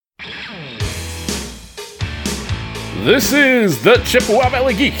This is the Chippewa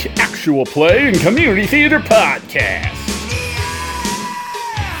Valley Geek Actual Play and Community Theater Podcast.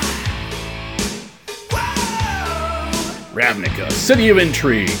 Ravnica, City of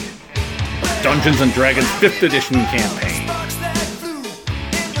Intrigue. Dungeons & Dragons 5th Edition campaign.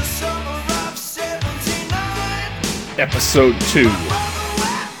 Episode 2.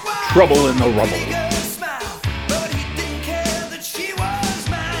 Trouble in the Rubble.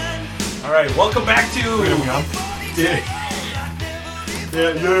 Alright, welcome back to... Yay!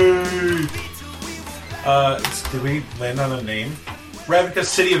 Did we land on a name? Ravnica,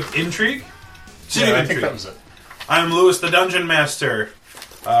 City of Intrigue? City of Intrigue. I think that was it. I'm Lewis, the Dungeon Master.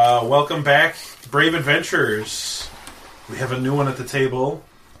 Welcome back, brave adventurers. We have a new one at the table.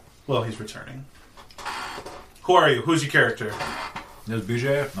 Well, he's returning. Who are you? Who's your character? This is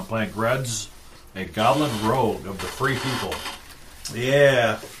BJ. I'm playing Greds, a goblin rogue of the Free People.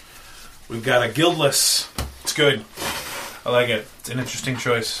 Yeah. We've got a guildless. It's good. I like it. It's an interesting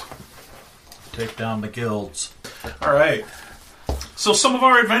choice. Take down the guilds. Alright. So some of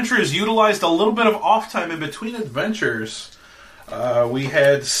our adventurers utilized a little bit of off time in between adventures. We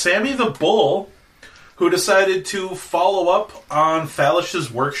had Sammy the Bull, who decided to follow up on Thalish's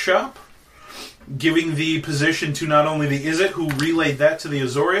workshop, giving the position to not only the Izzet, who relayed that to the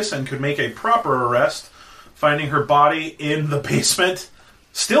Azorius and could make a proper arrest, finding her body in the basement,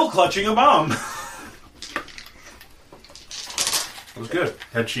 still clutching a bomb. It was good.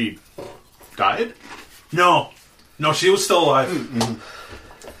 Had she died? No, she was still alive. Mm-mm.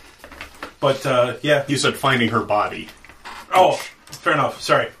 But, yeah. You said finding her body. Oh, fair enough.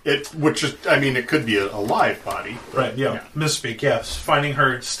 Sorry. It could be a live body. Right, yeah. Misspeak, yes. Finding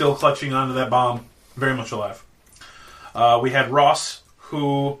her still clutching onto that bomb. Very much alive. We had Ross,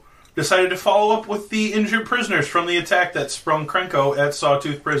 who decided to follow up with the injured prisoners from the attack that sprung Krenko at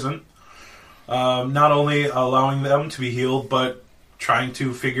Sawtooth Prison. Not only allowing them to be healed, but trying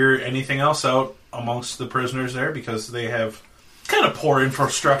to figure anything else out amongst the prisoners there, because they have kind of poor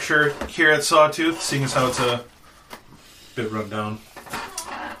infrastructure here at Sawtooth, seeing as how it's a bit run down.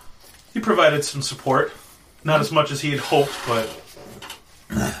 He provided some support. Not as much as he had hoped, but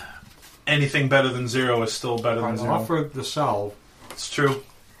anything better than zero is still better than zero. Offered the salve. It's true.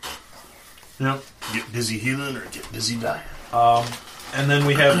 Yep. Get busy healing or get busy dying. And then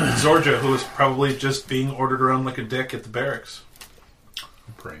we have Zorja, who is probably just being ordered around like a dick at the barracks.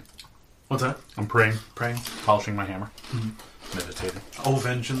 I'm praying. What's that? I'm praying. Praying. Polishing my hammer. Mm-hmm. Meditating. Oh,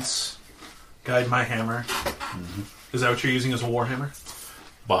 vengeance. Guide my hammer. Mm-hmm. Is that what you're using as a warhammer?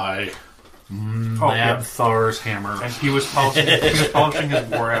 By Thar's hammer. And he was polishing his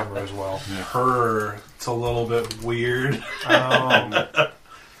warhammer as well. Yeah. It's a little bit weird.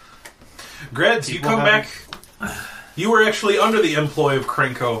 Greds, you come back. You were actually under the employ of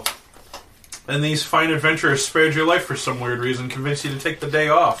Krenko. And these fine adventurers spared your life for some weird reason, convinced you to take the day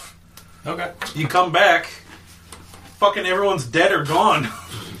off. Okay. You come back, fucking everyone's dead or gone.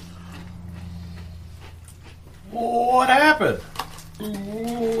 What happened?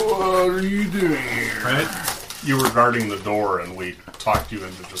 What are you doing here? Right? You were guarding the door and we talked you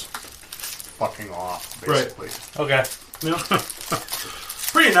into just fucking off, basically. Right. Okay. Yeah.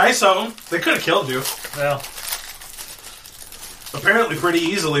 Pretty nice of them. They could have killed you. Well, apparently pretty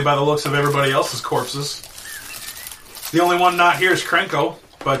easily by the looks of everybody else's corpses. The only one not here is Krenko,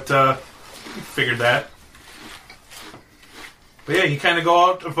 but figured that. But yeah, you kind of go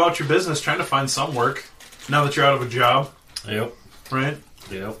out about your business trying to find some work now that you're out of a job. Yep. Right?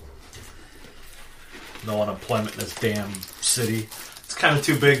 Yep. No unemployment in this damn city. It's kind of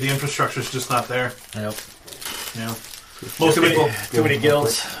too big. The infrastructure's just not there. Yep. Yeah. Too many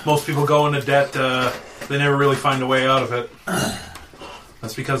guilds. Most people go into debt. They never really find a way out of it.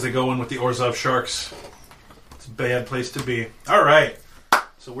 That's because they go in with the Orzhov Sharks. It's a bad place to be. All right.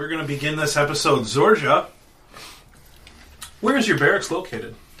 So we're going to begin this episode. Zorja, where is your barracks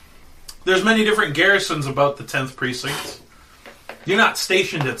located? There's many different garrisons about the 10th precinct. You're not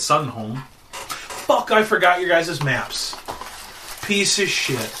stationed at Sunhome. Fuck, I forgot your guys' maps. Piece of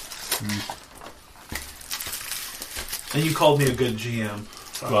shit. And you called me a good GM.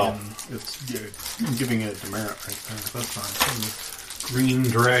 Well, it's giving it a demerit right there. That's fine. Green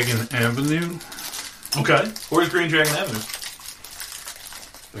Dragon Avenue. Okay. Where's Green Dragon Avenue?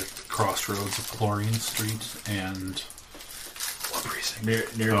 At the crossroads of Chlorine Street and... What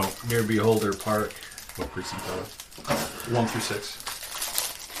precinct? Near Beholder Park. What precinct are they? 1 through 6.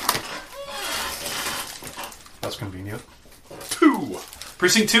 That's convenient. 2.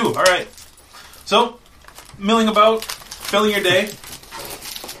 Precinct 2. All right. So, milling about, filling your day.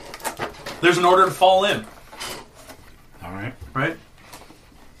 There's an order to fall in. All right. Right?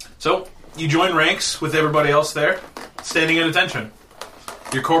 So, you join ranks with everybody else there, standing at attention.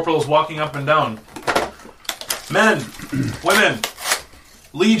 Your corporal is walking up and down. Men, women,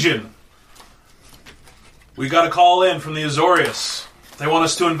 Legion. We got a call in from the Azorius. They want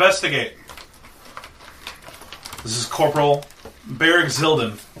us to investigate. This is Corporal Beric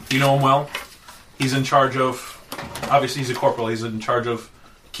Zilden. You know him well. He's in charge of... Obviously, he's a corporal. He's in charge of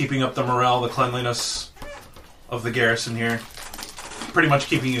keeping up the morale, the cleanliness of the garrison here. Pretty much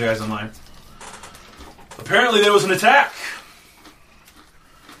keeping you guys in line. Apparently, there was an attack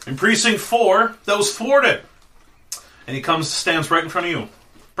in Precinct 4 that was thwarted. And he stands right in front of you.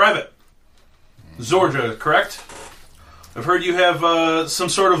 Private. Zorja, correct? I've heard you have some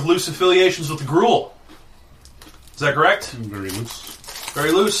sort of loose affiliations with the Gruul. Is that correct? Very loose.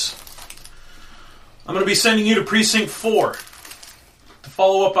 Very loose. I'm going to be sending you to Precinct 4 to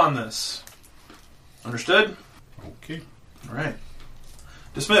follow up on this. Understood? Okay. All right.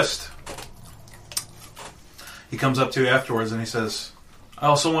 Dismissed. He comes up to you afterwards and he says, I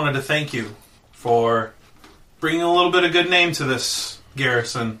also wanted to thank you for bringing a little bit of good name to this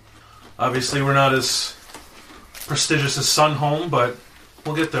garrison. Obviously, we're not as prestigious as Sunhome, but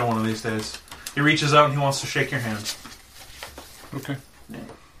we'll get there one of these days. He reaches out and he wants to shake your hand. Okay.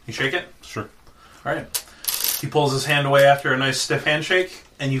 You shake it? Sure. All right. He pulls his hand away after a nice stiff handshake,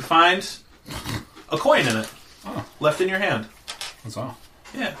 and you find a coin in it, left in your hand. That's all.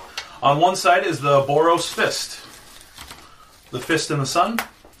 Yeah. On one side is the Boros fist. The fist in the sun.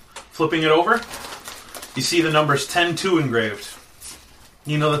 Flipping it over, you see the numbers 10-2 engraved.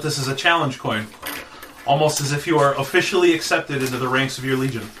 You know that this is a challenge coin. Almost as if you are officially accepted into the ranks of your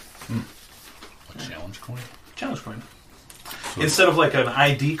legion. A challenge coin? Challenge coin. So instead of like an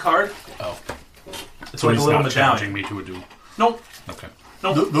ID card, it's like a little medallion. Challenging me to a duel. Nope. Okay.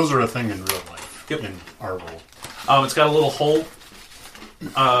 Nope. Those are a thing in real life. Yep. In our role. It's got a little hole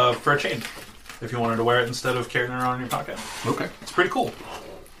for a chain. If you wanted to wear it instead of carrying it around in your pocket. Okay. It's pretty cool.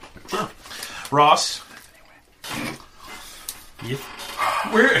 Sure. Ross. Yep.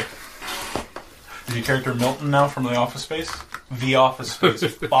 Where is your character Milton now from The Office Space? The Office Space.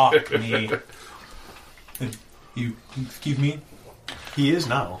 Fuck me. You excuse me? He is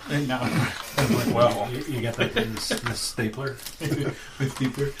now. And now, I'm like, well, You got that the stapler? with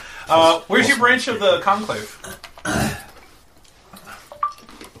stapler. Where's your branch of the Conclave?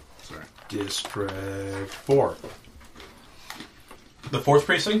 Sorry. District 4. The 4th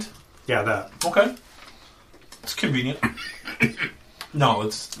precinct? Yeah, that. Okay. It's convenient. No,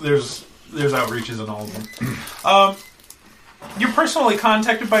 there's outreaches in all of them. You're personally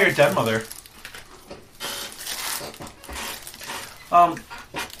contacted by your dead mother.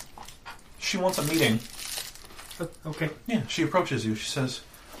 She wants a meeting. Okay. Yeah, she approaches you. She says,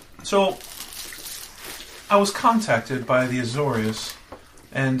 so, I was contacted by the Azorius,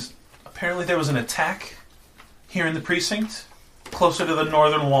 and apparently there was an attack here in the precinct, closer to the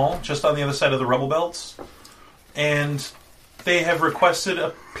northern wall, just on the other side of the Rubble belts, and they have requested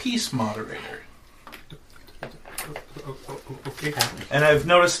a peace moderator. Okay. And I've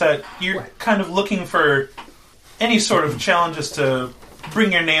noticed that you're kind of looking for any sort of challenges to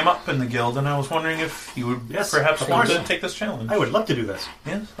bring your name up in the guild, and I was wondering if you would perhaps want to take this challenge. I would love to do this.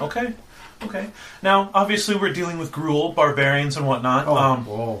 Yes? Okay. Now, obviously we're dealing with Gruul, barbarians and whatnot.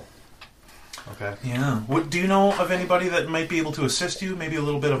 Whoa. Okay. Yeah. Do you know of anybody that might be able to assist you? Maybe a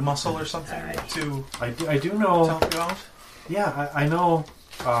little bit of muscle or something to I do know. help you out? Yeah, I know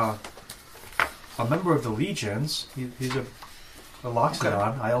a member of the Legions. He's a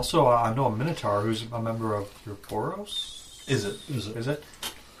Loxodon. Okay. I also know a Minotaur who's a member of your Boros. Is it?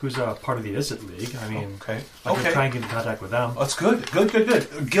 Who's a part of the Izzet League. I mean, Okay. I can try and get in contact with them. That's good.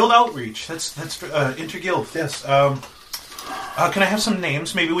 Good. Guild outreach. That's interguild. Yes. Can I have some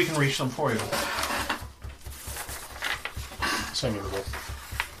names? Maybe we can reach them for you. Sammy the Wolf.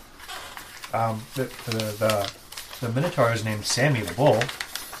 The Minotaur is named Sammy the Bull.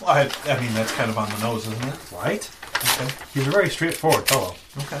 Well, I mean, that's kind of on the nose, isn't it? Right? Okay. He's a very straightforward fellow.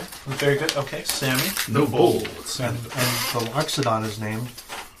 Okay. Very good. Okay, Sammy. No bull. And the Loxodon is named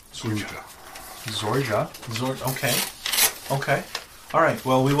Zorja. Zorja. Okay. All right.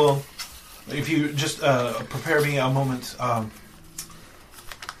 Well, we will. If you just prepare me a moment, I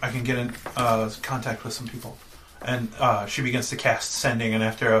can get in contact with some people. And she begins to cast sending, and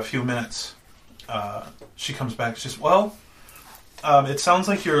after a few minutes, she comes back. She says, well, it sounds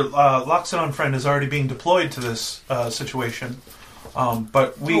like your Loxodon friend is already being deployed to this situation.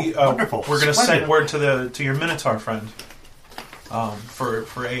 But we're going to send word to your Minotaur friend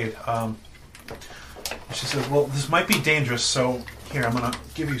for aid. She says, well, this might be dangerous, so here, I'm going to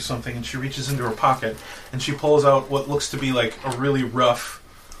give you something. And she reaches into her pocket, and she pulls out what looks to be like a really rough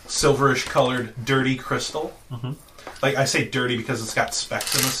silverish colored, dirty crystal. Mm-hmm. Like, I say dirty because it's got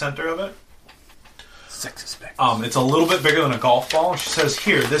specks in the center of it. Sexy specks. It's a little bit bigger than a golf ball. She says,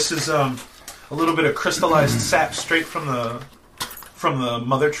 "Here, this is a little bit of crystallized sap straight from the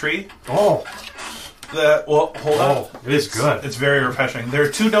mother tree." Oh. Hold on. It is good. It's very refreshing. There are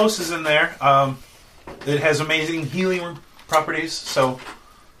 2 doses in there. It has amazing healing properties, so,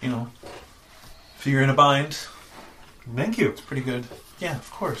 if you're in a bind... Thank you. It's pretty good. Yeah, of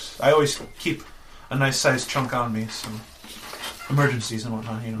course. I always keep a nice sized chunk on me, some emergencies and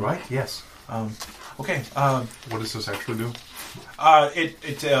whatnot, Right, yes. Okay. What does this actually do?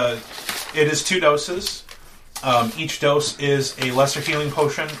 It is 2 doses. Each dose is a lesser healing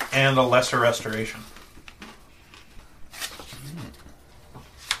potion and a lesser restoration.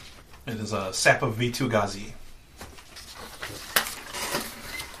 It is a sap of V2 Gazi.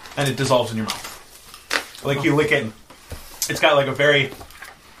 And it dissolves in your mouth. Like, you lick it, and it's got like a very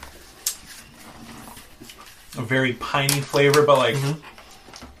piney flavor, but like,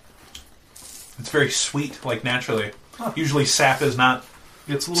 it's very sweet, like, naturally. Huh. Usually sap is not...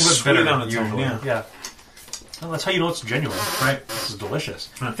 It's a little bit sweet bitter on its own, yeah. Well, that's how you know it's genuine. Right. This is delicious.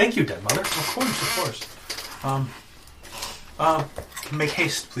 Thank you, Dead Mother. Of course. Make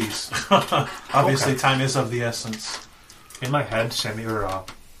haste, please. Obviously, time is of the essence. In my head, Sammy or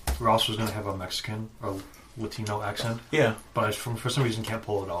Ross was going to have a Mexican or Latino accent. Yeah. But I, for some reason, can't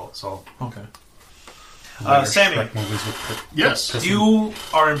pull it out, so... Okay. Sammy, Yes. you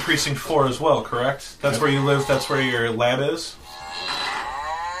are in Precinct 4 as well, correct? That's where you live, that's where your lab is?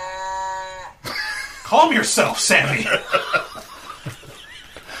 Calm yourself, Sammy!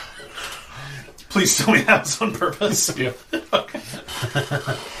 Please tell me that was on purpose. Yeah. Okay.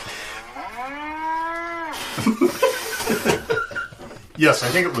 Yes, I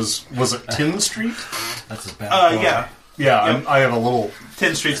think it was it Tin Street? That's his bad. Yeah. Yeah, Yep. I have a little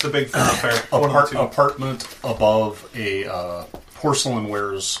 10th Street's the big thoroughfare. One of the 2. apartment above a porcelain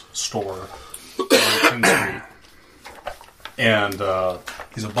wares store on 10th Street. And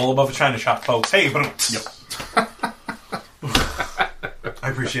He's a bull above a china shop, folks. Hey, but yep. I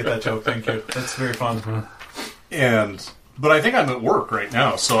appreciate that joke. Thank you. That's very fun. But I think I'm at work right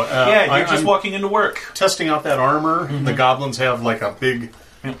now, so Yeah, you're just I'm walking into work. testing out that armor. Mm-hmm. The goblins have like a big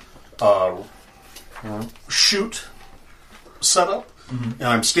chute set up, and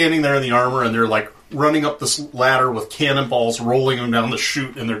I'm standing there in the armor, and they're like running up this ladder with cannonballs, rolling them down the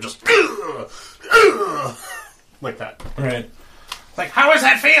chute, and they're just like that. Right. Like, how does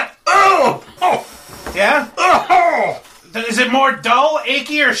that feel? Oh! Yeah? Oh! Is it more dull,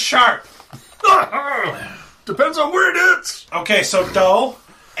 achy, or sharp? Depends on where it is. Okay, so dull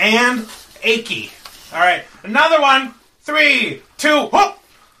and achy. All right, another one. 3, 2, whoop!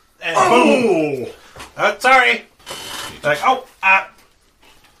 And boom. Sorry. Like,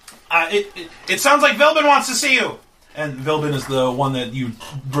 it sounds like Vilbin wants to see you. And Vilbin is the one that you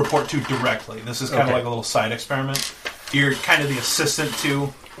report to directly. This is kind of like a little side experiment. You're kind of the assistant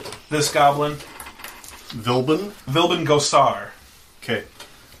to this goblin. Vilbin? Vilbin Gosar. Okay.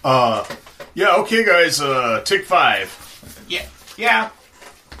 Yeah, okay, guys, take 5. Yeah.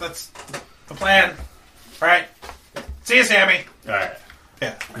 That's the plan. All right. See you, Sammy. Alright.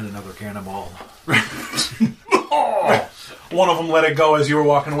 Yeah. And another cannonball. One of them let it go as you were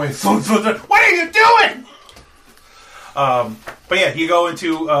walking away. What are you doing? But yeah, you go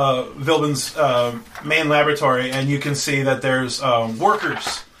into Vilbin's main laboratory, and you can see that there's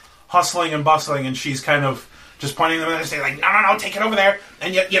workers hustling and bustling, and she's kind of just pointing them and saying, like, no, take it over there.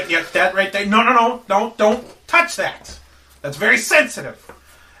 And yep, that right there. No, don't touch that. That's very sensitive.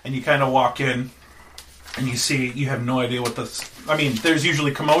 And you kind of walk in, and you see, you have no idea what this... I mean, there's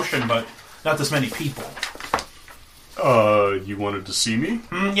usually commotion, but not this many people. You wanted to see me?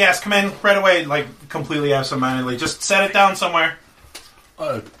 Yes, come in right away, like, completely absentmindedly. Just set it down somewhere.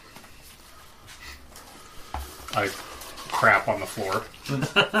 I crap on the floor.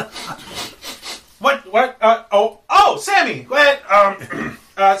 What? Oh, Sammy! Go ahead.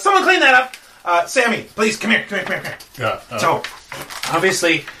 Someone clean that up. Sammy, please, come here. Yeah. So,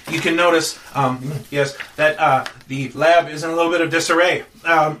 obviously, you can notice, yes, that the lab is in a little bit of disarray.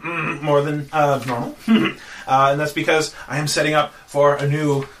 More than normal. And that's because I am setting up for a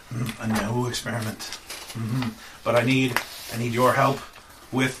new experiment. But I need your help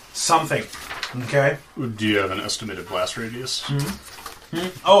with something. Okay? Do you have an estimated blast radius?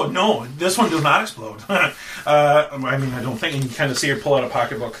 Oh, no, this one does not explode. I mean, I don't think. And you kind of see her pull out a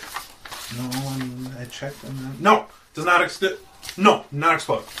pocketbook. No, I checked on that. No, does not explode. No, not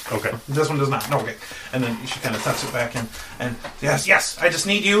explode. Okay. This one does not. No, okay. And then she kind of tucks it back in. And yes, I just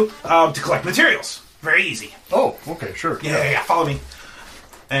need you to collect materials. Very easy. Oh, okay, sure. Yeah, follow me.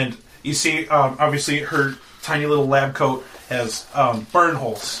 And you see, obviously, her tiny little lab coat has burn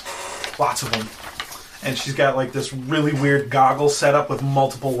holes. Lots of them. And she's got, like, this really weird goggle set up with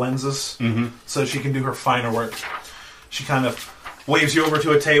multiple lenses so she can do her finer work. She kind of waves you over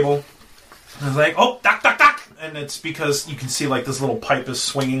to a table and is like, oh, doc, doc, doc! And it's because you can see, like, this little pipe is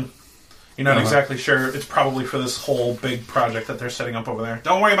swinging. You're not exactly sure. It's probably for this whole big project that they're setting up over there.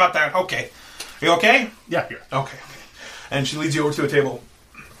 Don't worry about that. Okay. Are you okay? Yeah, here. Okay. And she leads you over to a table.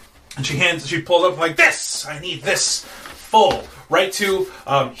 And she pulls up like this. I need this full. Right to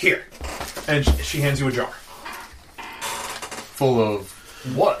here. And she hands you a jar. Full of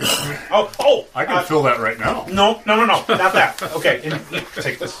what? Oh! I can fill that right now. No. Not that. Okay.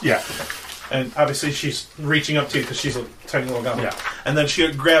 Take this. Yeah. And obviously she's reaching up to you because she's a tiny little goblin. Yeah. And then she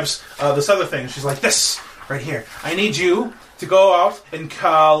grabs this other thing. She's like, this right here. I need you to go out and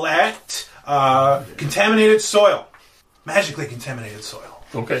collect contaminated soil. Magically contaminated soil.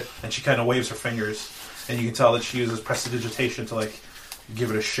 Okay. And she kind of waves her fingers. And you can tell that she uses prestidigitation to, like, give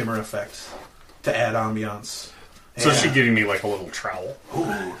it a shimmer effect. To add ambiance. So is she giving me, like, a little trowel?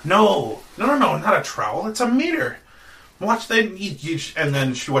 Ooh, no, not a trowel. It's a meter. Watch that, and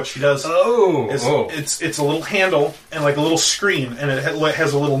then what she does is it's a little handle and like a little screen, and it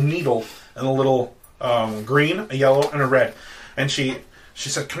has a little needle and a little green, a yellow, and a red. And she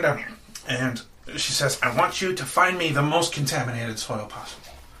said, "Come down here," and she says, "I want you to find me the most contaminated soil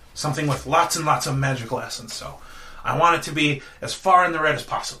possible, something with lots and lots of magical essence. So I want it to be as far in the red as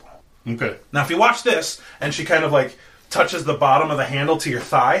possible." Okay. Now, if you watch this, and she kind of like touches the bottom of the handle to your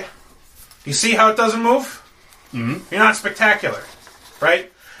thigh, you see how it doesn't move? Mm-hmm. You're not spectacular, right?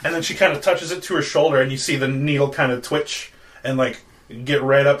 And then she kind of touches it to her shoulder, and you see the needle kind of twitch and like get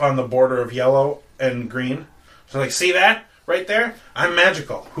right up on the border of yellow and green. So like, see that right there? I'm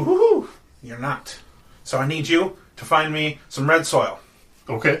magical. Hoo-hoo-hoo. You're not. So I need you to find me some red soil.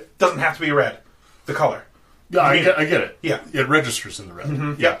 Okay. Doesn't have to be red. The color. Yeah, I get it. Yeah. It registers in the red.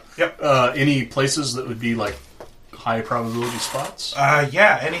 Mm-hmm. Yeah. Yep. Any places that would be like high probability spots?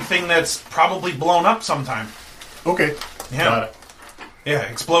 Yeah. Anything that's probably blown up sometime. Okay. Yeah. Got it. Yeah.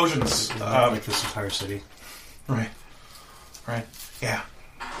 Explosions. Like this entire city. Right. Yeah.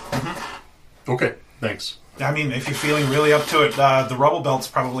 Okay. Thanks. I mean, if you're feeling really up to it, the Rubble belts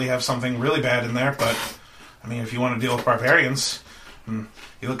probably have something really bad in there, but, I mean, if you want to deal with barbarians, you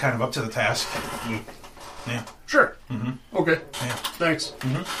look kind of up to the task. Yeah. Sure. Mm-hmm. Okay. Yeah. Thanks.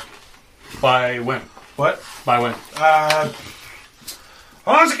 Mm-hmm. By when? What? By when? How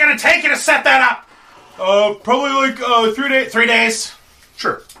long is it going to take you to set that up? Probably like 3 days.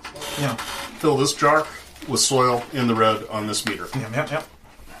 Sure. Yeah. Fill this jar with soil in the red on this meter. Yep.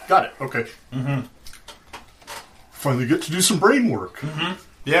 Got it. Okay. Mm-hmm. Finally get to do some brain work. Mm-hmm.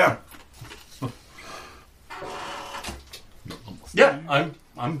 Yeah. Yeah,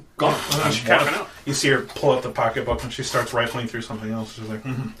 I'm gone. I'm walking out. You see her pull out the pocketbook and she starts rifling through something else. She's like,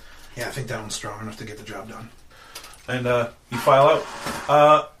 yeah, I think that one's strong enough to get the job done. And you file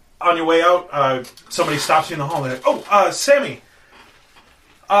out. On your way out, somebody stops you in the hall. They're like, oh, Sammy,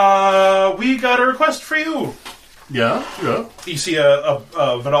 we got a request for you. Yeah. You see a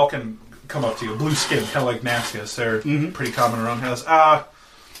Vidalcan come up to you, blue skin, kind of like Nastius. They're pretty common around here.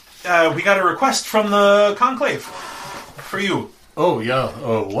 We got a request from the Conclave for you. Oh, yeah.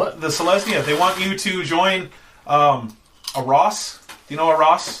 Oh, what? The Selesnya. They want you to join a Ross. Do you know a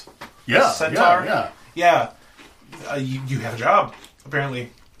Ross? Yeah. Centaur? Yeah. You have a job,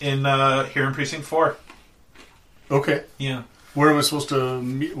 apparently, here in Precinct 4. Okay. Yeah. Where am I supposed to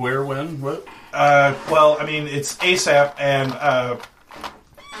meet? Where, when, what? Well, I mean, it's ASAP, and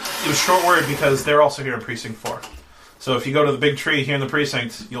it was short word because they're also here in Precinct 4. So if you go to the big tree here in the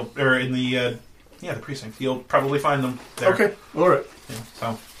precinct, the precinct, you'll probably find them there. Okay. All right. Yeah,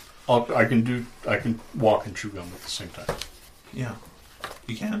 so I can walk and chew gum at the same time. Yeah.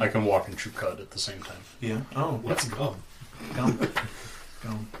 You can? I can walk and chew cud at the same time. Yeah. Oh. What's gum? Gum.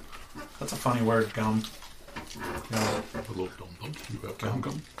 Gum. That's a funny word, gum. Gum. Hello, dum-dum. You have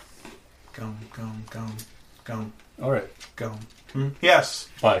gum. Gum. All right. Gum. Yes.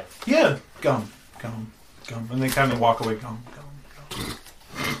 Bye. Yeah. Gum. And they kind of walk away. Gum.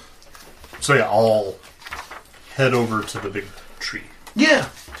 So yeah, I'll head over to the big tree. Yeah.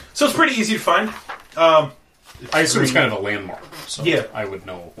 So it's pretty easy to find. I assume it's kind of a landmark, so yeah. I would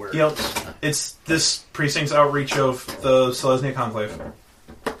know where. Yep. It's this precinct's outreach of the Selesnya Conclave.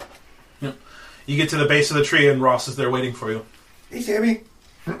 Yep. You get to the base of the tree and Ross is there waiting for you. Hey, Sammy.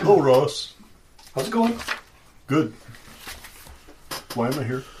 Oh, Ross. How's it going? Good. Why am I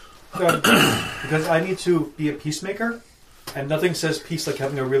here? Because I need to be a peacemaker, and nothing says peace like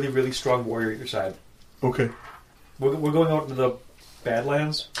having a really, really strong warrior at your side. Okay. We're going out into the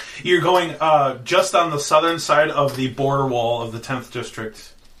Badlands? You're going just on the southern side of the border wall of the 10th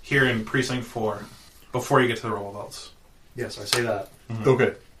District here in Precinct 4 before you get to the Rubble Belts. Yes, I say that. Mm-hmm.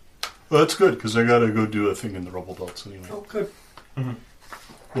 Okay. Well, that's good, because I gotta go do a thing in the Rubble Belts anyway. Oh, good. Mm-hmm.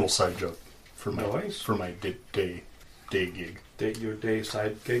 Little side job for my Nice. for my day gig. Your day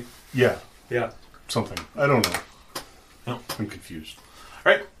side gig? Yeah, Yeah. something. I don't know. No. I'm confused.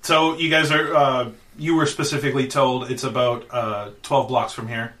 All right, so you guys are, you were specifically told it's about 12 blocks from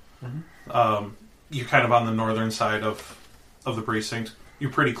here. Mm-hmm. You're kind of on the northern side of the precinct.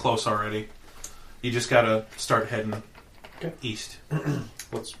 You're pretty close already. You just gotta start heading east.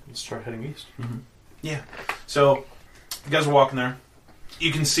 Let's start heading east. Mm-hmm. Yeah. So, you guys are walking there.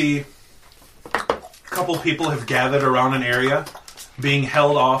 You can see a couple people have gathered around an area being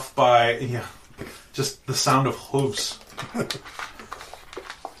held off by, just the sound of hooves.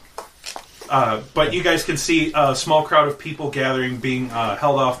 But you guys can see a small crowd of people gathering, being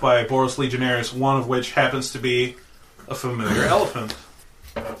held off by Boros Legionnaires, one of which happens to be a familiar elephant.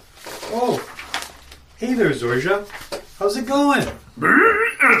 Oh, hey there, Zorja. How's it going?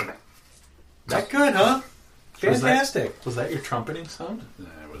 That good, huh? Fantastic. Was that your trumpeting sound?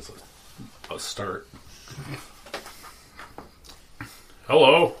 That was a start.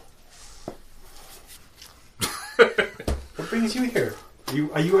 Hello. What brings you here?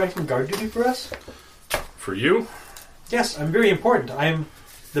 Are you acting guard duty for us? For you? Yes, I'm very important. I'm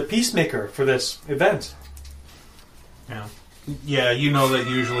the peacemaker for this event. Yeah. Yeah, you know that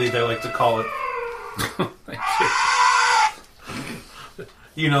usually they like to call it...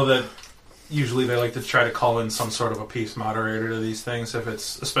 You know that usually they like to try to call in some sort of a peace moderator to these things,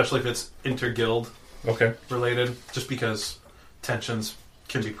 especially if it's inter-guild related, just because tensions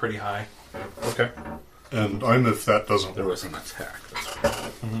can be pretty high. Okay. And I'm if that doesn't There work. was an attack. That's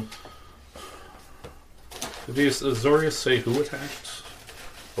right. Mm-hmm. Did Azorius say who attacked?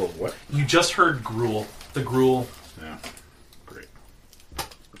 Or what? You just heard Gruul. The Gruul. Yeah. Great.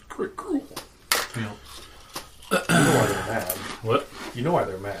 Great gruel. You know, You know why they're mad. What? You know why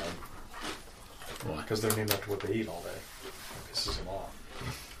they're mad. Why? Because they're named after what they eat all day. It pisses them off.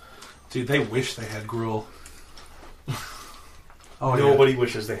 dude, they wish they had Gruul. Oh, Nobody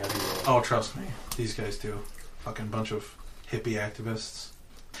wishes they had you. Oh, trust me. These guys do. Fucking bunch of hippie activists.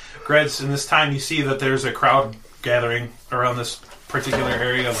 Greds, in this time you see that there's a crowd gathering around this particular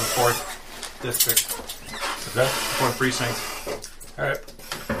area of the 4th district. Okay. 4th precinct. Alright.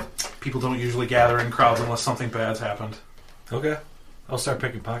 People don't usually gather in crowds unless something bad's happened. Okay. I'll start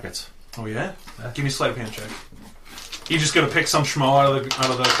picking pockets. Oh yeah? Give me a sleight of hand check. You just gonna pick some schmo out of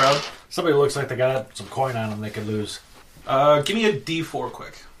the crowd? Somebody looks like they got some coin on them they could lose. Give me a D4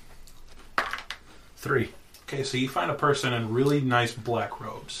 quick. 3. Okay, so you find a person in really nice black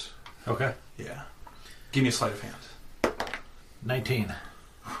robes. Okay. Yeah. Give me a sleight of hand. 19.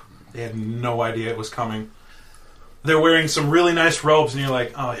 They had no idea it was coming. They're wearing some really nice robes, and you're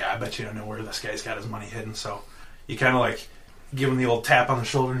like, oh yeah, I bet you don't know where this guy's got his money hidden. So you kind of like give him the old tap on the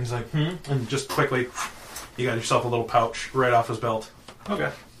shoulder, and he's like, and just quickly, you got yourself a little pouch right off his belt.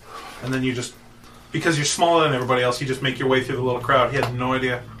 Okay. And then you just, because you're smaller than everybody else, you just make your way through the little crowd. He had no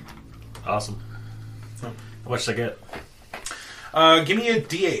idea. Awesome. How much did I get? Give me a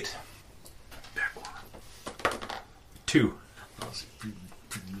D8. 2.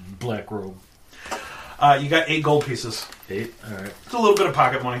 Black robe. You got 8 gold pieces. 8. All right. It's a little bit of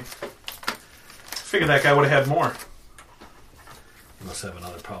pocket money. Figured that guy would have had more. Must have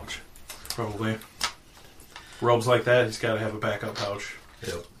another pouch. Probably. Robes like that, he's got to have a backup pouch.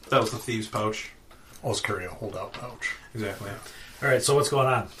 Yep. That was the thieves' pouch. Always carry a holdout pouch. Exactly. All right. So what's going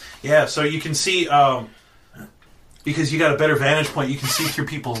on? Yeah, so you can see, because you got a better vantage point, you can see through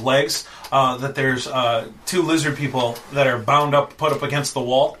people's legs that there's 2 lizard people that are bound up, put up against the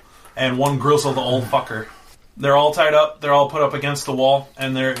wall, and one grizzled old fucker. They're all tied up, they're all put up against the wall,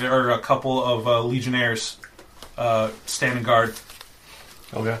 and there are a couple of legionnaires standing guard.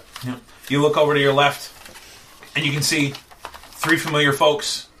 Okay. Yeah. You look over to your left, and you can see 3 familiar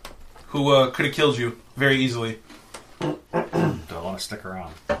folks who could have killed you very easily. Do I want to stick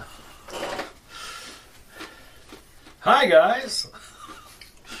around? Hi, guys.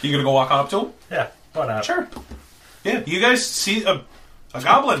 You gonna go walk up to them? Yeah. Why not? Sure. Yeah, you guys see a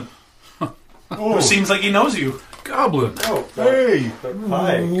goblin who seems like he knows you. Goblin. Oh, Hey!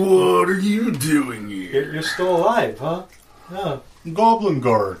 hi. What are you doing here? You're still alive, huh? Yeah. Goblin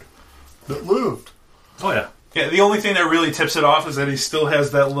guard that lived. Oh yeah. Yeah, the only thing that really tips it off is that he still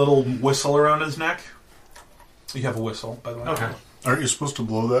has that little whistle around his neck. You have a whistle, by the way. Okay. Aren't you supposed to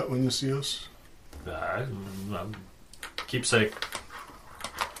blow that when you see us? Keepsake.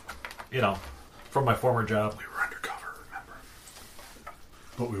 You know, from my former job. We were undercover, remember?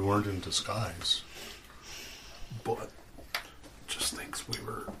 But we weren't in disguise. But just thinks we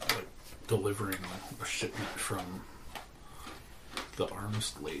were like delivering a shipment from the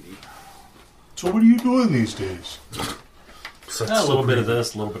arms lady. So what are you doing these days? So a little bit of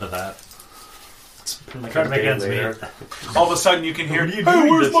this, a little bit of that. Try to make ends meet. All of a sudden, you can hear, Hey,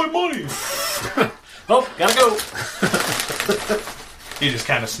 where's my money? Oh, gotta go. You just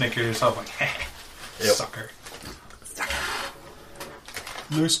kind of snicker yourself like, sucker.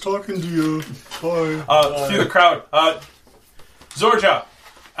 Nice talking to you. Bye. Through the crowd. Zorja,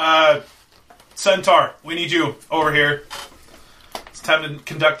 Centaur, we need you over here. It's time to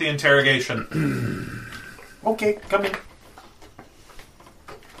conduct the interrogation. Okay, come in.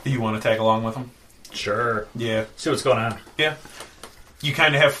 Do you want to tag along with him? Sure. Yeah. See what's going on. Yeah. You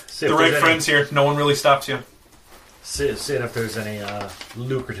kind of have See the if right there's friends here. No one really stops you. Seeing if there's any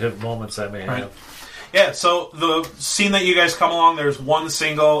lucrative moments I may have. Yeah, so the scene that you guys come along, there's one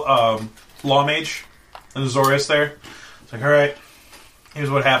single law mage and Zorius there. It's like, alright, here's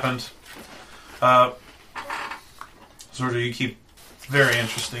what happened. Zorja, you keep very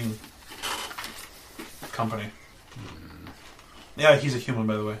interesting company. Yeah, he's a human,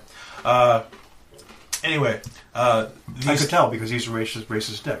 by the way. Anyway, I could tell because he's a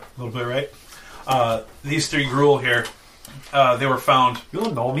racist dick. a little bit, right? These three gruel here, they were found. You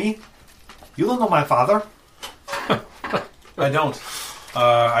don't know me. You don't know my father. I don't.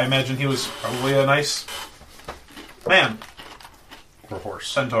 I imagine he was probably a nice man. Or horse.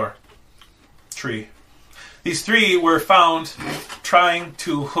 Centaur. Tree. These three were found trying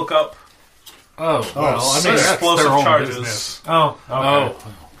to hook up Oh, well, I mean, that's explosive their own charges business. Oh, okay.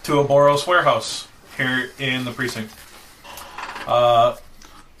 to a Boros warehouse here in the precinct.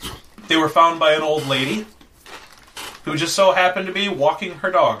 They were found by an old lady who just so happened to be walking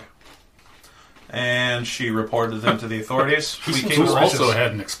her dog. And she reported them to the authorities. She seems Who suspicious. also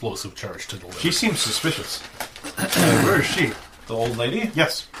had an explosive charge to deliver. She seems suspicious. Where is she? The old lady?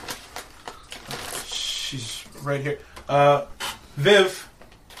 Yes. She's right here. Viv.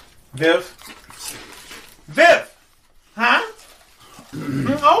 Huh?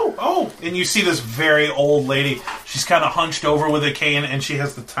 Oh. And you see this very old lady. She's kind of hunched over with a cane, and she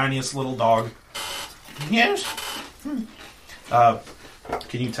has the tiniest little dog. Yes. Can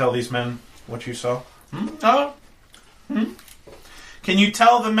you tell these men what you saw? Can you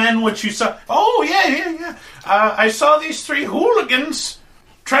tell the men what you saw? Oh, yeah. I saw these three hooligans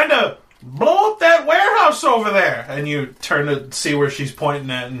trying to blow up that warehouse over there. And you turn to see where she's pointing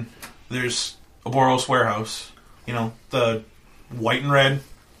at, and there's a Boros warehouse. You know, the white and red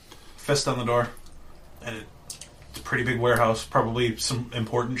fist on the door. And it's a pretty big warehouse. Probably some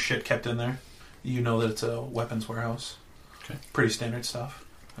important shit kept in there. You know that it's a weapons warehouse. Okay. Pretty standard stuff.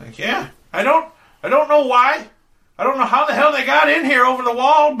 Like, yeah, I don't know why. I don't know how the hell they got in here over the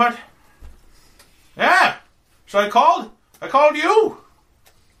wall, but yeah. So I called you,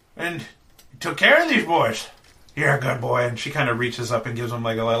 and you took care of these boys. You're a good boy. And she kind of reaches up and gives him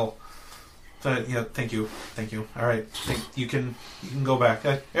like a little. Yeah, thank you. All right, you can go back.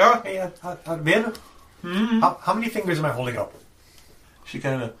 Yeah. Hey, Ben? How many fingers am I holding up? She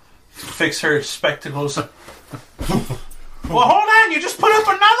kind of fixes her spectacles. Well, hold on. You just put up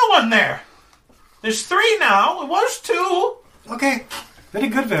another one there. There's 3 now. It was 2. Okay. Very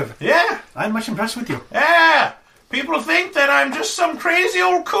good, Viv. Yeah. I'm much impressed with you. Yeah. People think that I'm just some crazy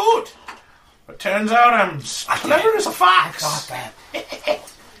old coot. But turns out I'm clever as a fox. Got that.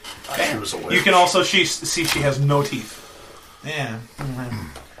 She was a witch. You can also see she has no teeth. Yeah.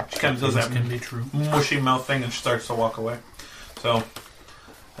 She kind of does that Can be true. mushy mouth thing and starts to walk away. So,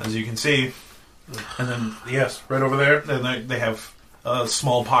 as you can see, and then, yes, right over there, then they have a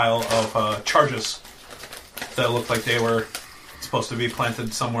small pile of charges that look like they were supposed to be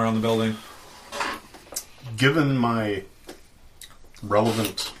planted somewhere on the building. Given my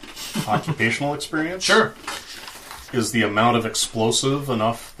relevant occupational experience, Sure. is the amount of explosive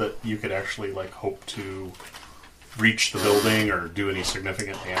enough that you could actually hope to reach the building or do any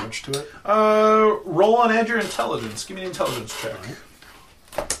significant damage to it? Roll on add your intelligence. Give me an intelligence check.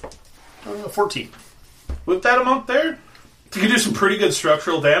 14. With that amount there, you could do some pretty good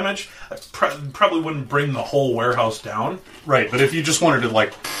structural damage. Probably wouldn't bring the whole warehouse down. Right, but if you just wanted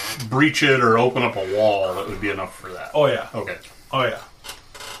to breach it or open up a wall, that would be enough for that. Oh, yeah. Okay. Oh, yeah.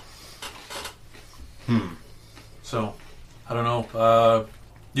 So, I don't know.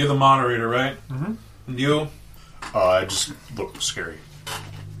 You're the moderator, right? Mm-hmm. And you? I just looked scary.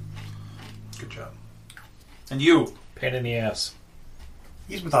 Good job. And you? Pain in the ass.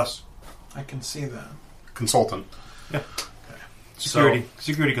 He's with us. I can see that. Consultant. Yeah.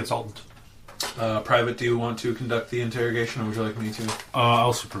 Security consultant. Private, do you want to conduct the interrogation, or would you like me to?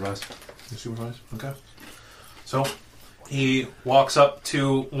 I'll supervise. You supervise? Okay. So, he walks up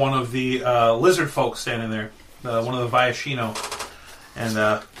to one of the lizard folk standing there, one of the Viashino,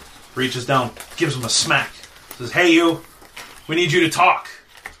 and reaches down, gives him a smack. Says, "Hey, you! We need you to talk."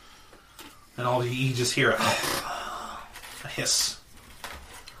 And all you just hear a hiss.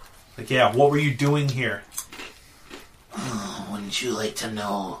 Like, yeah, what were you doing here? Wouldn't you like to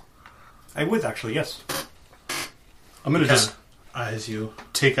know? I would actually, yes. I'm going to just eyes you.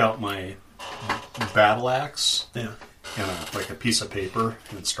 take out my battle axe Yeah. and a piece of paper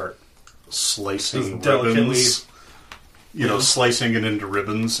and start slicing Just delicately. ribbons. Slicing it into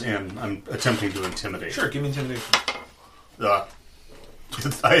ribbons, and I'm attempting to intimidate. Sure, give me intimidation.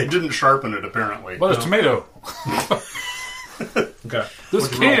 I didn't sharpen it, apparently. What is tomato? Okay. This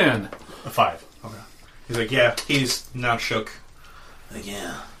What'd you roll? can. A 5. Okay. He's like, yeah, he's now shook. Like,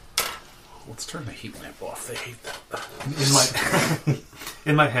 yeah. Let's turn the heat lamp off. They hate that.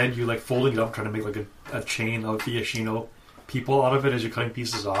 In my head, you like folding it up, trying to make like a chain of Viashino people out of it as you're cutting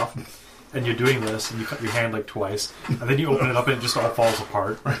pieces off. And you're doing this, and you cut your hand like twice, and then you open it up, and it just all falls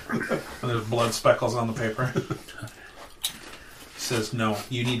apart. And there's blood speckles on the paper. He says, no,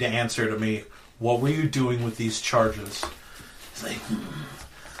 you need to answer to me. What were you doing with these charges? It's like,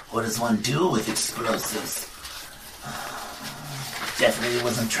 what does one do with explosives? Definitely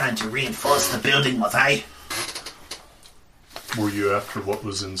wasn't trying to reinforce the building, was I? Were you after what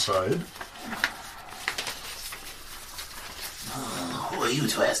was inside? Who are you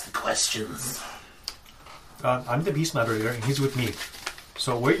to ask the questions? I'm the beast moderator, and he's with me.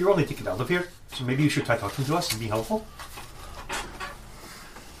 So you're only taken out of here, so maybe you should try talking to us and be helpful.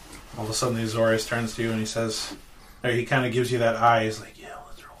 All of a sudden, the Azorius turns to you and he says, or he kind of gives you that eye. He's like, yeah,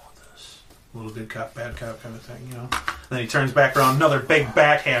 let's roll with this. A little good cop, bad cop kind of thing, you know? And then he turns back around, another big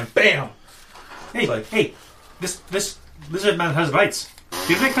backhand, bam! Hey, this lizard man has rights.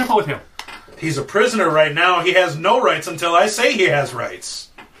 Be very careful with him. He's a prisoner right now. He has no rights until I say he has rights.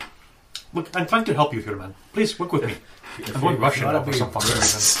 Look, I'm trying to help you here, man. Please, work with me. I'm going Russian now for some fucking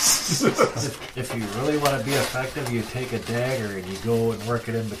reason. If you really want to be effective, you take a dagger and you go and work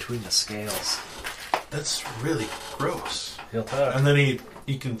it in between the scales. That's really gross. He'll talk. And then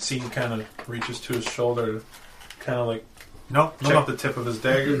you can see he kind of reaches to his shoulder, kind of like No. check the tip of his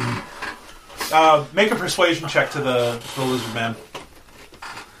dagger. Make a persuasion check to the lizard man.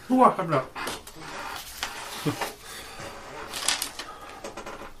 Who are coming up?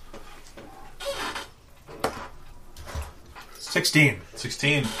 16.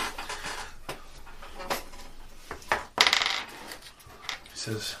 16. He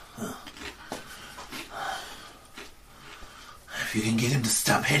says, If you can get him to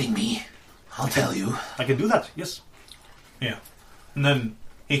stop hitting me, I'll tell you. I can do that, yes. yeah. And then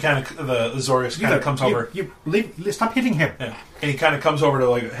he kind of, the Azorius kind of comes over. You stop hitting him. Yeah. And he kind of comes over to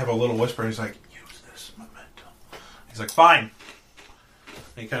like have a little whisper. He's like, use this momentum. He's like, fine.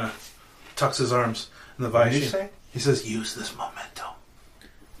 And he kind of tucks his arms in the What vice. did you say? He says, use this momentum.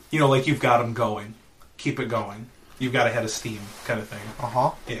 You know, like you've got him going. Keep it going. You've got a head of steam kind of thing.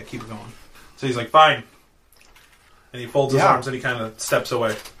 Uh-huh. Yeah, keep it going. So he's like, fine. And he folds his Yeah. arms and he kind of steps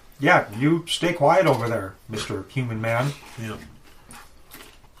away. Yeah, you stay quiet over there, Mr. Human Man. Yeah.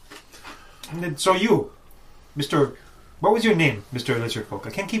 And then, so you, Mr. What was your name, Mr. Lizard Folk?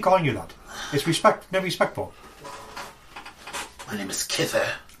 I can't keep calling you that. It's not respectful. My name is Kither.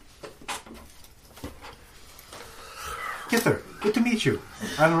 Kither, good to meet you.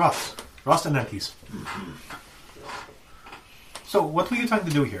 I'm Ross. Ross and Nantes. Mm-hmm. So, what were you trying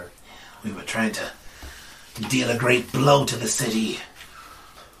to do here? We were trying to deal a great blow to the city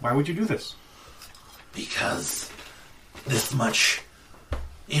Why would you do this? because this much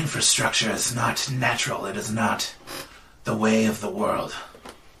infrastructure is not natural. It is not the way of the world.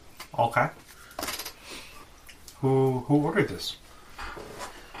 Okay. Who ordered this?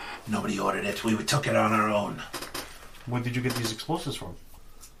 Nobody ordered it. We took it on our own. Where did you get these explosives from?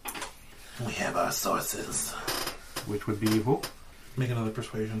 We have our sources. Which would be who? Make another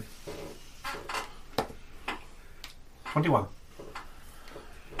persuasion. 21.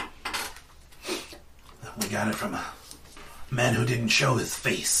 We got it from a man who didn't show his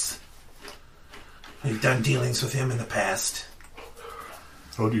face. We've done dealings with him in the past.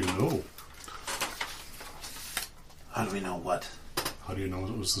 How do you know? How do we know what? How do you know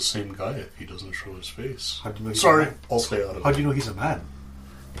it was the same guy if he doesn't show his face? How do you know he's a Sorry, man? I'll stay out of How it. do you know he's a man?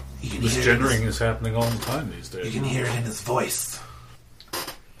 You can This hear it in gendering his- is happening all the time these days. You can hear it in his voice.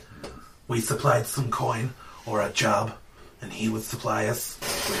 We supplied some coin or a job, and he would supply us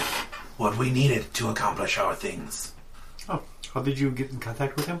with what we needed to accomplish our things. Oh, how did you get in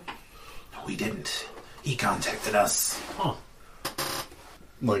contact with him? We didn't. He contacted us. Huh.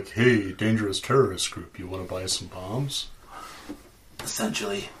 Like, hey, dangerous terrorist group, you want to buy some bombs?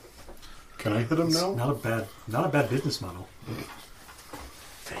 Essentially. Can I hit him now? Not a bad business model.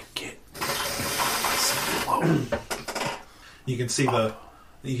 Take it. You can see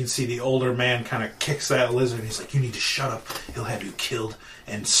the older man kind of kicks that lizard. He's like, "You need to shut up. He'll have you killed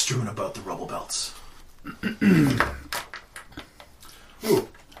and strewn about the rubble belts." Ooh.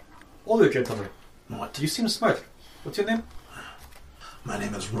 Older gentleman. What? You seem smart. What's your name? My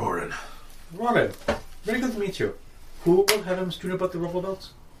name is Roran. Robin. Very good to meet you. Who will have him strewn about the rubble belts?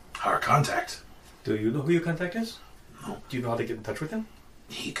 Our contact. Do you know who your contact is? No. Do you know how to get in touch with him?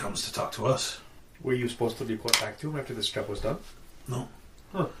 He comes to talk to us. Were you supposed to report back to him after this job was done? No.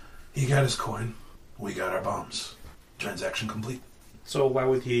 Huh. He got his coin. We got our bombs. Transaction complete. So why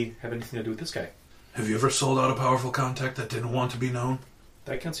would he have anything to do with this guy? Have you ever sold out a powerful contact that didn't want to be known?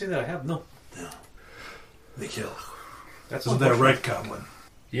 I can't say that I have, no. Yeah. They kill. That's Isn't that right, Goblin?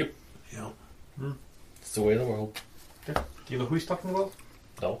 Yep. Yeah. It's the way of the world. Okay. Do you know who he's talking about?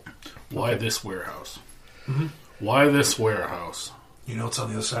 No. Why this warehouse? Mm-hmm. Why this warehouse? You know what's on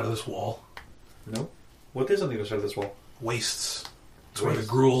the other side of this wall? No. What is on the other side of this wall? Wastes. It's where the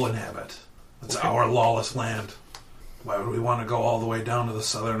Gruul inhabit. It's our lawless land. Why would we want to go all the way down to the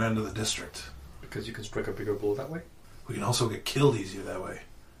southern end of the district? Because you can strike a bigger blow that way? We can also get killed easier that way.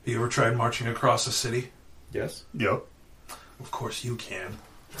 Have you ever tried marching across a city? Yes. Yep. Of course you can.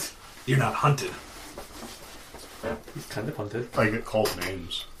 You're not hunted. He's kind of hunted. I get called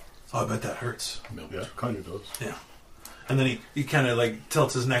names. Oh, I bet that hurts. Yeah, kind of does. Yeah. And then he kind of like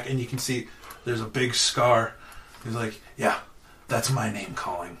tilts his neck and you can see there's a big scar. He's like, yeah, that's my name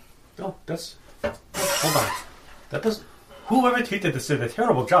calling. No, that's... Hold on. That doesn't... Whoever treated this did a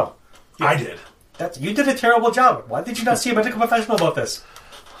terrible job. I did. You did a terrible job. Why did you not see a medical professional about this?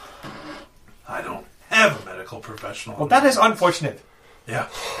 I don't have a medical professional. Well, that is unfortunate. Yeah.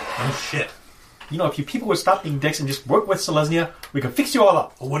 No shit. You know, if you people would stop being dicks and just work with Selesnya, we could fix you all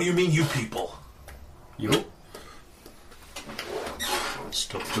up. Well, what do you mean, you people? You?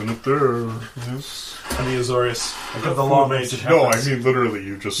 Stepped in it there. Yes. And the Azorius. I got The law mage. No, I mean literally,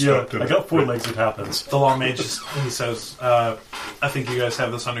 you just stepped in I it. got 4 legs, it happens. The law mage, he says, I think you guys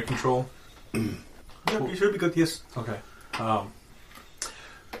have this under control. Yeah, you should be good, yes. Okay.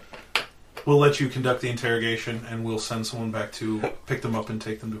 We'll let you conduct the interrogation, and we'll send someone back to pick them up and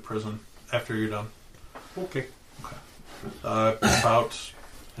take them to prison after you're done. Okay. About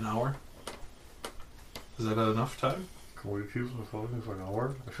an hour. Is that enough time? Can we keep this holding for an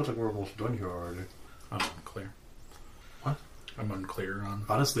hour? I feel like we're almost done here already. I'm unclear. What? I'm unclear on...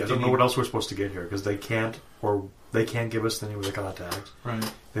 Honestly, I don't know what else we're supposed to get here, because they can't give us the name of the contact. Right.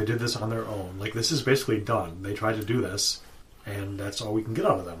 They did this on their own. Like, this is basically done. They tried to do this, and that's all we can get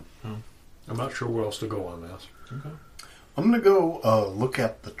out of them. I'm not sure where else to go on this. Okay. I'm going to go look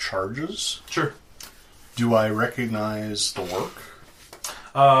at the charges. Sure. Do I recognize the work?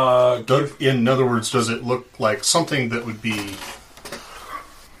 In other words, does it look like something that would be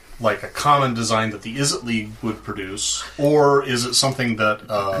like a common design that the Izzet League would produce? Or is it something that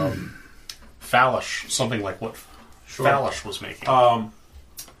Fallish, something like what Fallish was making? I'll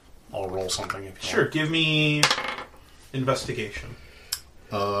roll something if you Sure, give me investigation.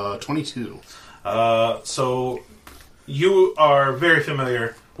 22. So you are very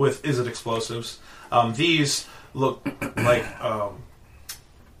familiar with Izzet explosives. These look like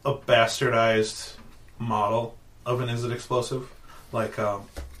a bastardized model of an Izzet explosive. Like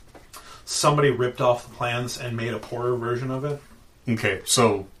somebody ripped off the plans and made a poorer version of it. Okay,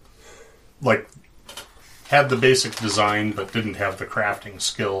 so like had the basic design but didn't have the crafting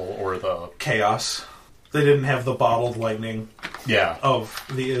skill or the chaos. They didn't have the bottled lightning of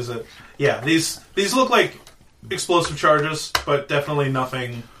the Izzet. Yeah, these look like explosive charges, but definitely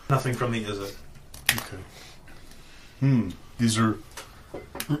nothing from the Izzet. Okay.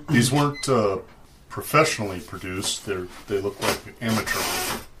 These weren't professionally produced. They look like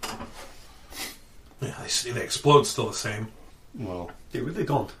amateur. Yeah, they explode still the same. Well, they really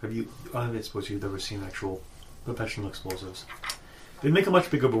don't. I don't suppose you've ever seen actual professional explosives. They make a much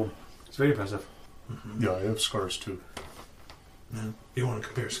bigger boom. It's very impressive. Mm-hmm. Yeah, I have scars too. Yeah. You want to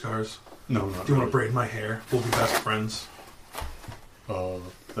compare scars? No, not Do you want really. to braid my hair? We'll be best friends.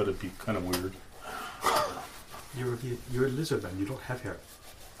 That'd be kind of weird. You're a lizard man. You don't have hair.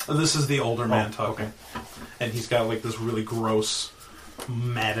 This is the older man talking. Okay. And he's got like this really gross,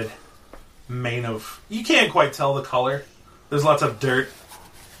 matted mane of... You can't quite tell the color. There's lots of dirt.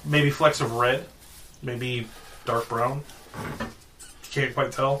 Maybe flecks of red. Maybe dark brown. You can't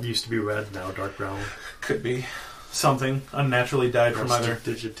quite tell. It used to be red, now dark brown. Could be. something unnaturally died from either.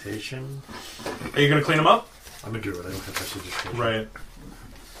 Digitation. Are you going to clean them up? I'm a druid. I don't have prestidigitation. Right.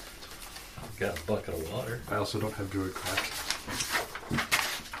 Got a bucket of water. I also don't have druid craft.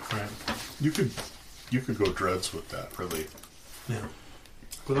 Right. You could go dreads with that, really. Yeah.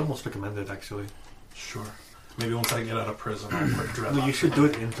 Would almost recommend it, actually. Sure. Maybe once I get out of prison, I'll put dreadlocks. No, you should do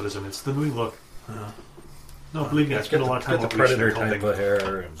it in prison. It's the new look. No, believe me, I spent a lot of time the on predator type of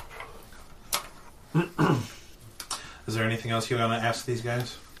hair. And... Is there anything else you want to ask these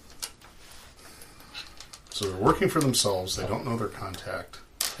guys? So they're working for themselves. They don't know their contact.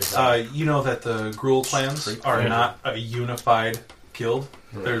 You know that the Gruul clans are not a unified guild.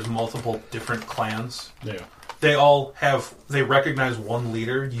 Right. There's multiple different clans. Yeah. They recognize one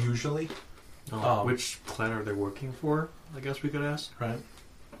leader, usually. Which clan are they working for? I guess we could ask. Right.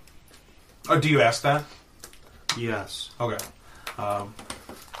 Oh, do you ask that? Yes. Okay.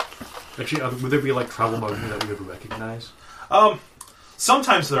 Actually, would there be like travel motion that we would recognize?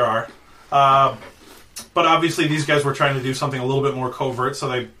 Sometimes there are. But obviously these guys were trying to do something a little bit more covert, so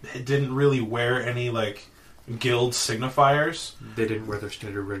they didn't really wear any, like, guild signifiers. They didn't wear their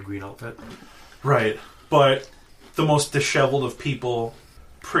standard red-green outfit. Right. But the most disheveled of people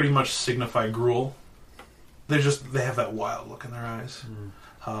pretty much signify Gruul. They have that wild look in their eyes.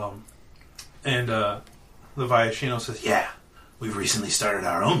 And the Viashino says, yeah, we've recently started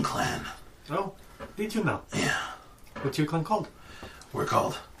our own clan. Oh, did you know? Yeah. What's your clan called? We're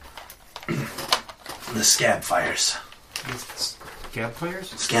called the Scab Fires. Scab Fires?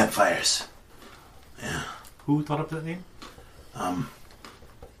 Scab Fires. Yeah. Who thought up that name?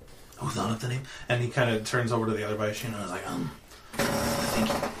 Who thought of the name? And he kind of turns over to the other Viashino and is like, I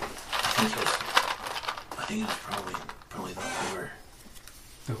think it was probably the ogre.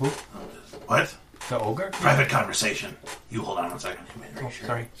 The who? What? The ogre? Private conversation. You hold on 1 second. Oh,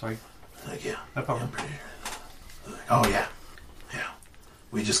 sorry. Like, yeah. No problem. I'm pretty sure. Like, oh, yeah. Yeah.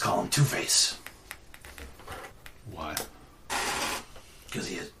 We just call him Two-Face. Why? Because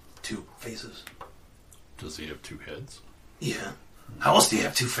he has 2 faces. Does he have 2 heads? Yeah. How else do you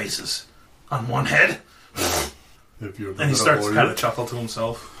have 2 faces? On one head? If you're and he starts to kind of chuckle to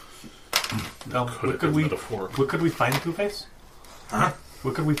himself. What could we find Two-Face? Huh?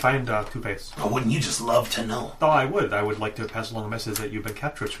 Where could we find Two-Face? Oh, wouldn't you just love to know? Oh, I would. I would like to pass along a message that you've been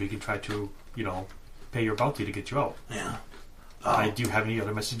captured so we can try to, pay your bounty to get you out. Yeah. Do you have any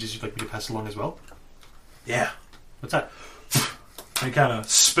other messages you'd like me to pass along as well? Yeah. What's that? He kind of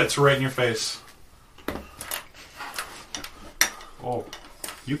spits right in your face. Oh,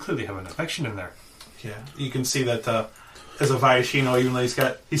 you clearly have an affection in there. Yeah. You can see that as a Viashino, even though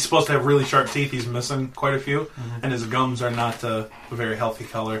he's supposed to have really sharp teeth, he's missing quite a few. And his gums are not a very healthy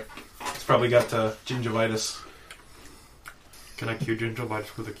color. He's probably got gingivitis. Can I cure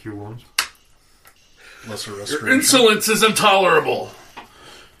gingivitis with a cure wounds? Lesser Your restoration. insolence is intolerable.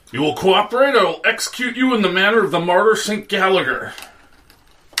 You will cooperate, or I will execute you in the manner of the martyr St. Gallagher.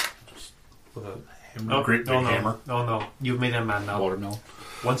 With a Oh, great big hammer. Oh, no. You've made him mad now. Watermelon.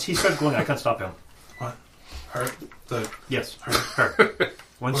 Once he starts going, I can't stop him. What? Her? Yes, her.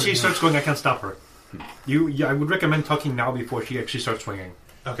 Once she starts going, I can't stop her. I would recommend talking now before she actually starts swinging.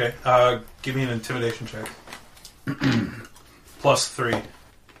 Okay. Give me an intimidation check. +3.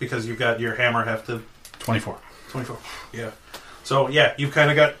 Because you've got your hammer hefted. 24. 24. Yeah. So, yeah, you've kind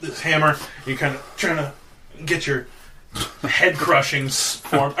of got this hammer. You're kind of trying to get your head crushings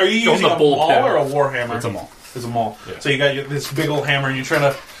formed. Are you using a maul or a war hammer? It's a maul. It's a maul. Yeah. So you got this big old hammer, and you're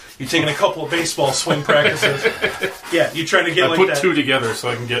taking a couple of baseball swing practices. Yeah, you're trying to get I like put that. 2 together so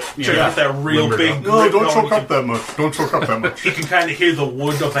I can get. Trying to get that real big. No, grip don't going. choke up that much. Don't choke up that much. You can kind of hear the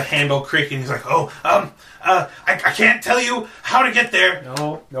wood of the handle creaking. He's like, I can't tell you how to get there,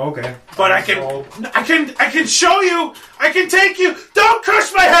 No, okay. but I can show you. I can take you. Don't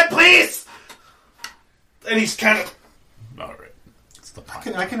crush my head, please. And he's kind of. All right. It's the pot.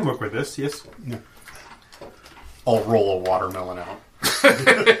 I can work with this, yes. I'll roll a watermelon out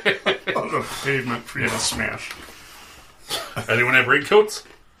on the pavement for you to smash. Anyone have raincoats?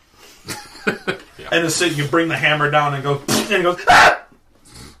 And as you bring the hammer down and go, and he goes, ah!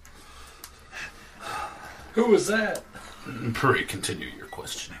 Who was that? Pray, continue your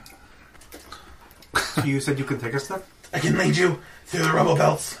questioning. You said you can take us there? I can lead you through the rubble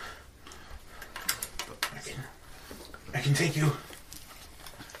belts. I can take you.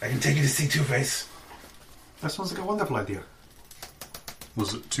 I can take you to see Two-Face. That sounds like a wonderful idea.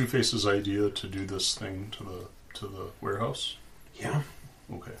 Was it Two-Face's idea to do this thing to the warehouse? Yeah.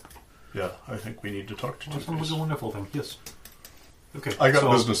 Okay. Yeah, I think we need to talk to That sounds like Two-Face. a wonderful thing, yes. Okay. I got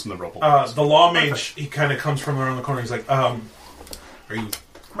business in the rubble. The law mage, he kind of comes from around the corner. He's like, are you...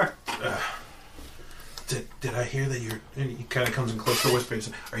 Come here. Did I hear that he kind of comes in close to the whisper.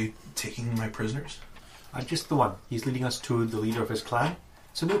 Are you taking my prisoners? Just the one. He's leading us to the leader of his clan.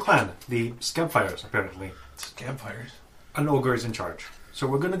 It's a new clan, the Scabfires, apparently. Scabfires? An ogre is in charge. So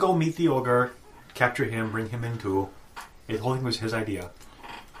we're going to go meet the ogre, capture him, bring him in too. The whole thing was his idea.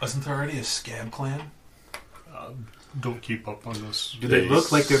 Wasn't there already a Scab clan? Don't keep up on this. Do they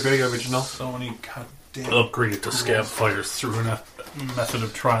look like they're very original? So many goddamn... Upgraded to scab fighters through a method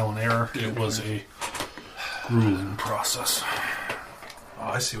of trial and error. It was a grueling process. Oh,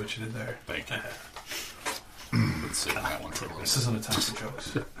 I see what you did there. Thank you. Let's save that one for later. This isn't a time for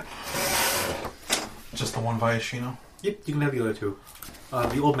jokes. Just the one Viashino? Yep, you can have the other two.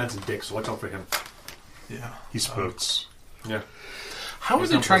 The old man's a dick, so watch out for him. Yeah. He spokes. Yeah. How are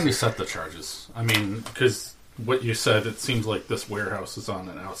they trying to set the charges? I mean, because what you said, it seems like this warehouse is on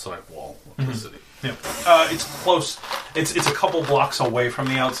an outside wall of the city. Yeah. It's close. It's a couple blocks away from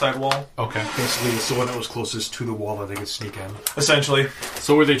the outside wall. Okay. Basically, it's the one that was closest to the wall that they could sneak in. Essentially.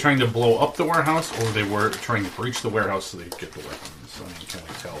 So were they trying to blow up the warehouse, or they were trying to breach the warehouse so they could get the weapons? I mean, can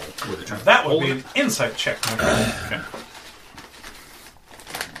we tell? Were they trying That to would hold be it? an insight check, my friend.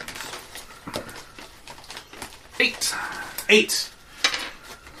 Okay. 8.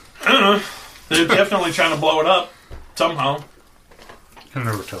 I don't know. They're definitely trying to blow it up. Somehow. Can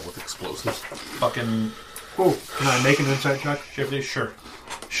never tell with explosives. Fucking Oh, can I make an insight check? shifty? Sure.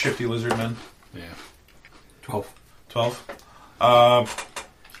 Shifty lizard men. Yeah. 12. 12.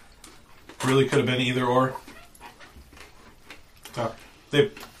 Really could have been either or. They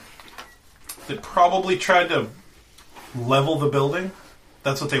probably tried to level the building.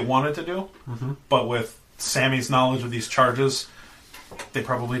 That's what they wanted to do. Mm-hmm. But with Sammy's knowledge of these charges, they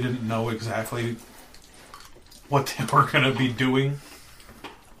probably didn't know exactly what they were going to be doing.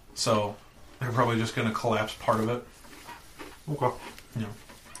 So they're probably just going to collapse part of it. Okay. Yeah.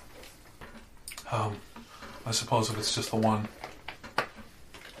 I suppose if it's just the one,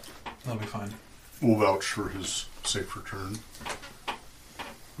 that'll be fine. We'll vouch for his safe return.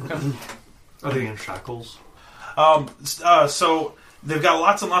 Okay. Are they in shackles? So they've got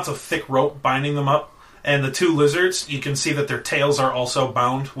lots and lots of thick rope binding them up, and the two lizards, you can see that their tails are also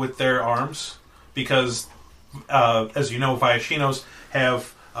bound with their arms, because, as you know, Viashinos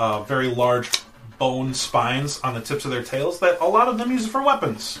have very large bone spines on the tips of their tails that a lot of them use for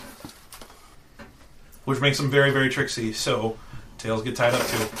weapons, which makes them very, very tricksy, so tails get tied up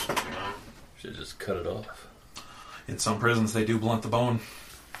too. Should just cut it off. In some prisons, they do blunt the bone.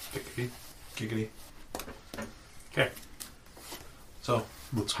 Giggity. Giggity. Okay. So,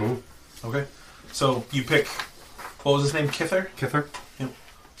 Let's go. okay. So, you pick... What was his name? Kither? Kither? Yep.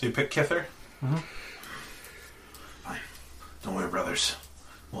 So you pick Kither? Mm-hmm. Fine. Don't worry, brothers.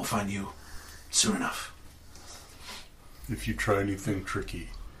 We'll find you soon enough. If you try anything tricky,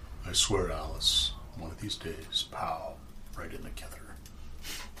 I swear, Alice, one of these days, pow, right in the kither.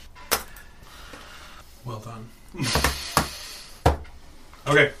 Well done.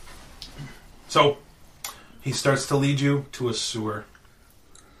 Okay. So, he starts to lead you to a sewer.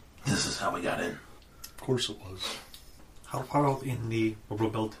 This is how we got in. Of course it was. How far out in the Rubble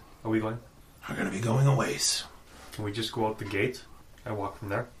build are we going? We're going to be going a ways. Can we just go out the gate and walk from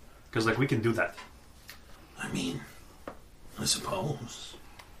there? Because, like, we can do that. I mean, I suppose.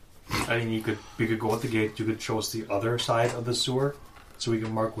 I mean, we could go out the gate, you could show us the other side of the sewer, so we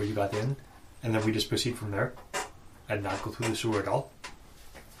can mark where you got in, and then we just proceed from there, and not go through the sewer at all.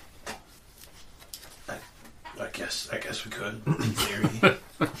 I guess we could, in theory.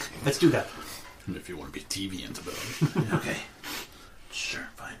 Let's do that. If you want to be deviant about it. Okay. Sure,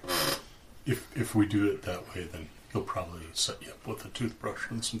 fine. If we do it that way, then he'll probably set you up with a toothbrush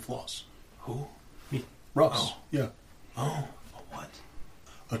and some floss. Who? Me. Russ. Oh. Yeah. Oh, what?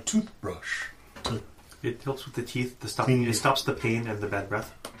 A toothbrush. It helps with the teeth, Clean. it stops the pain and the bad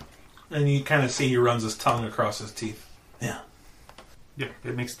breath. And you kind of see he runs his tongue across his teeth. Yeah. Yeah,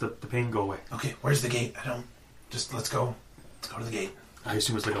 it makes the pain go away. Okay, where's the gate? Just let's go. Let's go to the gate. I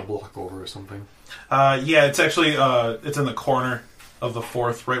assume it's like a block over or something. Yeah, it's actually, it's in the corner of the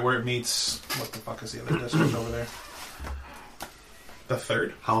 4th, right where it meets, what the fuck is the other district over there? The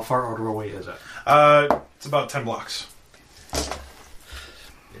 3rd? How far out of our way is it? It's about 10 blocks.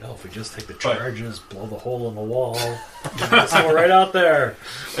 You know, if we just take the charges, blow the hole in the wall, let's go right out there.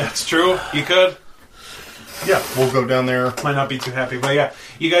 That's true. You could. Yeah, we'll go down there. Might not be too happy, but yeah.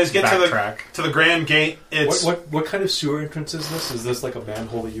 You guys get to the grand gate. It's What kind of sewer entrance is this? Is this like a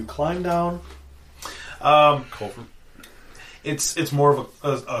manhole that you climb down? Culvert. It's more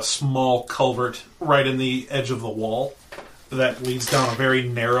of a small culvert right in the edge of the wall that leads down a very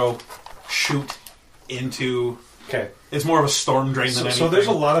narrow chute into Okay. It's more of a storm drain than anything. So there's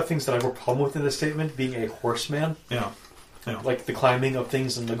a lot of things that I have a problem with in this statement, being a horseman. Yeah. Like the climbing of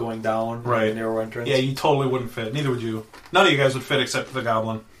things and the going down. Right. And the narrow entrance. Yeah, you totally wouldn't fit. Neither would you. None of you guys would fit except for the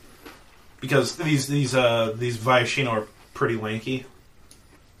goblin. Because these Viashino are pretty lanky.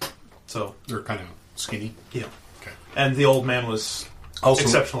 So they're kind of skinny. Yeah. Okay. And the old man was also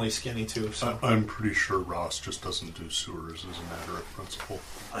exceptionally skinny too. So I'm pretty sure Ross just doesn't do sewers as a matter of principle.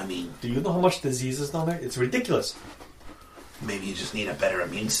 I mean, do you know how much disease is down there? It's ridiculous. Maybe you just need a better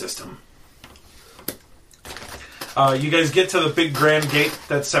immune system. You guys get to the big grand gate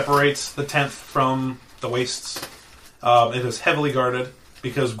that separates the 10th from the wastes. It is heavily guarded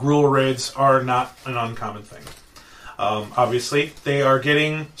because gruel raids are not an uncommon thing. Obviously, they are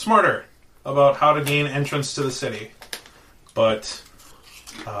getting smarter about how to gain entrance to the city. But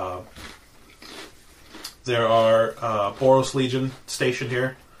there are Boros Legion stationed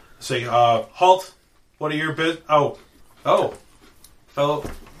here. Say, halt! What are your Oh, fellow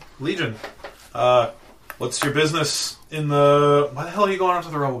Legion. What's your business in the... Why the hell are you going onto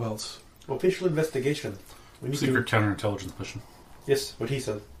the Rubble Belts? Official investigation. We need Secret counterintelligence mission. Yes, what he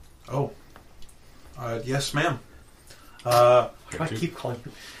said. Oh. Yes, ma'am. I keep calling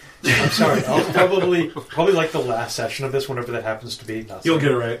you. I'm sorry. I'll probably like the last session of this, whenever that happens to be. You'll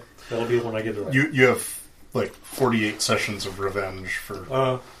get it right. That'll be when I get it right. You have like 48 sessions of revenge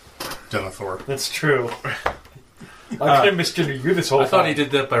for Denethor. That's true. I could have misgendered you this whole time. I thought he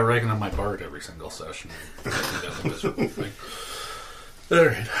did that by ragging on my bard every single session.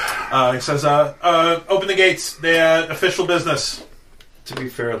 Alright. He says, open the gates. The official business. To be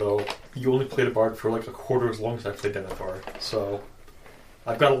fair, though, you only played a bard for like a quarter as long as I played Denethor. So,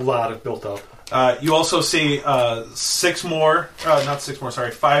 I've got a lot of built up. You also see 5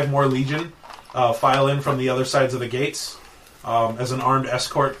 more Legion file in from the other sides of the gates as an armed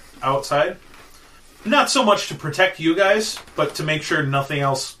escort outside. Not so much to protect you guys, but to make sure nothing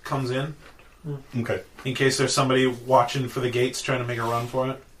else comes in. Okay. In case there's somebody watching for the gates trying to make a run for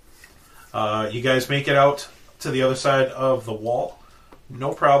it. You guys make it out to the other side of the wall.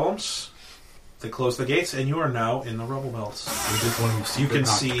 No problems. They close the gates, and you are now in the Rubble Belts. We did one you can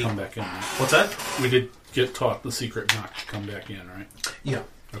see. Come back in. Right? What's that? We did get taught the secret knock to come back in, right? Yeah.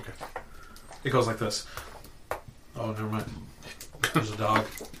 Okay. It goes like this. Oh, never mind. There's a dog.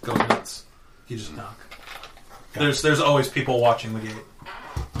 Go nuts. You just knock. There's always people watching the gate.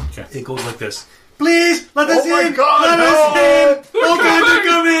 Okay. It goes like this. Please let us in. Oh my God! Let us in. Oh God, they're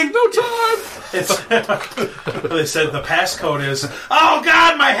coming. No time. They said the passcode is. Oh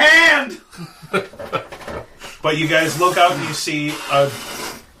God, my hand. But you guys look out and you see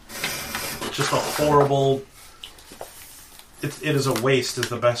just a horrible. It is a waste. Is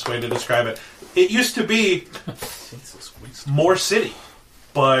the best way to describe it. It used to be more city,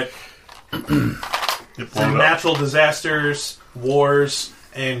 but from natural disasters, wars,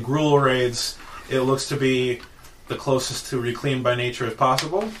 and gruel raids, it looks to be the closest to reclaimed by nature as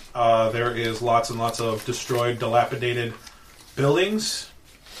possible. There is lots and lots of destroyed, dilapidated buildings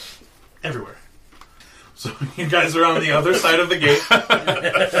everywhere. So you guys are on the other side of the gate.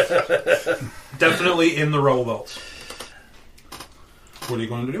 Definitely in the Rubble Belt. What are you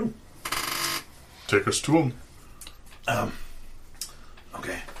going to do? Take us to him.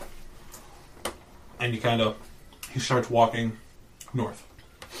 Okay. And he starts walking north.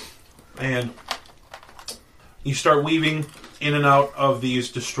 And you start weaving in and out of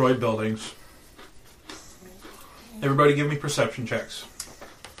these destroyed buildings. Everybody give me perception checks.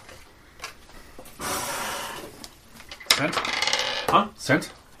 Scent? Huh?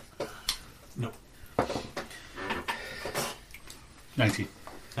 Scent? No. 19.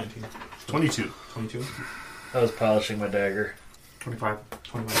 19. 22. 22. I was polishing my dagger. 25.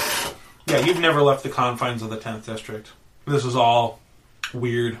 21. Yeah, you've never left the confines of the 10th district. This is all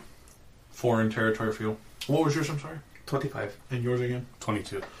weird, foreign territory for you. What was yours, I'm sorry? 25. And yours again?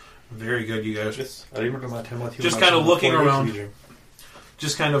 22. Very good, you guys. Yes. I remember my 10 with you. Just kind of looking around.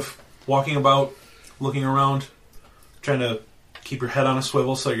 Just kind of walking about, looking around, trying to keep your head on a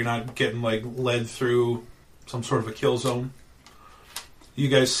swivel so you're not getting led through some sort of a kill zone. You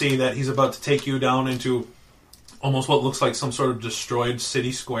guys see that he's about to take you down into almost what looks like some sort of destroyed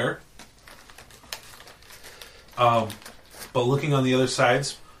city square. But looking on the other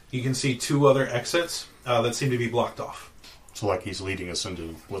sides, you can see 2 other exits that seem to be blocked off. So like he's leading us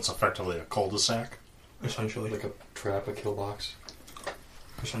into what's effectively a cul-de-sac? Essentially. Like a trap, a kill box.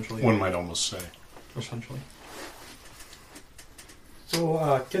 Essentially. One might almost say. Essentially.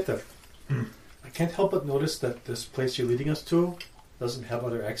 So, get there. I can't help but notice that this place you're leading us to doesn't have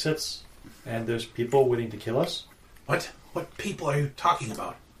other exits, and there's people waiting to kill us. What? What people are you talking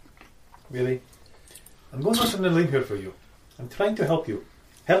about? Really? I'm going out on a limb here for you. I'm trying to help you.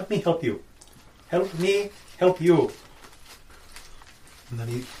 Help me help you. Help me help you. And then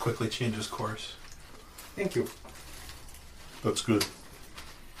he quickly changes course. Thank you. That's good.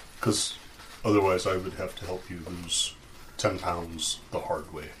 Because otherwise I would have to help you lose 10 pounds the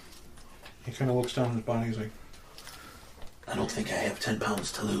hard way. He kind of looks down at his body. He's like, I don't think I have 10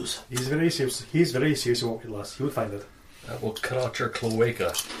 pounds to lose. He's very serious. He's very serious about weight loss. He would find it. That will cut out your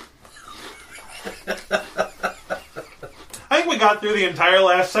cloaca. I think we got through the entire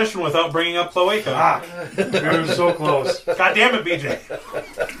last session without bringing up cloaca. We were so close. God damn it, BJ.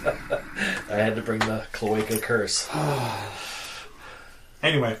 I had to bring the cloaca curse.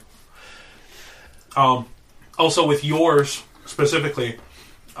 Anyway. Also with yours, specifically,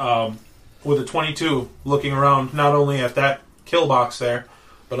 with a 22, looking around, not only at that kill box there,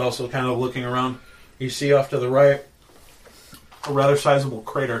 but also kind of looking around, you see off to the right a rather sizable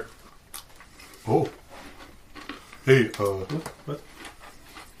crater. Oh. Hey, What?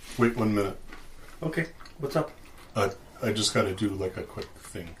 wait 1 minute. Okay. What's up? I just got to do like a quick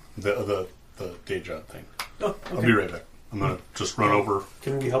thing. The day job thing. Oh, okay. I'll be right back. I'm going to just run over.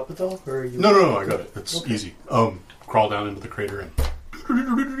 Can we help at all? Or are you... No, I got it. It's Okay. easy. Crawl down into the crater and...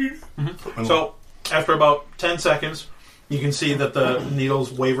 So, after about 10 seconds, you can see that the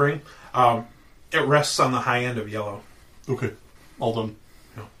needle's wavering. It rests on the high end of yellow. Okay. All done.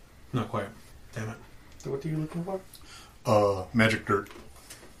 No, not quite. Damn it. So what are you looking for? Magic dirt.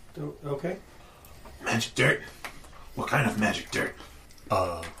 Okay. Magic dirt? What kind of magic dirt?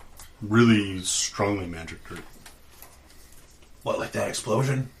 Really strongly magic dirt. What, like that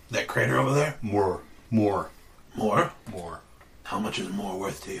explosion? That crater over there? More. More? More. How much is more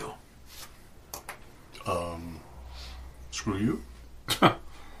worth to you? Screw you.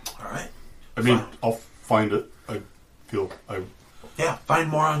 Alright. I mean, Fine. I'll find it. Yeah, find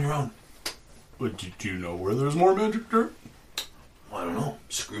more on your own. Do you know where there's more magic dirt? I don't know.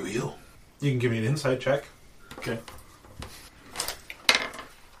 Screw you. You can give me an insight check. Okay.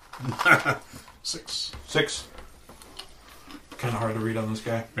 6. 6. Kind of hard to read on this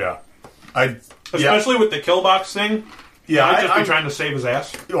guy. Yeah. Especially with the kill box thing. Yeah, I'd just be I'm trying to save his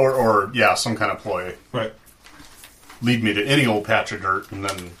ass. or some kind of ploy. Right. Lead me to any old patch of dirt and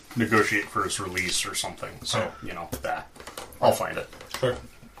then negotiate for his release or something. So, that. I'll find it. Sure.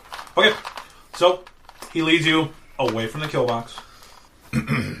 Okay. So, he leads you away from the kill box.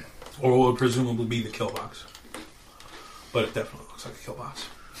 Or what would presumably be the kill box. But it definitely looks like a kill box.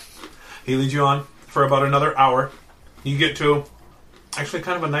 He leads you on for about another hour. You get to actually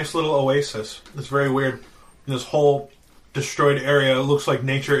kind of a nice little oasis. It's very weird. In this whole destroyed area, it looks like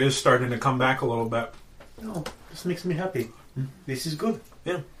nature is starting to come back a little bit. No, this makes me happy. This is good.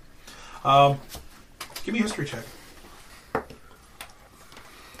 Yeah. Give me a history check.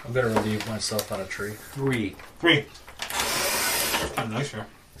 I'm going to relieve myself on a tree. 3. 3. Kind of nice here.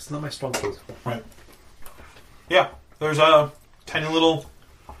 It's not my strong suit. Right. Yeah. There's a tiny little,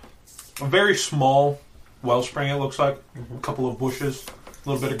 a very small wellspring, it looks like. A couple of bushes, a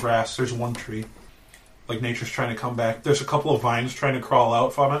little bit of grass. There's one tree. Like nature's trying to come back. There's a couple of vines trying to crawl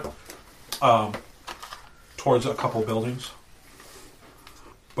out from it. Towards a couple buildings.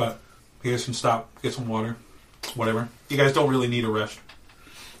 But you guys can stop, get some water, whatever. You guys don't really need a rest.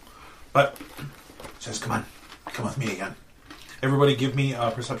 But Says, come on. Come with me again. everybody give me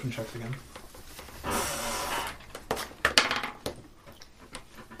perception checks again.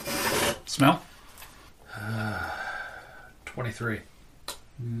 Smell? 23.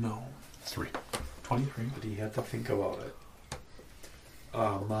 No. 3. 23. But he had to think about it.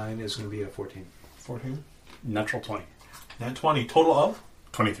 Mine is going to be a 14. 14. Natural 20. Nat 20. Total of?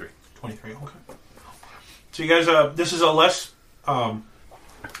 23. 23. Okay. So you guys, this is a less,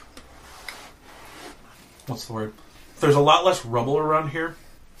 what's the word? There's a lot less rubble around here.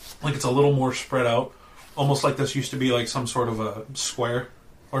 Like it's a little more spread out. Almost like this used to be like some sort of a square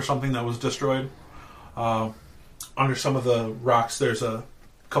or something that was destroyed. Under some of the rocks, there's a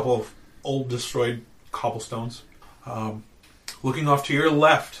couple of old destroyed cobblestones. Looking off to your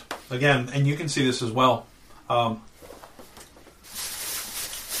left, again, and you can see this as well.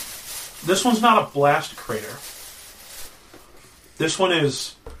 This one's not a blast crater. This one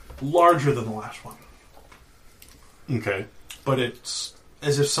is larger than the last one. Okay. But it's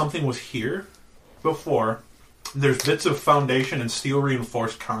as if something was here before. There's bits of foundation and steel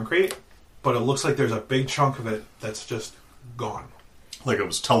reinforced concrete, but it looks like there's a big chunk of it that's just gone. Like it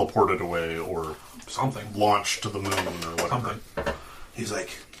was teleported away or Something. launched to the moon or whatever. Something. He's like,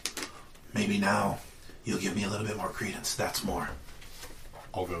 maybe now you'll give me a little bit more credence. That's more.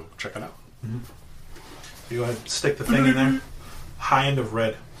 I'll go check it out. You go ahead and stick the thing in there. High end of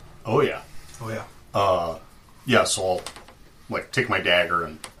red. Oh, yeah. Oh, yeah. Yeah, so I'll like take my dagger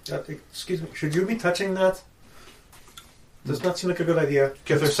and... Excuse me, should you be touching that? Does not seem like a good idea.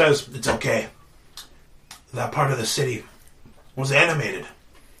 Kithar says, It's okay. That part of the city was animated.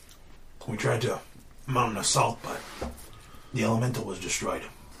 We tried to mount an assault, but the elemental was destroyed.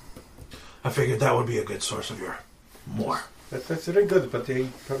 I figured that would be a good source of your more. That's very good, but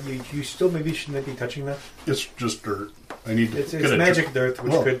you still maybe shouldn't be touching that. It's just dirt. I need to It's magic dirt,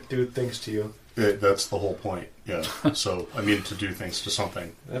 which could do things to you. That's the whole point, yeah. So I need to do things to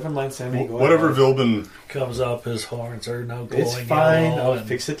something. Never mind, Sammy. Go Whatever ahead. Vilbin... Comes up, his horns are now glowing. It's fine. yellow I'll and-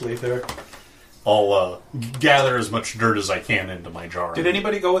 fix it later. I'll gather as much dirt as I can into my jar. did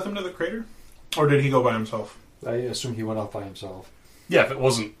anybody go with him to the crater? Or did he go by himself? I assume he went off by himself. Yeah,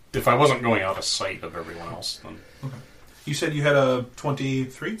 if I wasn't going out of sight of everyone else, then... You said you had a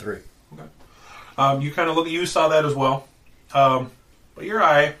 23? 3. Okay. You kind of you saw that as well. But your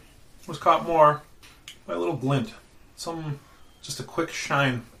eye was caught more by a little glint. Just a quick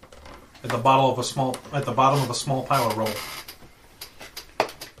shine at the bottom of a small pile of rubble.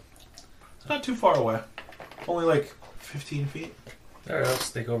 Not too far away. Only like 15 feet. Alright, I'll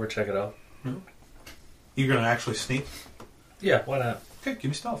sneak over, check it out. You're going to actually sneak? Yeah, why not? Okay, give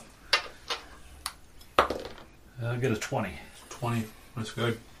me stealth. I'll get a 20. 20. That's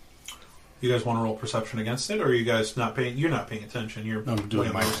good. You guys want to roll perception against it, or are you guys not paying? You're not paying attention. You're I'm doing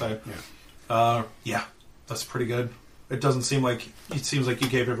on the my other side. Yeah. Yeah, that's pretty good. It seems like you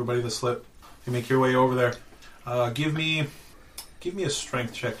gave everybody the slip. You make your way over there. Give me a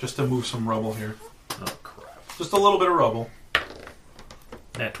strength check just to move some rubble here. Oh, crap. Just a little bit of rubble.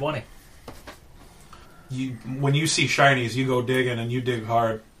 Nat 20. When you see shinies, you go digging, and you dig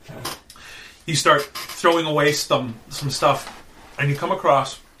hard. You start throwing away some stuff, and you come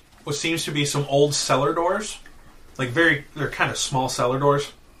across what seems to be some old cellar doors. They're kind of small cellar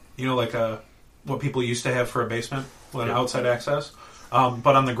doors. You know, like what people used to have for a basement with an outside access.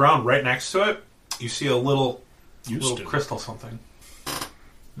 But on the ground right next to it, you see a little crystal something.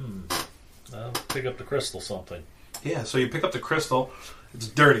 I'll pick up the crystal something. Yeah, so you pick up the crystal. It's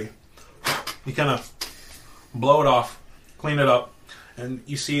dirty. You kind of blow it off, clean it up, and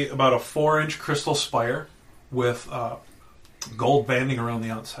you see about a 4-inch crystal spire with gold banding around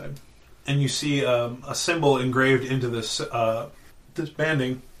the outside. And you see a symbol engraved into this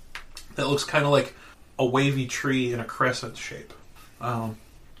banding that looks kind of like a wavy tree in a crescent shape.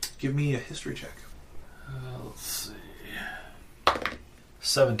 Give me a history check. Let's see.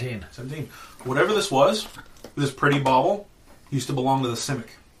 17. 17. Whatever this was, this pretty bauble, used to belong to the Simic.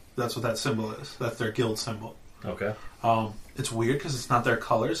 That's what that symbol is. That's their guild symbol. Okay. It's weird because it's not their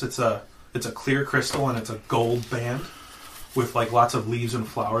colors. It's a clear crystal and it's a gold band with like lots of leaves and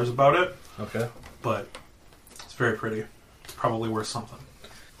flowers about it. Okay. But it's very pretty. It's probably worth something.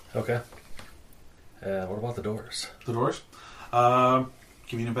 Okay. What about the doors? The doors?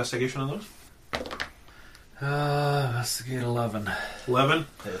 Give me an investigation on those. Investigate 11. 11.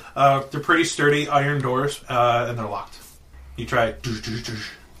 Yeah. They're pretty sturdy iron doors, and they're locked. You try.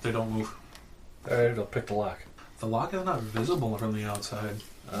 They don't move. Alright, I'll pick the lock. The lock is not visible from the outside.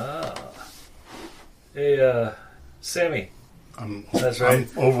 Hey, Sammy. That's right.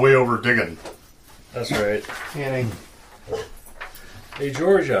 I'm way over digging. That's right. Annie. Hey,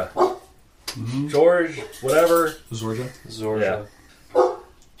 Georgia. George, whatever. Zorja.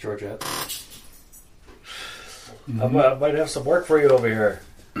 Georgette. I might have some work for you over here.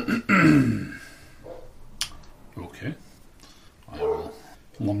 Okay. I will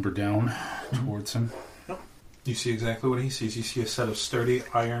lumber down towards him. You see exactly what he sees. You see a set of sturdy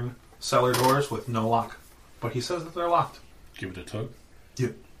iron cellar doors with no lock. But he says that they're locked. Give it a tug.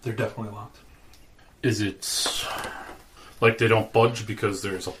 Yep, they're definitely locked. Is it like they don't budge because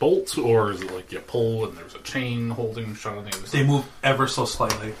there's a bolt, or is it like you pull and there's a chain holding shut on the other side? They move ever so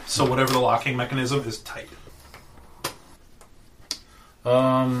slightly. So whatever the locking mechanism is tight.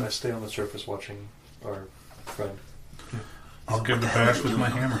 I stay on the surface watching our friend. I'll give it a bash with my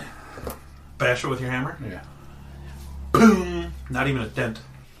hammer. Bash it with your hammer. Yeah. Boom! Not even a dent.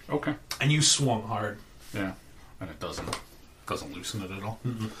 Okay. And you swung hard. Yeah. And it doesn't loosen it at all.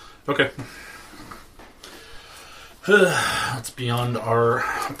 Okay. That's beyond our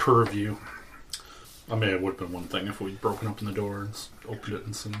purview. I mean, it would have been one thing if we'd broken open the door and opened it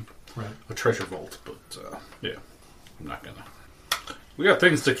and seen a treasure vault, but yeah, I'm not gonna. We got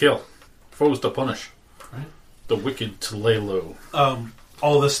things to kill, foes to punish, right? The wicked to lay low.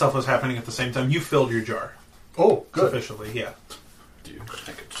 All of this stuff was happening at the same time. You filled your jar. Oh, good. Officially, yeah. Dude,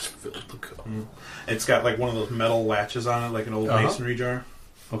 I could just fill the cup. It's got like one of those metal latches on it, like an old masonry jar.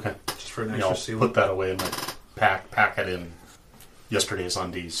 Okay. Just for an Yeah, extra I'll seal. put that away in my pack it in yesterday's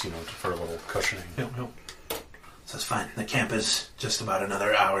undies, for a little cushioning. Yep. So it's fine. The camp is just about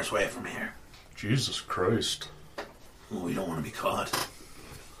another hour's way from here. Jesus Christ. Well, we don't want to be caught.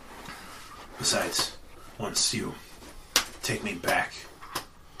 Besides, once you take me back,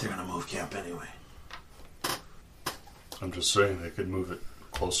 they're going to move camp anyway. I'm just saying they could move it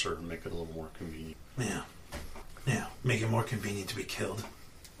closer and make it a little more convenient. Yeah. Make it more convenient to be killed.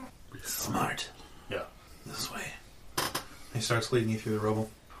 Smart. Yeah. This way. He starts leading you through the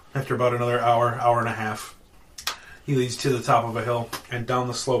rubble. After about another hour and a half, he leads to the top of a hill, and down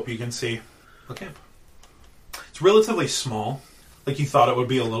the slope you can see the camp. It's relatively small. Like you thought it would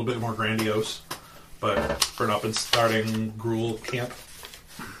be a little bit more grandiose, but for an up and starting gruel camp.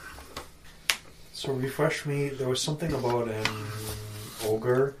 So refresh me. There was something about an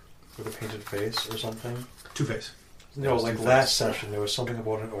ogre with a painted face or something. Two-Face. No, like last session, there was something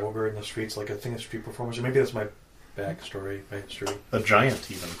about an ogre in the streets, like a thing of street performers. Or maybe that's my backstory, my history. A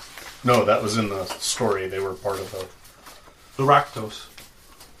giant, even. No, that was in the story. They were part of The Rakdos.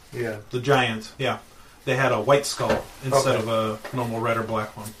 Yeah. The giant. Yeah. They had a white skull instead of a normal red or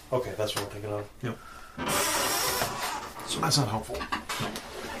black one. Okay, that's what I'm thinking of. Yep. So that's not helpful.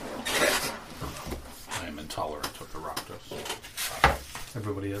 I am intolerant of the Rakdos.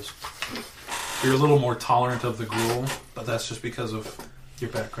 Everybody is. You're a little more tolerant of the gruel, but that's just because of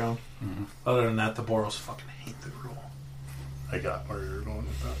your background. Mm-hmm. Other than that, the Boros fucking hate the gruel. I got where you're going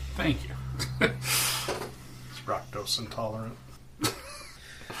with that. Thank you. It's Rakdos intolerant.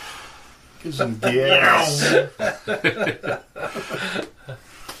 Gives him gas.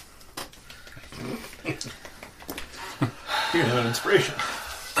 You have an inspiration.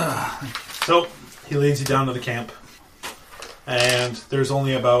 So, he leads you down to the camp. And there's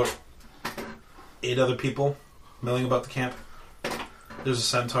only about 8 other people milling about the camp. There's a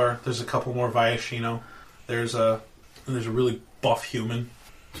centaur. There's a couple more Viashino. There's a really buff human.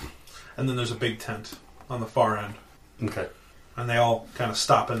 And then there's a big tent on the far end. Okay. And they all kind of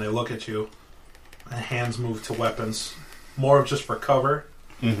stop and they look at you. And hands move to weapons. More of just for cover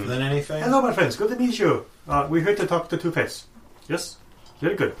than anything. Hello, my friends. Good to meet you. We're here to talk to Two-Face. Yes?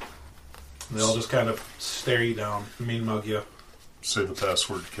 Very good. And they all just kind of stare you down, mean mug you. Say the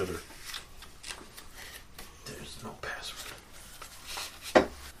password, killer. There's no password.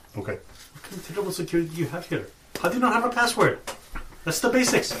 Okay. What kind of terrible security do you have here? How do you not have a password? That's the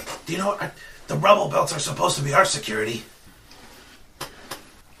basics. Do you know what? The rubble belts are supposed to be our security.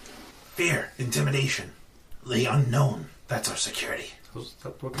 Fear, intimidation, the unknown. That's our security. How's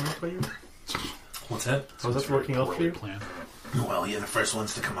that working out for you? What's that? How's that working out for you? Plan. Well, you're the first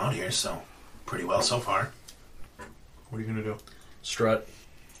ones to come out here, so pretty well so far. What are you going to do? Strut.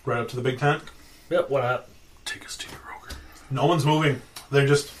 Right up to the big tent? Yep, why not? Take us to your ogre. No one's moving. They're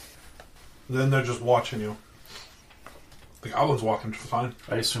just watching you. The goblin's walking just fine.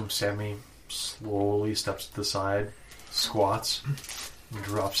 I assume Sammy slowly steps to the side, squats, and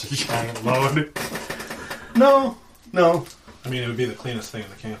drops a giant load. No. I mean, it would be the cleanest thing in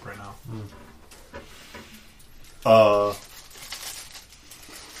the camp right now.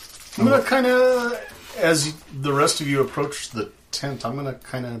 I'm going to kind of, as the rest of you approach the tent, I'm going to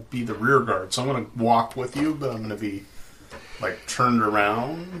kind of be the rear guard. So I'm going to walk with you, but I'm going to be, turned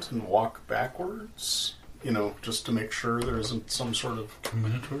around and walk backwards. Just to make sure there isn't some sort of... Can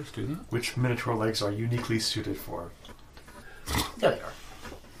Minotaurs do that? Which Minotaur legs are uniquely suited for? Yeah, they are.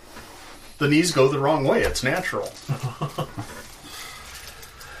 The knees go the wrong way. It's natural.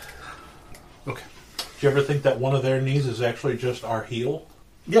 Okay. Do you ever think that one of their knees is actually just our heel?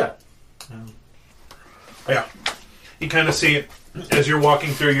 Yeah. Yeah. You kind of see it as you're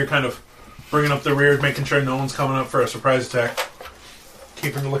walking through. You're kind of bringing up the rear, making sure no one's coming up for a surprise attack.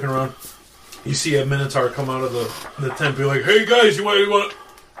 Keeping looking around. You see a Minotaur come out of the tent, be like, "Hey guys, you want?"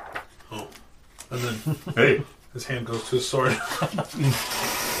 Oh, and then Hey, his hand goes to his sword.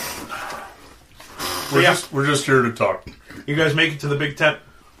 we're just here to talk. You guys make it to the big tent,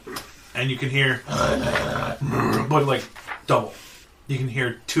 and you can hear, but double. You can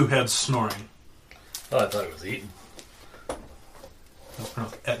hear 2 heads snoring. Oh, I thought it was eating. That's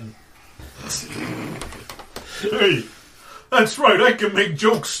pronounced Etten. Hey, that's right. I can make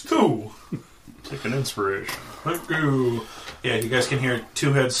jokes too. Take an inspiration. Thank you. Yeah, you guys can hear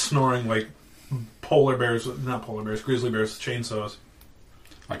 2 heads snoring like polar bears, not polar bears, grizzly bears with chainsaws.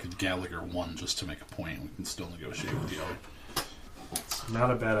 I could Gallagher 1 just to make a point. We can still negotiate with the other. It's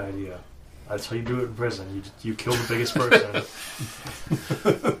not a bad idea. That's how you do it in prison. You kill the biggest person.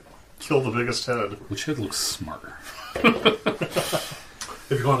 Kill the biggest head. Which head looks smarter? If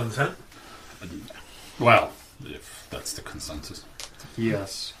you're going in the tent? Well, if that's the consensus.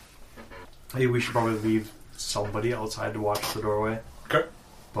 Yes. Hey, we should probably leave somebody outside to watch the doorway. Okay.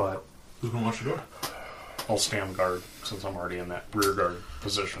 But Who's going to watch the door? I'll stand guard since I'm already in that rear guard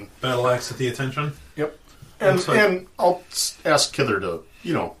position. Battle axe at the attention. Yep. Looks like- And I'll ask Kither to,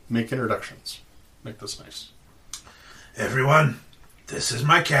 make introductions. Make this nice. Everyone, this is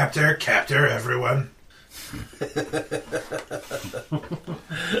my captor. Captor, everyone.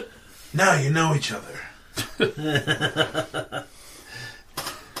 Now you know each other.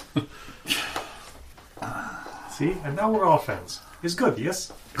 see, and now we're all fans. It's good,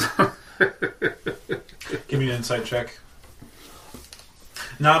 yes? Give me an insight check.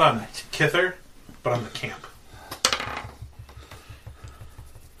 Not on Kither, but on the camp.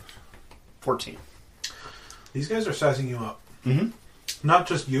 14. These guys are sizing you up. Mm-hmm. Not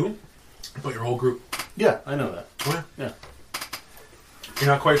just you, but your whole group. Yeah, I know that. Yeah. You're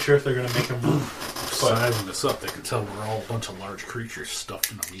not quite sure if they're going to make a move. Sizing this up, they can tell we're all a bunch of large creatures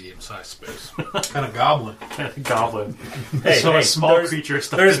stuffed in a medium-sized space. Kind of goblin. Goblin. Hey, So a small there's- creature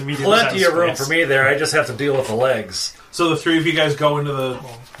stuck There's in medium plenty of room space. for me there. I just have to deal with the legs. So the three of you guys go into the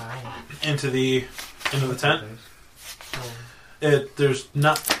tent. There's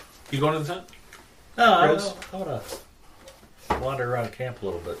not. You go into the tent? No, I Rose? want to wander around camp a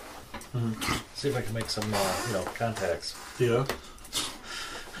little bit. See if I can make some, contacts. Yeah.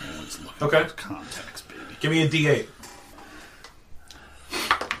 Always looking Okay. for contacts, baby. Give me a D8.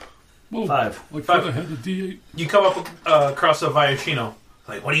 Whoa, 5. Like 5. I had a D8. You come up across a Viacino.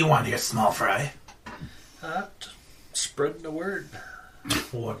 Like, what do you want here, small fry? Just spreading the word.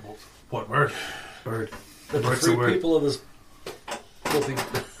 What word? Bird. That the Word's free the word. people of this filthy...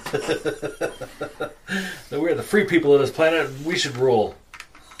 that we're the free people of this planet. We should rule.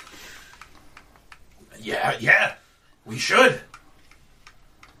 Yeah. We should.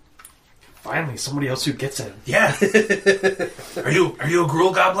 Finally, somebody else who gets it. Yeah. Are you a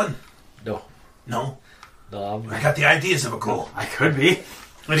gruel goblin? No. No. No, I got the ideas of a gruel. I could be.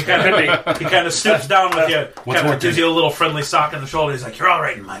 And he kind of stoops down with you. What's Kind more of gives you a little friendly sock in the shoulder. He's like, You're all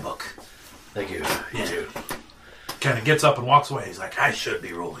right in my book. Thank you. You too. kind of gets up and walks away. He's like, I should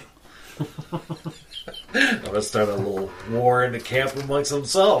be ruling. I'm going to start a little war in the camp amongst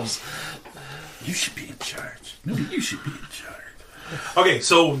themselves. You should be in charge. No, you should be in charge. okay,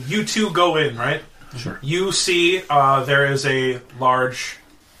 so you two go in, right? Sure. You see there is a large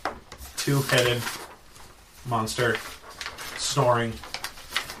two-headed monster snoring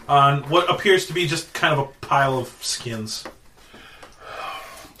on what appears to be just kind of a pile of skins.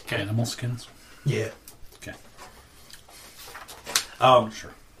 Animal skins? Yeah. Okay.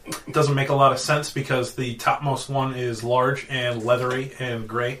 Sure. It doesn't make a lot of sense because the topmost one is large and leathery and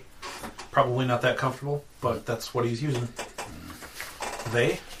gray. Probably not that comfortable, but that's what he's using.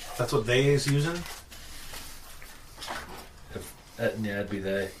 That's what they is using. Yeah, it'd be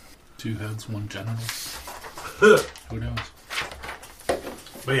they. 2 heads, 1 genital. Who knows?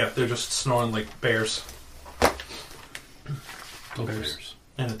 But yeah, they're just snoring like bears. Go bears.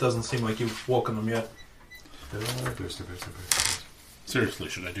 And it doesn't seem like you've woken them yet. Seriously,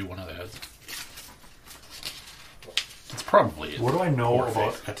 should I do one of the heads? It's probably What do I know Or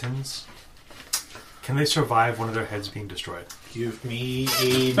about Ettins? Can they survive one of their heads being destroyed? Give me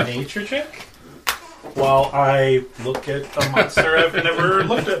a nature check while I look at a monster I've never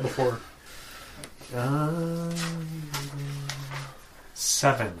looked at before.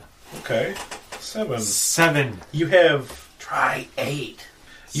 7. Okay. 7. 7. You have Try 8.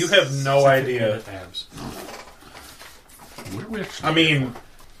 you have no idea. Abs. What are we actually I mean,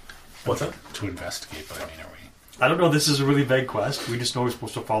 what's that? to investigate, but I mean, are we... I don't know. This is a really vague quest. We just know we're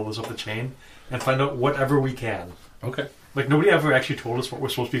supposed to follow this up the chain and find out whatever we can. Okay. Like, nobody ever actually told us what we're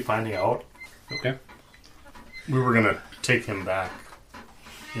supposed to be finding out. Okay. We were going to take him back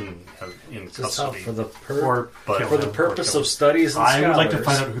in Just how custody. for the but- for the purpose of studies and I scholars. would like to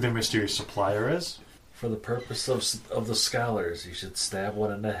find out who their mysterious supplier is. For the purpose of the scholars, you should stab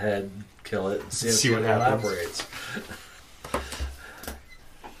one in the head, kill it, and see, See if what it happens. operates.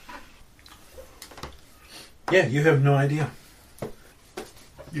 Yeah, you have no idea.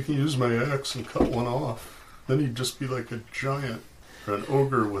 You can use my axe and cut one off. Then he'd just be like a giant or an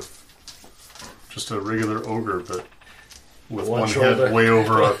ogre with just a regular ogre, but with One one shoulder. head way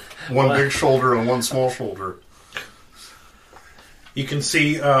over one big shoulder and one small shoulder. You can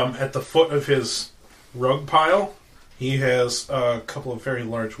see at the foot of his rug pile, he has a couple of very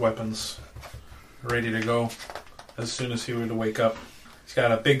large weapons ready to go as soon as he were to wake up. He's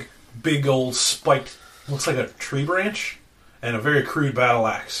got a big old spiked, looks like a tree branch, and a very crude battle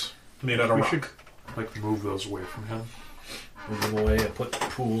axe made out of We rock. should move those away from him. Move them away and put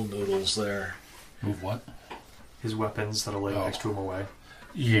pool noodles there. Move what? His weapons that are laying Oh. next to him away.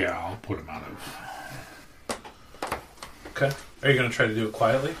 Yeah, I'll put him out of... Okay. Are you going to try to do it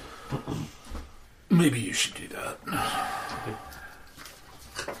quietly? Maybe you should do that.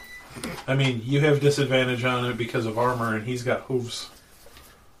 I mean, you have disadvantage on it because of armor, and he's got hooves.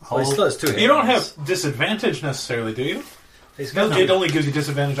 Well, he still has 2 hands. You don't have disadvantage necessarily, do you? He's got It only gives you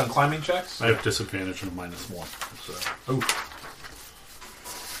disadvantage on climbing checks? I have disadvantage and -1. So.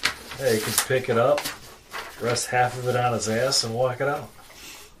 Hey, you can pick it up, rest half of it on his ass, and walk it out.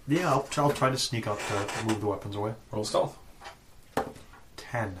 Yeah, I'll try to sneak up to move the weapons away. Roll stealth.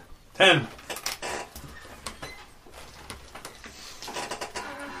 10. 10.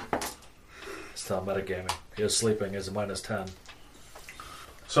 Still metagaming. He was sleeping as a -10.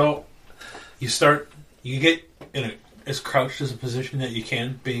 So, you get in as crouched as a position that you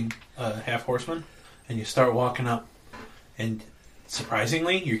can, being a half horseman, and you start walking up. And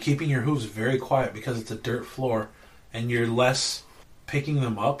surprisingly, you're keeping your hooves very quiet because it's a dirt floor, and you're less picking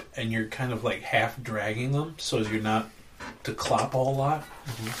them up, and you're kind of like half dragging them so as you're not to clop a whole lot.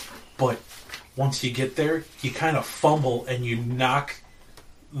 Mm-hmm. But once you get there, you kind of fumble and you knock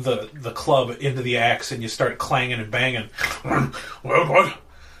the club into the axe, and you start clanging and banging. Well, what?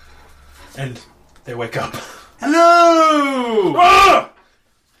 And they wake up. Hello! Ah!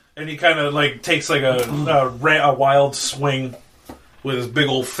 And he kind of like takes like a wild swing with his big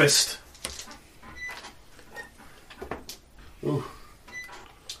old fist. Ooh.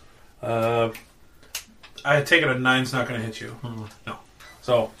 I take it a 9's not going to hit you. No.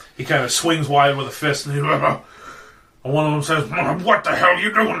 So he kind of swings wide with a fist, and one of them says, "What the hell are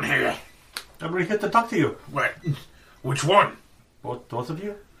you doing here?" I'm here to talk to you. What? Which one? Both of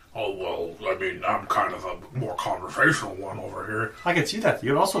you? Oh, well, I mean, I'm kind of a more conversational one over here. I can see that.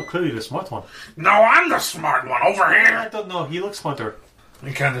 You're also clearly the smart one. No, I'm the smart one over here. I don't know. He looks smarter.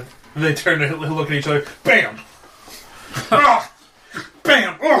 They turn to look at each other. Bam! Ugh!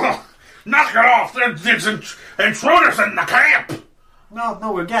 Bam! Ugh! Knock it off! There's intruders in the camp!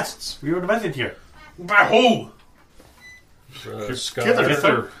 No, we're guests. We were invited here. By who?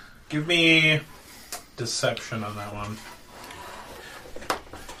 Scar. Give me deception on that one.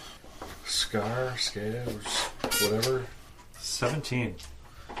 Scar, scabs, whatever. 17.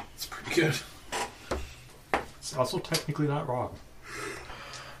 It's pretty good. It's also technically not wrong.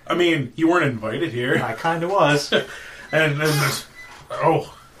 I mean, you weren't invited here. I kind of was. And then this...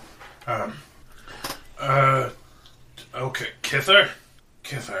 Okay, Kither?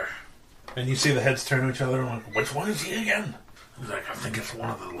 And you see the heads turn to each other and like, which one is he again? He's like, I think it's one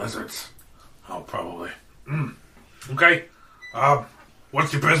of the lizards. Oh, probably. Okay.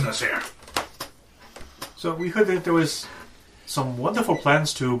 What's your business here? So we heard that there was some wonderful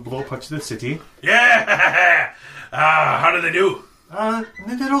plans to blow up parts of the city. Yeah! How did they do?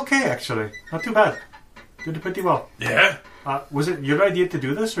 They did okay, actually. Not too bad. Did pretty well. Yeah? Was it your idea to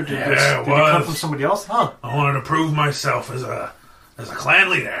do this, or did Yeah, it come from somebody else? Huh? I wanted to prove myself as a clan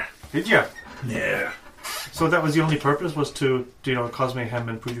leader. Did you? Yeah. So that was the only purpose, was to, cause mayhem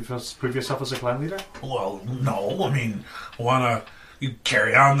and prove yourself as a clan leader? Well, no. I mean, you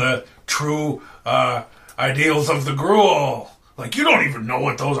carry on the true ideals of the Gruul. Like, you don't even know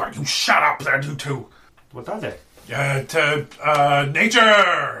what those are. You shut up there, you two. What are they?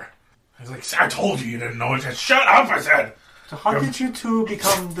 Nature. I was like, I told you didn't know it. Just shut up, I said. So how did you two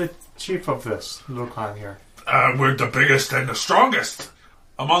become the chief of this little clan here? We're the biggest and the strongest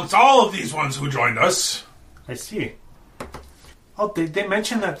amongst all of these ones who joined us. I see. Oh, they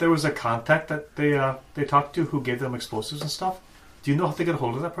mentioned that there was a contact that they talked to who gave them explosives and stuff. Do you know how they get a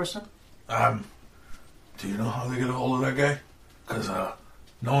hold of that person? Do you know how they get a hold of that guy? Because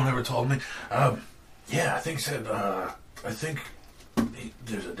no one ever told me. Yeah, I think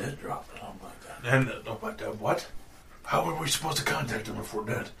there's a dead drop or something like that. And what? How were we supposed to contact him if we're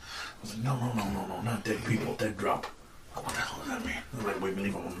dead? I was like, no, not dead people, dead drop. What the hell does that mean? Like, we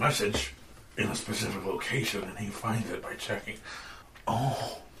leave him a message in a specific location, and he finds it by checking.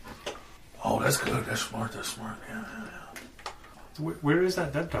 Oh, that's good. That's smart. Yeah. Where is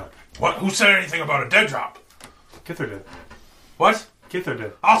that dead drop? What? Who said anything about a dead drop? Kither did. What? Kither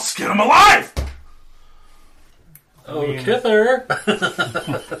did. I'll skin him alive! Oh, Kither!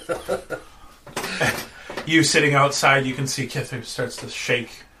 You sitting outside, you can see Kither starts to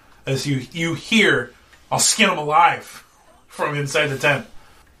shake as you hear, I'll skin him alive from inside the tent.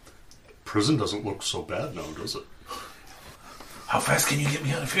 Prison doesn't look so bad now, does it? How fast can you get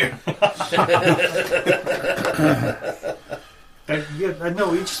me out of here? No,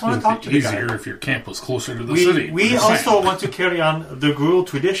 we just want to talk to the guy. Easier if your camp was closer to the city. We also want to carry on the Gruul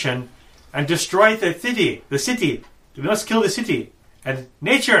tradition and destroy the city. The city. We must kill the city. And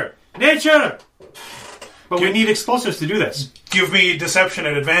nature! But we need explosives to do this. Give me deception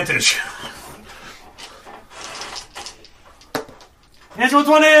at advantage. Natural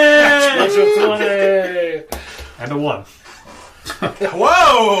 20! Natural 20! And a 1.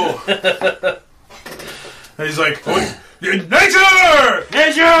 Whoa! And he's like, nature!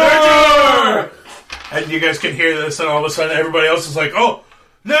 Nature! And you guys can hear this, and all of a sudden everybody else is like, oh,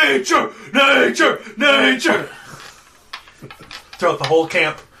 nature! Nature! Nature! Throughout the whole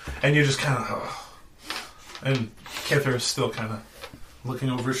camp, and you just kind of... And Kither is still kind of looking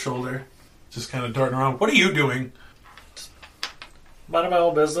over his shoulder, just kind of darting around. What are you doing? Minding my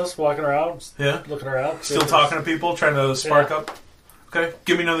own business, walking around, Yeah? looking around. Still talking to people, trying to spark up? Okay,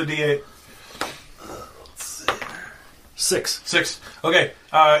 give me another D8. 6. 6. Okay,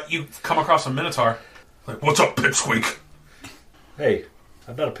 you come across a Minotaur. Like, what's up, Pipsqueak? Hey,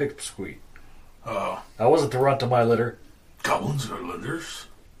 I'm not a pipsqueak. Oh. I wasn't the runt of my litter. Goblins are litters?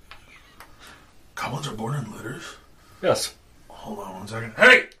 Goblins are born in litters? Yes. Hold on 1 second.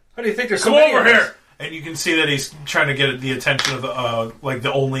 Hey! How do you think there's Come so many over of us? here! And you can see that he's trying to get the attention of the,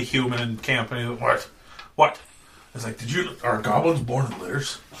 the only human in camp. And he's like, what? What? He's like, are goblins born in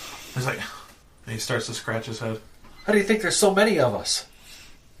litters? He's like, and he starts to scratch his head. How do you think there's so many of us?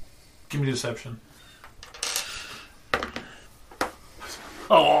 Give me deception.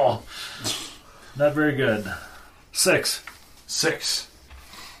 Oh, not very good. 6. 6.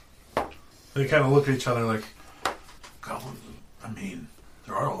 They kind of look at each other like, goblins, I mean,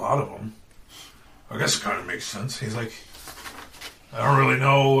 there are a lot of them. I guess it kind of makes sense. He's like, I don't really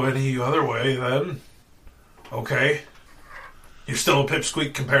know any other way then. Okay. You're still a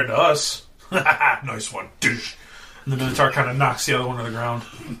pipsqueak compared to us. Nice one, douche. And the Minotaur kind of knocks the other one to the ground.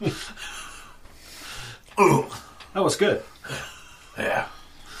 Ooh. That was good. Yeah.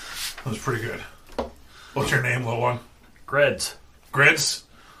 That was pretty good. What's your name, little one? Greds. Grids?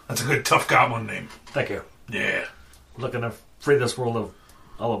 That's a good tough goblin name. Thank you. Yeah. Looking to free this world of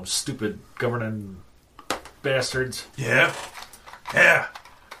all them stupid governing bastards. Yeah. Yeah.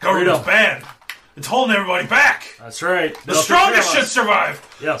 Government's bad. It's holding everybody back. That's right. The strongest should survive.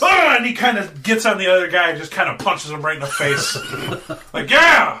 Yes. Ah, and he kind of gets on the other guy and just kind of punches him right in the face. Like,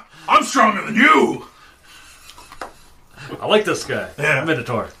 yeah, I'm stronger than you. I like this guy. Yeah.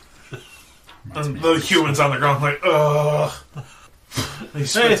 Minotaur. And the human's on the ground like, ugh. He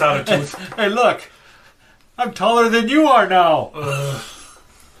spits out a tooth. Hey, look. I'm taller than you are now.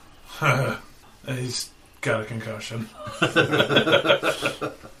 He's got a concussion.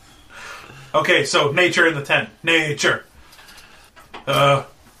 Okay, so nature in the tent. Nature. The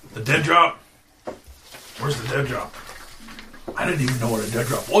dead drop. Where's the dead drop? I didn't even know what a dead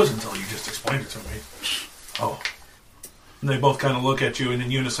drop was until you just explained it to me. Oh. And they both kind of look at you and in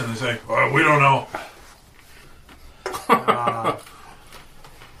unison and say, well, we don't know.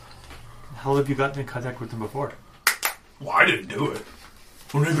 How have you gotten in contact with them before? Well, I didn't do it.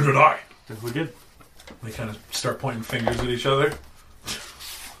 Well, neither did I. Then who did? They kind of start pointing fingers at each other.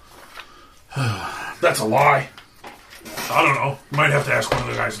 That's a lie. I don't know. You might have to ask one of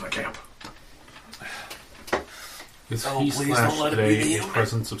the guys in the camp. Is Oh, he please don't slash let it be they you. a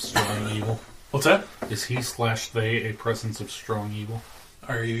presence of strong evil? What's that? Is he slash they a presence of strong evil?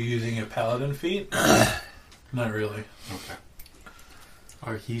 Are you using a paladin feat? Not really. Okay.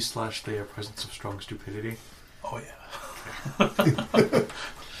 Are he / they a presence of strong stupidity? Oh, yeah.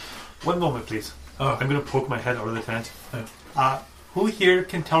 One moment, please. Oh. I'm going to poke my head out of the tent. Yeah. Who here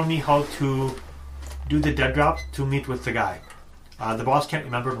can tell me how to do the dead drop to meet with the guy? The boss can't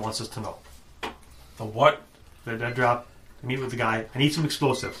remember and wants us to know. The what? The dead drop to meet with the guy. I need some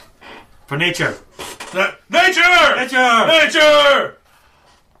explosives. For nature. Nature! Nature! Nature!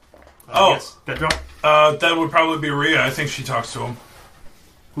 Oh. Yes, dead drop. That would probably be Rhea. I think she talks to him.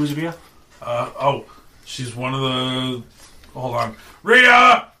 Who's Rhea? She's one of the... Hold on.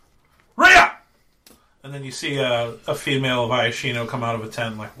 Rhea! Rhea! And then you see a female of Ayashino come out of a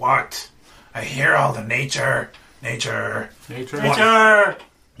tent like, what? I hear all the nature. Nature. Nature!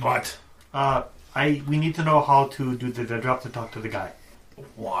 What? We need to know how to do the dead drop to talk to the guy.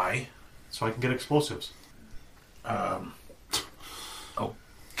 Why? So I can get explosives. Okay.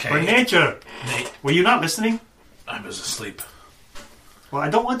 For nature! Were you not listening? I was asleep. Well, I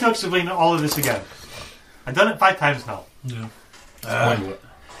don't want to explain all of this again. I've done it 5 times now. Yeah. Explain what?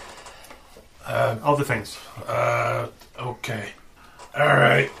 All the things. Okay.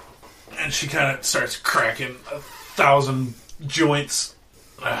 Alright. And she kind of starts cracking 1,000 joints.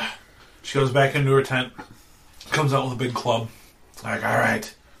 She goes back into her tent. Comes out with a big club. Like,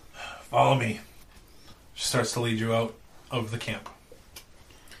 alright. Follow me. She starts to lead you out of the camp.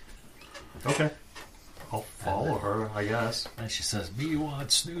 Okay. I'll follow her, I guess. And she says, me want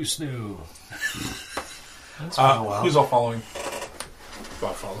snoo snoo. That's been a while. Who's all following?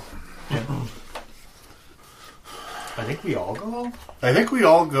 I'll follow. I think we all go. I think we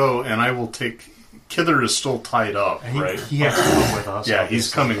all go, and I will take... Kither is still tied up, And right? he has to come with us. Yeah,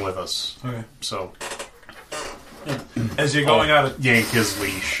 he's coming with us. Okay. So, As you're going out of... yank his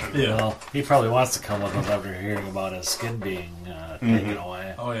leash. Yeah. Well, he probably wants to come with us after hearing about his skin being taken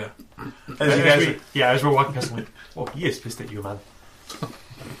away. Oh, yeah. As you guys... As we're walking past him, oh, he is pissed at you, man.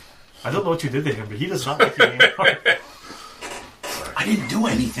 I don't know what you did to him, but he does not like you anymore. I didn't do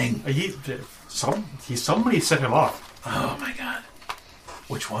anything. Somebody set him off. Oh my god.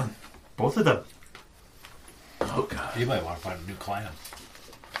 Which one? Both of them. Oh god. You might want to find a new clan.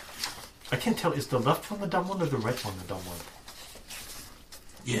 I can't tell. Is the left one the dumb one or the right one the dumb one?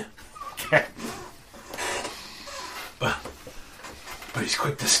 Yeah. Okay. But he's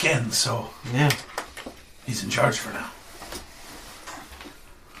quick to skin, so Yeah. he's in charge for now.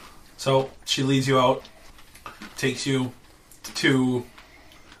 So she leads you out, takes you to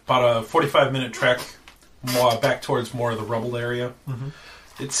about a 45-minute trek back towards more of the rubble area. Mm-hmm.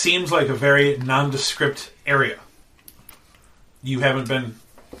 It seems like a very nondescript area. You haven't been...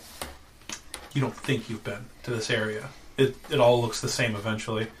 You don't think you've been to this area. It all looks the same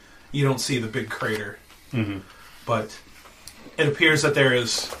eventually. You don't see the big crater. Mm-hmm. But it appears that there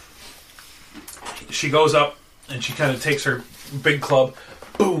is... She goes up and she kind of takes her big club,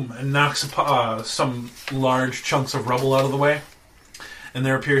 boom, and knocks some large chunks of rubble out of the way. And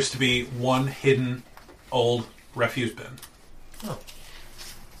there appears to be one hidden old refuse bin. Oh.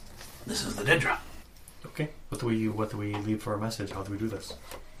 This is the Dendra. Okay. What do we leave for a message? How do we do this?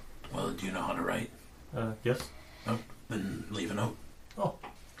 Well, do you know how to write? Yes. No? Then leave a note. Oh.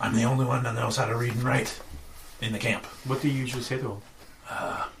 I'm the only one that knows how to read and write in the camp. What do you usually say to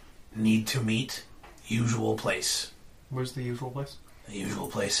him? Need to meet. Usual place. Where's the usual place? The usual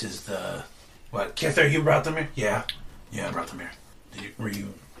place is the... What, Kither, you brought them here? Yeah. Yeah, I brought them here.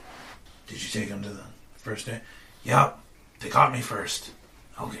 Did you take them to the first day? Yeah. They caught me first.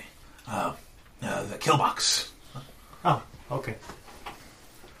 Okay. The kill box. Oh, okay.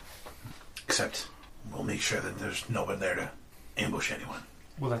 Except we'll make sure that there's no one there to ambush anyone.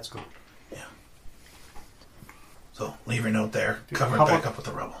 Well, that's good. Yeah. So leave your note there. Cover it How back about- up with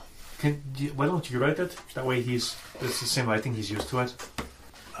the rubble. Why don't you write it? That way it's the same writing he's used to it.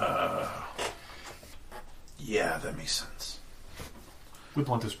 Yeah, that makes sense. We'd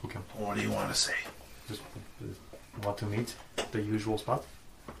want to spook him. What do you want to say? Just want to meet the usual spot.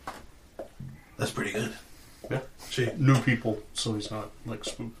 That's pretty good. Yeah. New people, so he's not, like,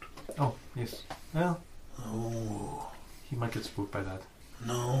 spooked. Oh, yes. Well, Oh, he might get spooked by that.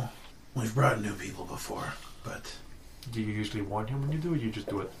 no. We've brought new people before, but Do you usually warn him when you do it, or you just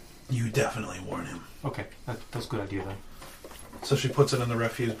do it? you definitely warn him. Okay, that's a good idea then. So she puts it in the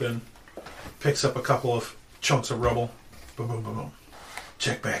refuse bin, picks up a couple of chunks of rubble. Boom, boom, boom, boom.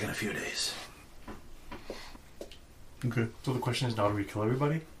 Check back in a few days. Okay. So the question is now, do we kill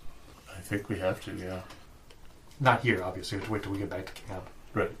everybody? I think we have to, yeah. Not here, obviously. We have to wait till we get back to camp.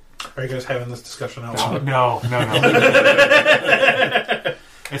 Right. Are you guys having this discussion out Oh, loud? no.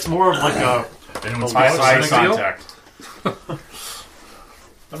 It's more of like a... Anyone's Eye contact.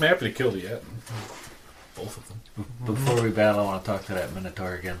 I'm happy to kill the Yet. Both of them. Before we battle, I want to talk to that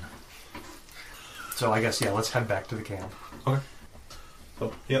Minotaur again. So I guess, yeah, let's head back to the camp.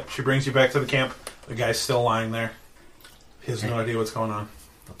 So, yep, she brings you back to the camp. The guy's still lying there. He has no idea what's going on.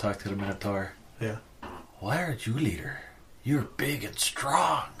 I'll talk to the Minotaur. Yeah. Why aren't you leader? You're big and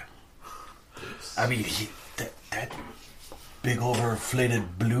strong. I mean, that big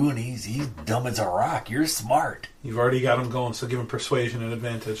overinflated balloon, he's dumb as a rock. You're smart. You've already got him going, so give him persuasion and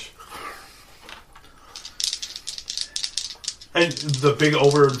advantage. And the big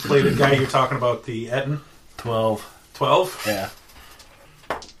overinflated guy you're talking about, the Etten? 12. 12? Yeah.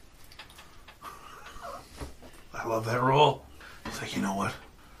 I love that roll. He's like, you know what?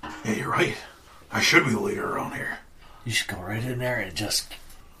 Yeah, you're right. I should be the leader around here. You should go right in there and just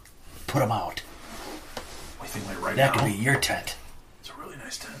put him out. We think like right That now. could be your tent. It's a really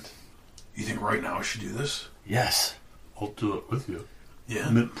nice tent. You think right now I should do this? Yes. I'll do it with you. Yeah.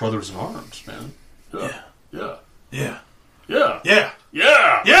 Brothers in arms, man. Yeah. Yeah. Yeah. Yeah. Yeah.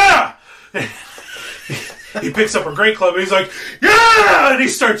 Yeah. Yeah! He picks up a great club and he's like, yeah! And he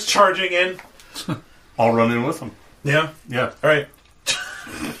starts charging in. I'll run in with him. Yeah? Yeah. All right.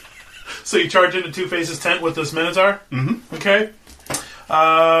 So you charge into Two Faces' tent with this Minotaur? Mm-hmm. Okay.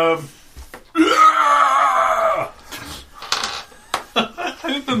 I'm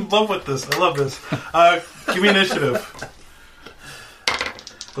in love with this. I love this. Give me initiative.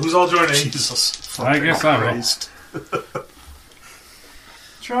 Who's all joining? Jesus. I guess I will. Christ.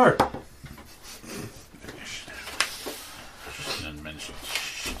 Sure. And mention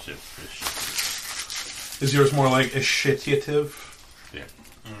Is yours more like initiative? Yeah.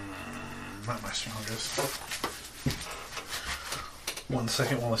 Not my strongest. 1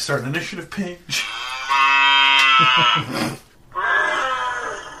 second while I start an initiative page.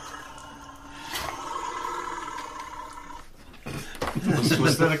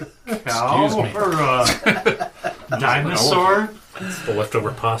 Was that a cow Excuse me. or a dinosaur? It's the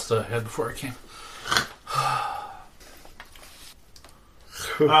leftover pasta I had before I came.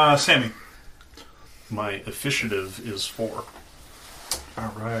 Sammy. My initiative is 4.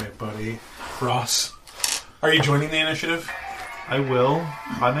 All right, buddy. Ross. Are you joining the initiative? I will.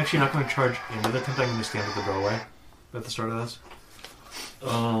 I'm actually not going to charge into the tent. I'm going to stand at the doorway at the start of this.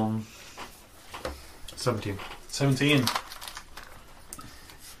 17. 17.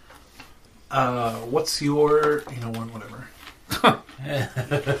 What's your... You know what? Whatever.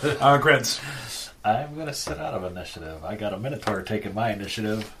 Greds. I'm going to sit out of initiative. I got a Minotaur taking my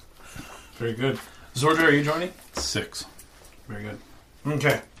initiative. Very good. Zorda, are you joining? 6. Very good.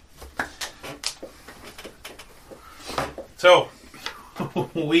 Okay. So,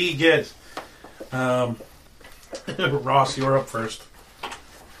 we get... Ross, you're up first.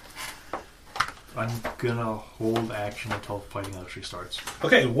 I'm going to hold action until fighting actually starts.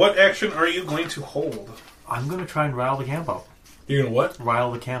 Okay, what action are you going to hold? I'm going to try and rile the camp up. You're going to what?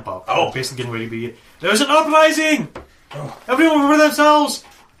 Rile the camp up. Oh. I'm basically getting ready to be... There's an uprising! Oh. Everyone for themselves!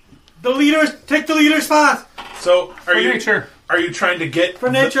 The leaders... Take the leader's spot! So, are you... nature. Are you trying to get...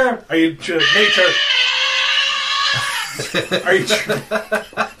 For nature! Are you... nature... Are you trying... God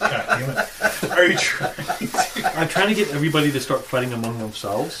damn it. Are you trying to... I'm trying to get everybody to start fighting among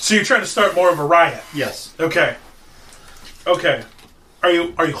themselves. So you're trying to start more of a riot? Yes. Okay. Okay. Are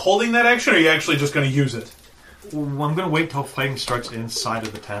you holding that action, or are you actually just going to use it? Well, I'm going to wait till fighting starts inside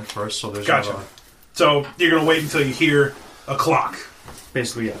of the tent first, so there's Gotcha. no... So you're going to wait until you hear a clock.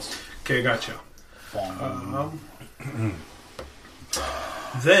 Basically, yes. Okay, gotcha.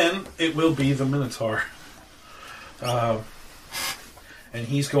 Then it will be the Minotaur. And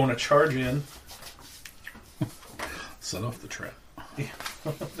he's going to charge in. Set off the trap.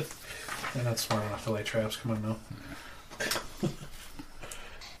 They're not smart enough to lay traps. Come on now.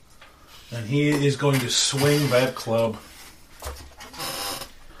 And he is going to swing that club.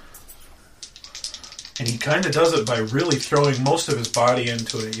 And he kind of does it by really throwing most of his body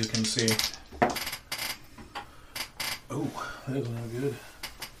into it, you can see. Oh, that is not good.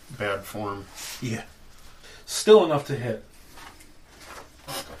 Bad form. Yeah. Still enough to hit.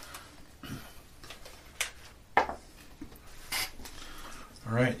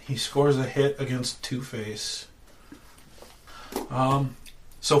 Alright, he scores a hit against Two-Face.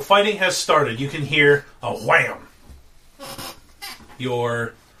 So fighting has started. You can hear a wham.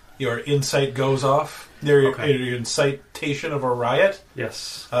 Your insight goes off. Your incitation of a riot.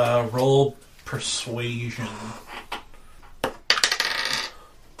 Yes. Roll persuasion.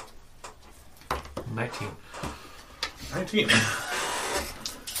 19. 19.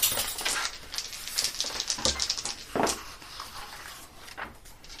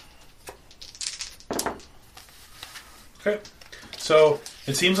 Okay. So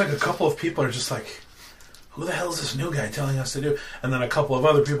it seems like a couple of people are just like, who the hell is this new guy telling us to do? And then a couple of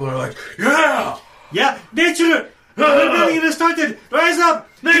other people are like, yeah! Yeah, nature! Rebellion has started! Rise up!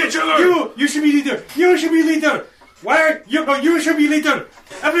 Nature! You should be leader! You should be leader! Why are you? No, you should be leader!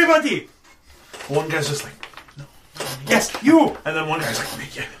 Everybody! One guy's just like, no. Yes, you! And then one guy's like, me,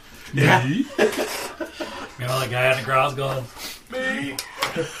 yeah. You know, the guy on the ground's going, Me.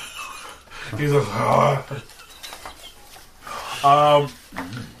 He's like,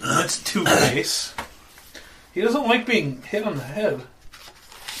 that's Two-Face. He doesn't like being hit on the head.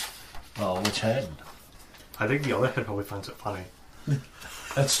 well, which head? I think the other head probably finds it funny.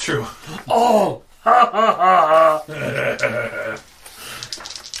 That's true. Oh!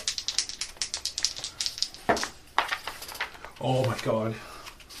 Oh my god.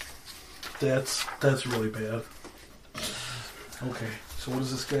 That's really bad. Okay, so what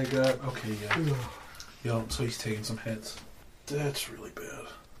does this guy got? Okay, yeah. Yeah, so he's taking some hits. That's really bad.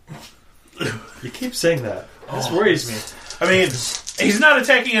 You keep saying that. This worries me. I mean, he's not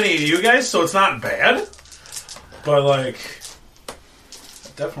attacking any of you guys, so it's not bad. But, like,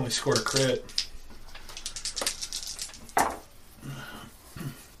 definitely scored a crit.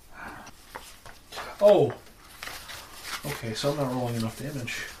 Oh. Okay, so I'm not rolling enough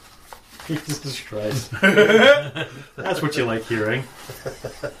damage. Jesus Christ. That's what you like hearing.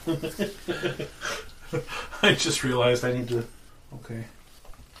 I just realized I need to... Okay.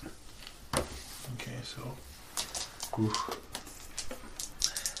 Okay, so... Ooh.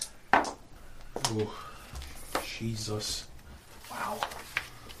 Ooh. Jesus. Wow.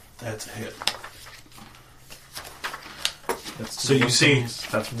 That's a hit. So you see...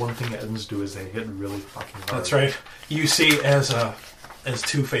 That's one thing Edens do is they hit really fucking hard. That's right. You see as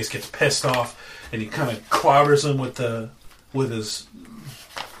Two-Face gets pissed off and he kind of clobbers him with his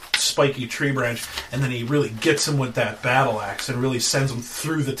spiky tree branch, and then he really gets him with that battle axe and really sends him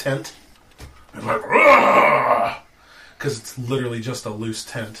through the tent. And like, because it's literally just a loose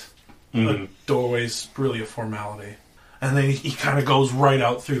tent. The doorway's really a formality. And then he kind of goes right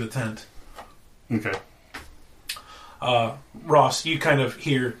out through the tent. Okay. Ross, you kind of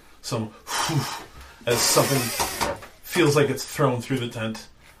hear some as something feels like it's thrown through the tent.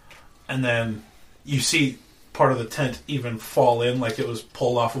 And then you see part of the tent even fall in like it was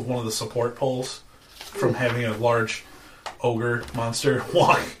pulled off of one of the support poles from having a large ogre monster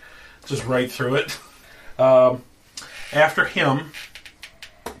walk just right through it. After him,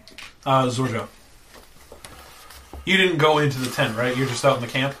 Zorja. You didn't go into the tent, right? You're just out in the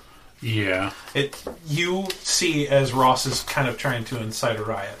camp? Yeah. You see as Ross is kind of trying to incite a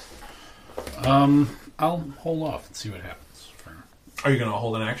riot. I'll hold off and see what happens. Are you going to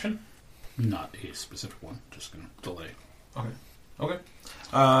hold an action? Not a specific one. Just going to delay. Okay.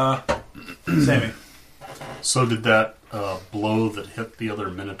 Sammy. So did that blow that hit the other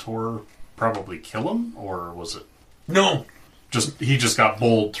Minotaur probably kill him, or was it... No. He just got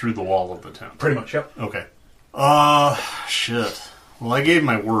bowled through the wall of the tent? Pretty much, yep. Okay. Shit. Well, I gave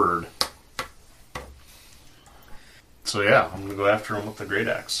my word. So yeah, I'm going to go after him with the great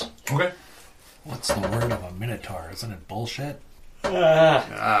axe. Okay. What's the word of a Minotaur? Isn't it bullshit?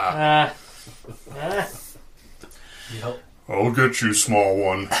 I'll get you, small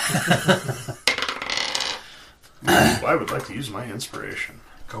one. Ooh, I would like to use my inspiration.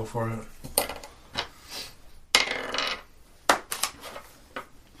 Go for it.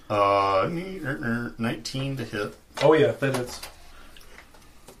 19 to hit. Oh yeah, that hits.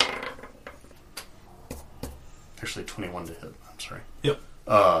 Actually, 21 to hit. I'm sorry. Yep.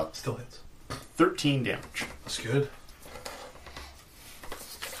 Still hits. 13 damage. That's good.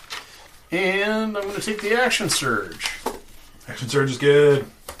 And I'm going to take the action surge. Action surge is good.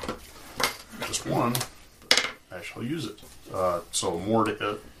 Just one. But I shall use it. So more to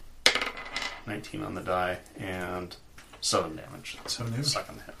hit. 19 on the die. And 7 damage. 7 damage.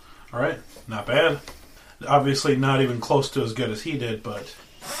 Second hit. Alright. Not bad. Obviously not even close to as good as he did, but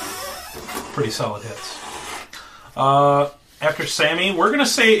pretty solid hits. After Sammy, we're going to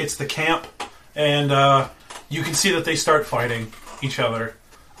say it's the camp. And you can see that they start fighting each other.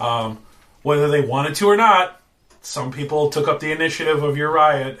 Whether they wanted to or not, some people took up the initiative of your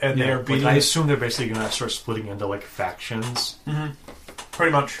riot, and they're beating... I assume they're basically going to start splitting into, like, factions. Mm-hmm.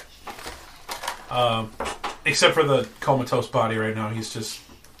 Pretty much. Except for the comatose body right now. He's just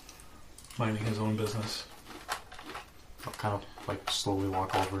minding his own business. I'll kind of, like, slowly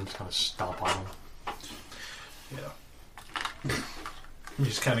walk over and just kind of stomp on him. Yeah. You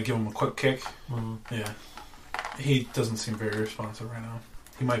just kind of give him a quick kick. Mm-hmm. Yeah. He doesn't seem very responsive right now.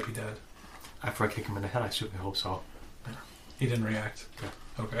 He might be dead. After I kick him in the head, I certainly hope so. Yeah. He didn't react. Yeah.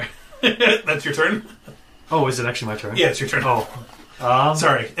 Okay. That's your turn? Oh, is it actually my turn? Yeah, it's your turn. Oh.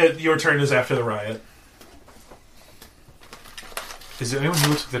 Sorry. Your turn is after the riot. Is there anyone who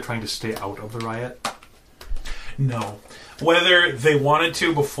looks like they're trying to stay out of the riot? No. Whether they wanted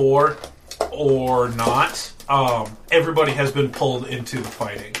to before or not, everybody has been pulled into the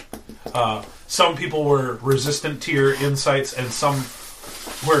fighting. Some people were resistant to your insights, and some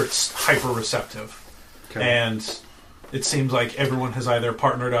were hyper-receptive. Okay. And it seems like everyone has either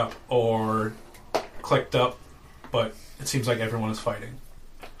partnered up or clicked up, but it seems like everyone is fighting.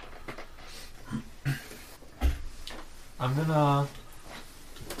 I'm gonna...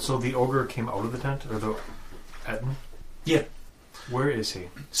 So the ogre came out of the tent? Or the... Etten? Yeah. Where is he?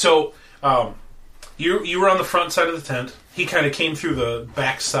 So, you were on the front side of the tent. He kind of came through the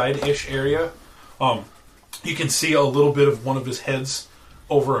backside-ish area. You can see a little bit of one of his heads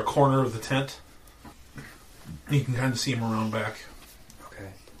over a corner of the tent. You can kind of see him around back. Okay.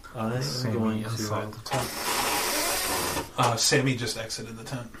 I'm going inside the tent. Sammy just exited the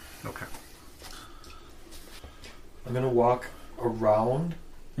tent. Okay. I'm going to walk around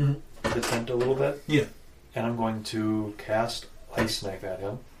the tent a little bit. Yeah. And I'm going to cast Ice Knife at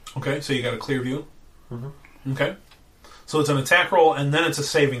him. Okay, so you got a clear view? Mm-hmm. Okay. So it's an attack roll, and then it's a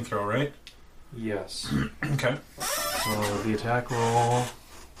saving throw, right? Yes. Okay. So the attack roll...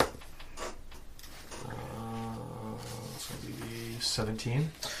 it's going to be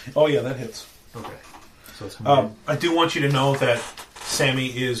 17. Oh, yeah, that hits. Okay. So it's going to be... I do want you to know that Sammy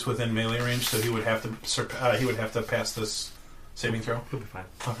is within melee range, so he would have to pass this saving throw. He'll be fine.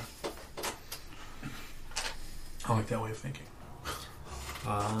 Okay. I like that way of thinking.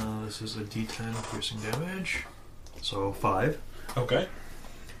 This is a D10 piercing damage. So 5. Okay.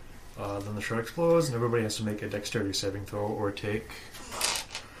 Then the shard explodes, and everybody has to make a dexterity saving throw or take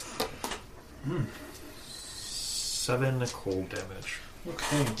 7 cold damage.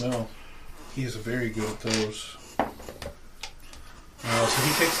 Okay, well, he's very good at those. So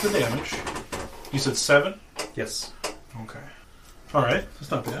he takes the damage. You said 7? Yes. Okay. Alright,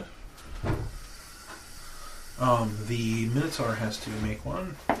 that's not bad. The Minotaur has to make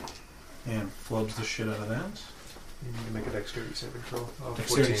one. And flubs the shit out of that. You need to make a dexterity saving throw.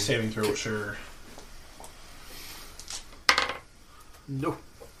 Dexterity saving throw, sure. No.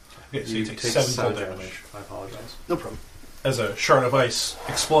 Okay, so you take 7 cold damage. I apologize. No problem. As a shard of ice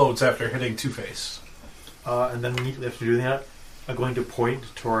explodes after hitting Two-Face. And then immediately after doing that, I'm going to point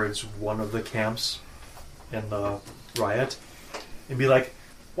towards one of the camps in the riot and be like,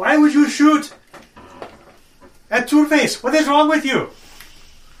 "Why would you shoot at Two-Face? What is wrong with you?"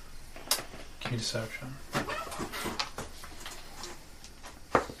 Give me deception.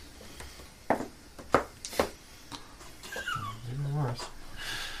 Even worse.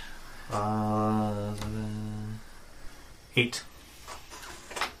 8.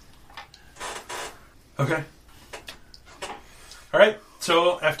 Okay. Alright,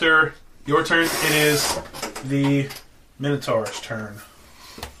 so after your turn, it is the Minotaur's turn.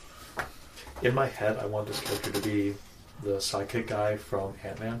 In my head, I want this character to be the sidekick guy from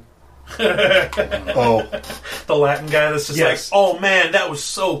Ant-Man. Oh. The Latin guy that's just Yes. like, oh man, that was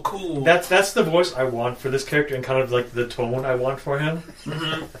so cool. That's the voice I want for this character, and kind of like the tone I want for him.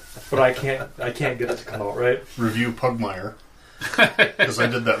 But I can't get it to come out right. Review Pugmire. Because I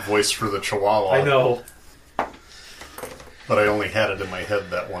did that voice for the Chihuahua. I know. But I only had it in my head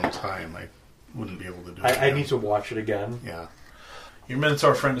that one time. I wouldn't be able to do it. I need to watch it again. Yeah. Your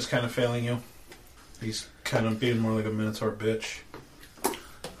Minotaur friend is kind of failing you. He's kind of being more like a Minotaur bitch.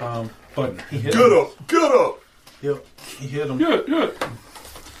 But he hit him. Get up! Get up! Yep, he hit him. Yeah, yeah.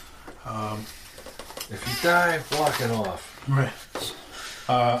 If you die, walk it off. Right.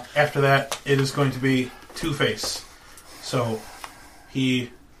 After that, it is going to be Two-Face. So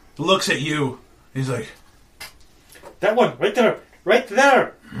he looks at you. He's like, That one, right there! Right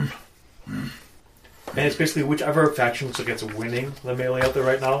there! And it's basically whichever faction looks like it's winning the melee out there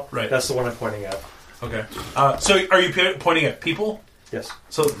right now. Right. That's the one I'm pointing at. okay. So are you pointing at people? Yes.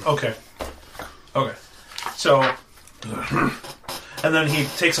 So, okay. Okay. So, and then he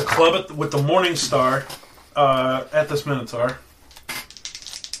takes a club with the Morning Star at this Minotaur.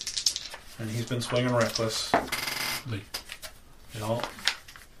 And he's been swinging reckless. You know,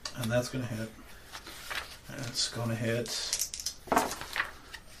 and that's going to hit. That's going to hit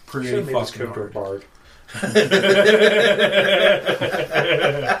pretty Should have made this fucking character a hard. bard.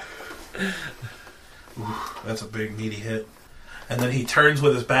 Ooh, that's a big meaty hit. And then he turns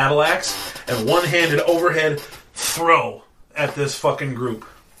with his battle axe and one-handed overhead throw at this fucking group.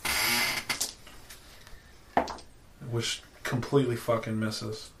 Which completely fucking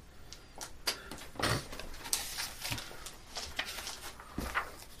misses.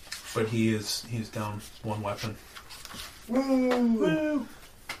 But he's down one weapon. Woo!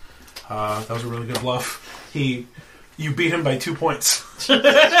 That was a really good bluff. You beat him by 2 points. Turns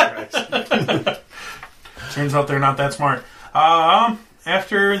out they're not that smart.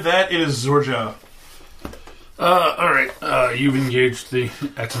 After that, it is Zorja. Alright, you've engaged the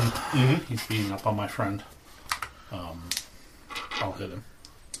Etten. Mm-hmm. He's beating up on my friend. I'll hit him.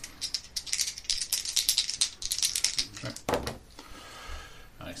 Okay.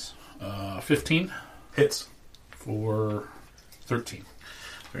 Nice. 15 Hits. for 13.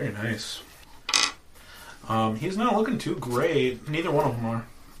 Very nice. He's not looking too great. Neither one of them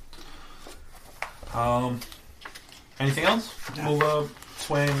are. Anything else? Move up,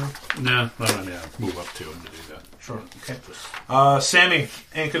 swing. Nah, yeah, move up to him to do that. Sure. Okay. Sammy,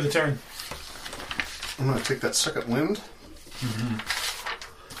 anchor the turn. I'm going to take that second wind. Mm-hmm.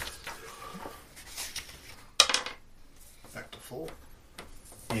 Back to full.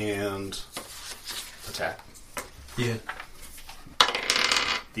 And attack. Yeah.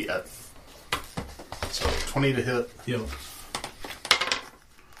 The So 20 to hit. Yep.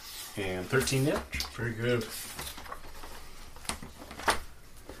 And 13 damage. Very good.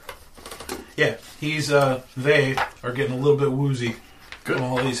 Yeah, they are getting a little bit woozy from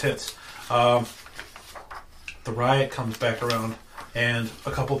all these hits. The riot comes back around, and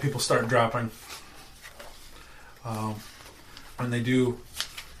a couple of people start dropping. When they do,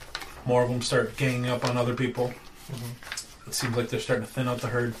 more of them start ganging up on other people. Mm-hmm. It seems like they're starting to thin out the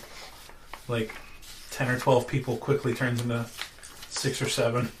herd. Like 10 or 12 people quickly turns into 6 or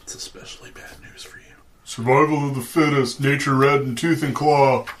 7. It's especially bad news for you. Survival of the fittest, nature red and tooth and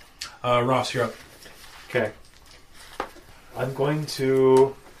claw. Ross, you're up. Okay. I'm going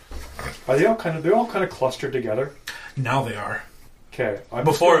to. Are they all kind of? They're all kind of clustered together. Now they are. Okay.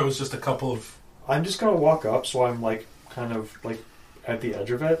 Before it was just a couple of. I'm just gonna walk up, so I'm like kind of like at the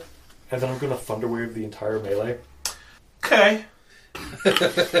edge of it, and then I'm gonna thunderwave the entire melee. Okay.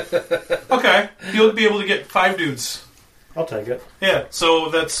 Okay. You'll be able to get 5 dudes. I'll take it. Yeah. So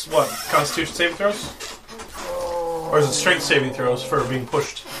that's what Constitution saving throws, or is it Strength saving throws for being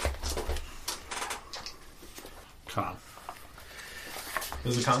pushed? Con.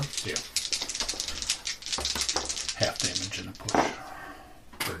 Is it con? Yeah. Half damage in a push.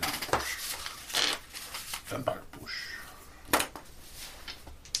 Or not push. Vampire push.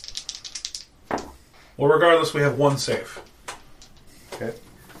 Well, regardless, we have 1 save Okay.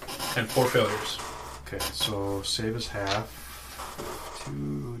 and 4 failures. Okay. So save is half.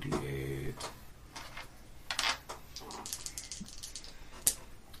 2d8.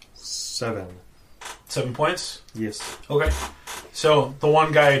 7. 7 points. Yes. Okay. So the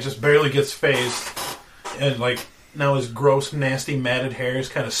one guy just barely gets phased, and like now his gross, nasty, matted hair is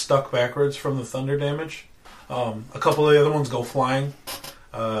kind of stuck backwards from the thunder damage. A couple of the other ones go flying.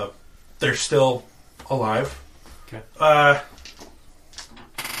 They're still alive. Okay. I'm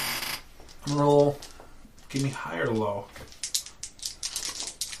gonna roll. Give me high or low.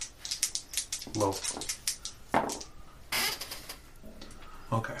 Low.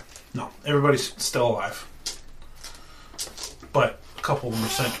 Okay. No, everybody's still alive. But a couple of them are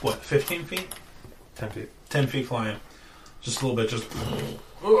sent, 15 feet? 10 feet. 10 feet flying. Just a little bit, just...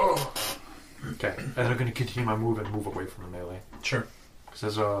 Okay. And I'm gonna continue my move and move away from the melee. Sure.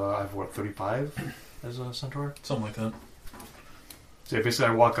 Because I have, 35 as a centaur? Something like that. So yeah,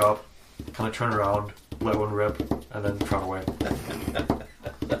 basically I walk up, kind of turn around, let one rip, and then trot away.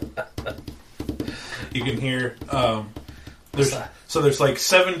 You can hear... there's like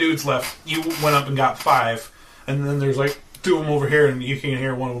 7 dudes left. You went up and got 5. And then there's like 2 of them over here, and you can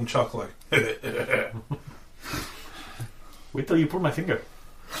hear one of them chuckling. Wait till you pull my finger.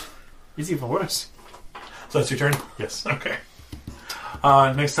 It's even worse. So that's your turn? Yes. Okay.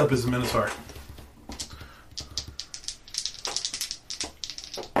 Next up is the Minotaur.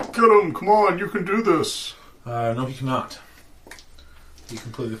 Get him! Come on, you can do this. No, he cannot. He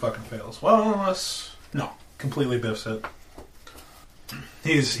completely fucking fails. Well, unless... No. Completely biffs it.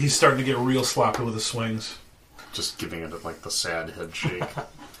 He's starting to get real sloppy with his swings. Just giving it like the sad head shake.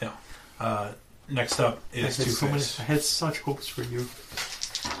 Yeah. Next up is Two-Face. I had such hopes for you.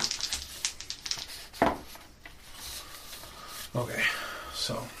 Okay,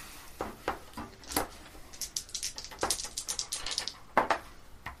 so...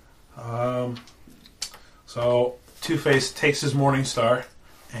 So Two-Face takes his Morning Star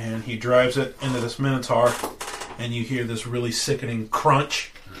and he drives it into this Minotaur, and you hear this really sickening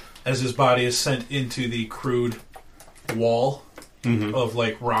crunch as his body is sent into the crude wall of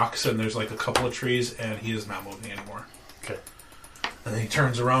like rocks, and there's like a couple of trees, and he is not moving anymore. Okay. And then he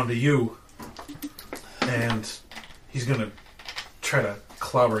turns around to you, and he's gonna try to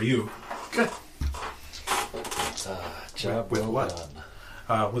clobber you. Okay. Job With well what?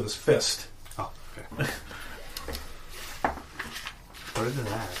 done. With his fist. Oh, okay. Better than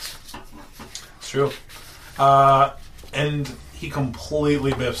that. It's true. And he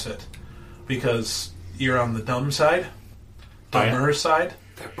completely biffs it because you're on the dumb side, dumber side.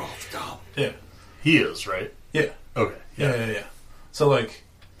 They're both dumb. Yeah. He is, right? Yeah. Okay. Yeah. So, like,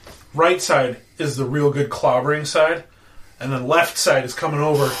 right side is the real good clobbering side, and then left side is coming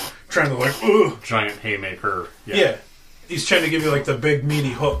over, trying to, like, ugh. Giant haymaker. Yeah. He's trying to give you, like, the big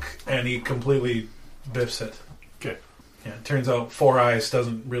meaty hook, and he completely biffs it. Okay. Yeah, it turns out 4 eyes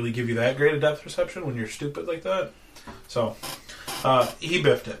doesn't really give you that great a depth perception when you're stupid like that. So, he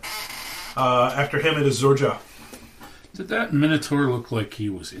biffed it. After him, it is Zorja. Did that Minotaur look like he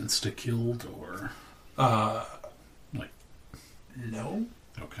was insta-killed, or... No.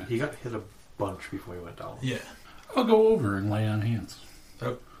 Okay. He got hit a bunch before he went down. Yeah. I'll go over and lay on hands.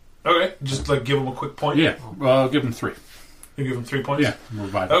 Okay, just, like, give him a quick point. Yeah, I'll give him 3. You give him 3 points? Yeah,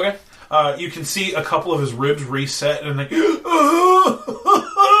 revive. Okay. You can see a couple of his ribs reset, and like, oh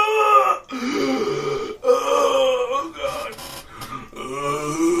god.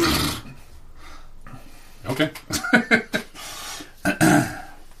 Okay.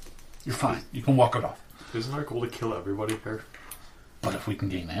 You're fine. You can walk it off. Isn't our goal to kill everybody here? But if we can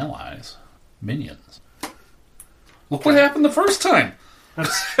gain allies, minions. Look what happened the first time.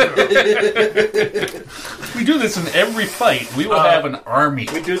 That's true. We do this in every fight. We will have an army.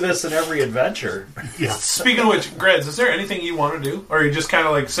 We do this in every adventure. Yeah. Speaking of which, Greds, is there anything you want to do? Or are you just kind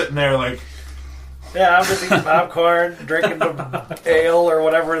of like sitting there like... Yeah, I'm just eating popcorn, drinking the ale or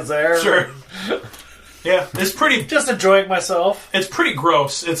whatever is there. Sure. Yeah, it's pretty. Just enjoying myself. It's pretty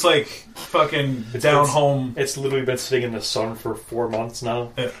gross. It's like fucking down home. It's literally been sitting in the sun for 4 months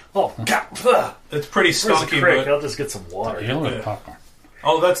now. Yeah. Oh, God. It's pretty Where's the skunky. crick? But, I'll just get some water. Yellow Yeah. popcorn.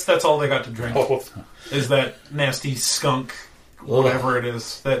 oh, that's all they got to drink. Oh, Is that nasty skunk, whatever it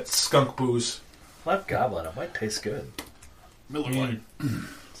is, that skunk booze. I've goblin. It might taste good. Miller Lite.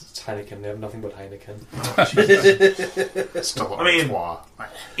 it's Heineken. They have nothing but Heineken. Still I mean- Artois.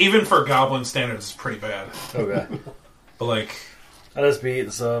 Even for goblin standards, it's pretty bad. Okay. But like, I'll just be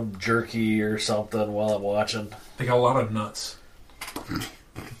eating some jerky or something while I'm watching. they got a lot of nuts.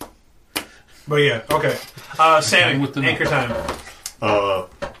 But yeah, okay. Sammy, With the anchor time.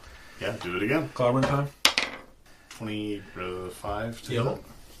 Yeah, do it again. Clobbering time. 25 to Yep. hit.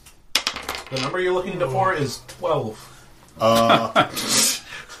 The number you're looking for is 12.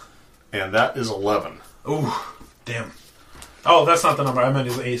 And that is 11. Ooh, damn. Oh, that's not the number. I meant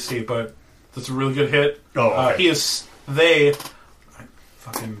his AC, but that's a really good hit. Oh, okay.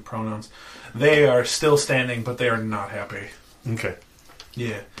 Fucking pronouns. They are still standing, but they are not happy. Okay.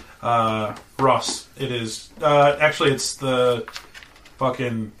 Yeah. Ross, it is. Actually, it's the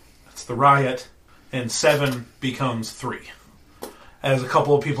riot, and 7 becomes 3. As a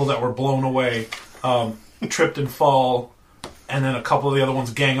couple of people that were blown away, tripped and fall, and then a couple of the other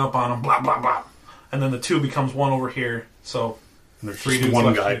ones gang up on them, blah, blah, blah. And then the 2 becomes 1 over here, so And there's 3 just dudes one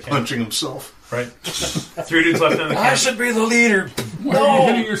left guy in the camp. punching himself. Right? 3 dudes left in the I camp. should be the leader. Why are you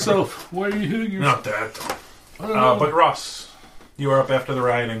hitting yourself? Why are you hitting yourself? Not that. But Ross, you are up after the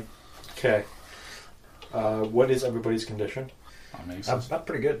rioting. Okay. What is everybody's condition? Amazing. I'm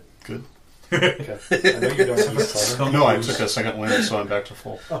pretty good. Good. Okay. I know you don't eat cider. No, I took a second wind, so I'm back to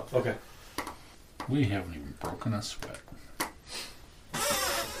full. Oh, okay. We haven't even broken a sweat.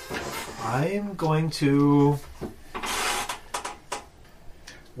 I'm going to.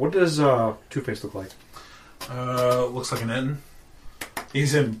 What does Two-Face look like? Looks like an N.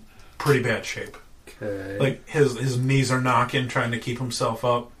 He's in pretty bad shape. Okay. Like his knees are knocking, trying to keep himself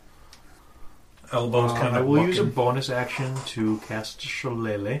up. Elbows kind of. I will use a bonus action to cast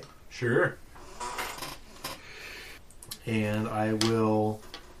Shillelagh, Sure. and I will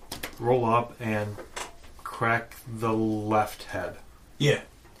roll up and crack the left head. Yeah.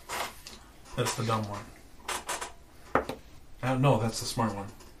 That's the dumb one. No, that's the smart one.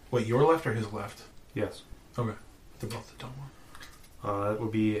 Wait, your left or his left? Yes. Okay. They're both the dumb one. That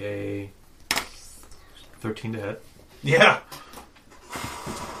would be a 13 to hit. Yeah.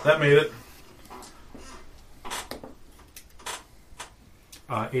 That made it.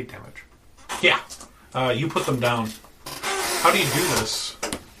 8 damage. Yeah. You put them down. How do you do this?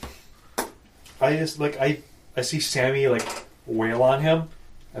 I just I see Sammy wail on him,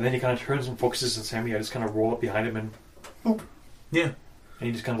 and then he kind of turns and focuses on Sammy. I just kind of roll up behind him and Yeah. and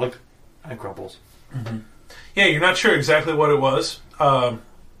he just kind of and crumbles. Yeah, you're not sure exactly what it was.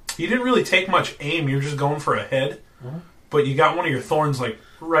 You didn't really take much aim. You're just going for a head. But you got one of your thorns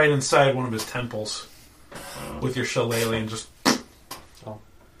right inside one of his temples with your shillelagh and just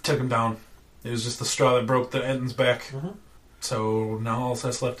took him down. It was just the straw that broke the end's back. So now all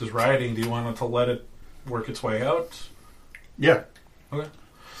that's left is rioting. Do you want to let it work its way out? Yeah. Okay.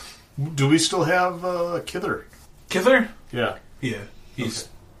 Do we still have Kither? Kither? Yeah. Yeah. He's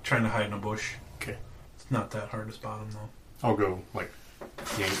trying to hide in a bush. Okay. It's not that hard to spot him, though. I'll go,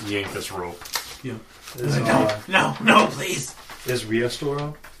 yank this rope. Yeah. Is, No, please. is Rhea still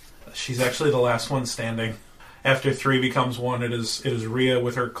around? She's actually the last one standing. After 3 becomes 1, it is Rhea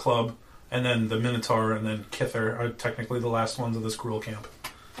with her club, and then the Minotaur, and then Kither are technically the last ones of this cruel camp.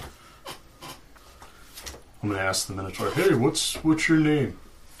 I'm going to ask the Minotaur, hey, what's your name?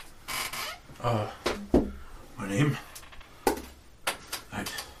 My name?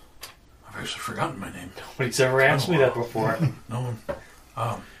 I've actually forgotten my name. Nobody's ever asked me that before. No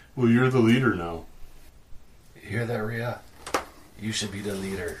one. Well, you're the leader now. You hear that, Rhea? You should be the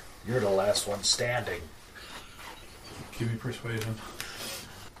leader. You're the last one standing. Give me persuasion.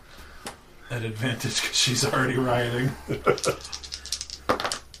 At advantage because she's already rioting.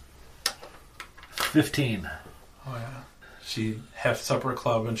 15. Oh yeah. She hefts up her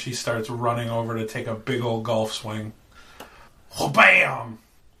club and she starts running over to take a big old golf swing. Oh, bam!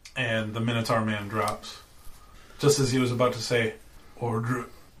 And the Minotaur man drops. Just as he was about to say, order,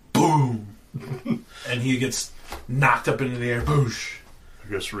 boom! And he gets knocked up into the air, boosh! I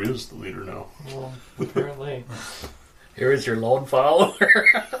guess Rhea's the leader now. Well, apparently. Here is your lone follower.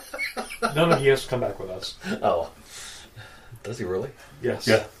 No, he has to come back with us. Oh. Does he really? Yes.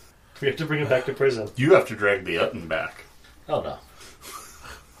 Yeah. We have to bring him back to prison. You have to drag the Utton back. Oh,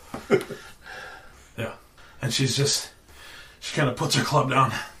 no. Yeah. And she kind of puts her club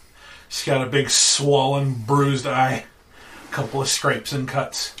down. She's got a big swollen, bruised eye, a couple of scrapes and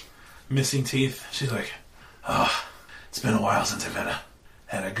cuts, missing teeth. She's like, "Oh, it's been a while since I've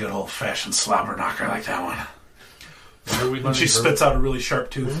had a good old-fashioned slobber knocker like that one." Why are we And she spits out a really sharp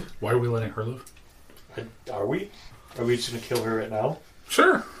tooth. Why are we letting her live? Are we? Are we just going to kill her right now?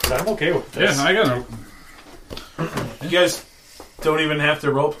 Sure. I'm okay with this. Yeah, I gotta. You guys don't even have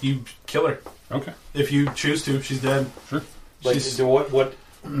to rope. You kill her. Okay. If you choose to, she's dead. Sure. Like, She's- what?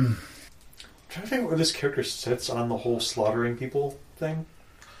 I'm trying to think where this character sits on the whole slaughtering people thing.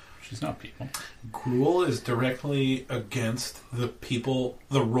 She's not people. Gruel is directly against the people,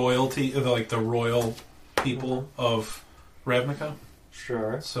 the royalty, the royal people of Ravnica.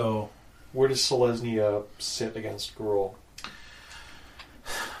 Sure. So, Where does Selesnya sit against Gruel?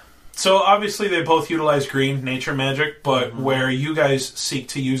 so obviously they both utilize green nature magic, but where you guys seek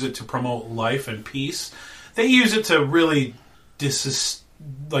to use it to promote life and peace, they use it to really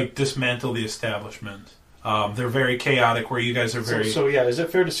dismantle the establishment. They're very chaotic, where you guys are very... So yeah, is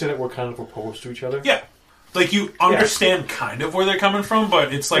it fair to say that we're kind of opposed to each other? Yeah. Like, you understand kind of where they're coming from,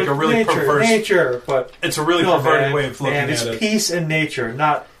 but it's like a really perverse... Nature, but... It's a really perverted way of looking at it's it. peace and nature,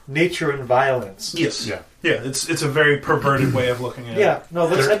 not nature and violence. Yes. Yeah. Yeah, it's a very perverted way of looking at it. Yeah, no,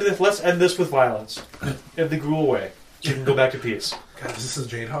 let's end this with violence. In the Gruel way. So you can go back to peace. God, this is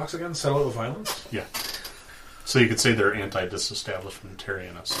Jadehawks again? Settle it with violence? Yeah. So you could say they're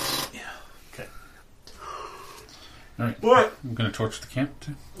anti-disestablishmentarianists. Yeah. Okay. All right. What? I'm gonna torch the camp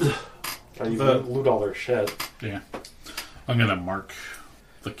too. You loot all their shit. Yeah. I'm gonna mark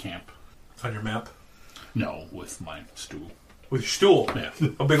the camp. On your map? No, with my stool. With your stool? Yeah.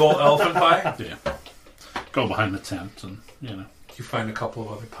 A big old elephant pie? Yeah. Go behind the tent and, You find a couple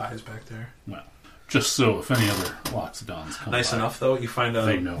of other pies back there. well, just so if any other Loxodons come Nice by, enough, though. You find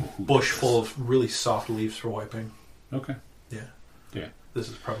they a know who bush it is. full of really soft leaves for wiping. Okay. Yeah. Yeah. This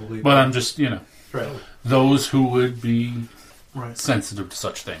is probably... But I'm just, Right. those who would be Right. sensitive to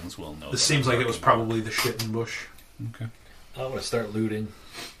such things will know. This that seems I'm like it was talking probably the shit in bush. about. Okay. I'm going to start looting.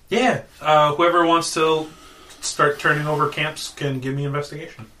 Yeah. Whoever wants to start turning over camps can give me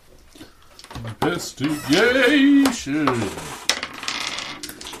investigation. Investigation.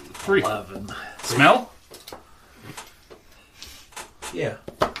 3. 11. Smell? Yeah.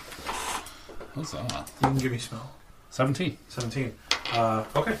 Huzzah. You can give me smell. 17. 17.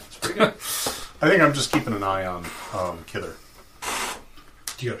 Okay. That's pretty good. I think I'm just keeping an eye on Kither.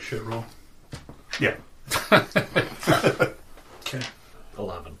 You got a shit roll. Yeah. Okay.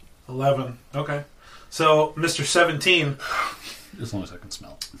 11. 11. Okay. So, Mr. 17, As long as I can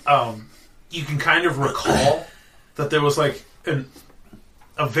smell it. you can kind of recall that there was like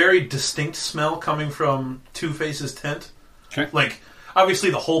a very distinct smell coming from Two-Face's tent. Okay. Like, obviously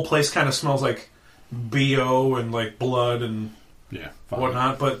the whole place kind of smells like BO and like blood and Yeah. Fine.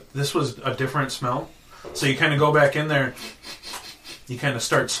 whatnot, but this was a different smell. So you kind of go back in there, you kind of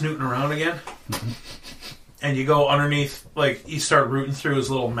start snooting around again, and you go underneath, like, you start rooting through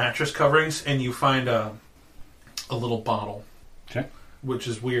his little mattress coverings, and you find a little bottle. Okay. Which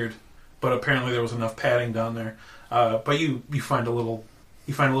is weird, but apparently there was enough padding down there. But you find a little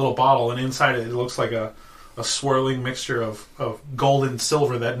bottle, and inside it looks like a swirling mixture of gold and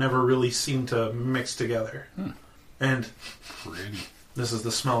silver that never really seemed to mix together. And Pretty. this is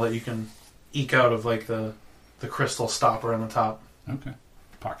the smell that you can eke out of, like, the crystal stopper on the top. Okay.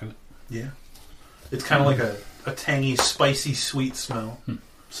 Pocket it. Yeah. It's kind of like a tangy, spicy, sweet smell.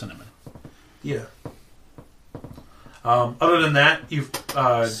 Cinnamon. Yeah. Other than that,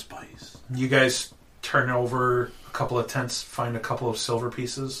 Spice. you guys turn over a couple of tents, find a couple of silver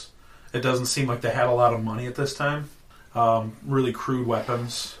pieces. It doesn't seem like they had a lot of money at this time. Really crude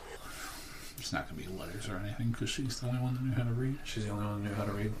weapons. It's not going to be letters or anything because she's the only one that knew how to read. She's the only one who knew how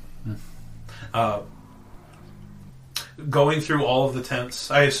to read. Going through all of the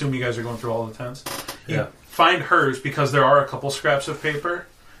tents. I assume you guys are going through all of the tents. You Yeah. find hers because there are a couple scraps of paper,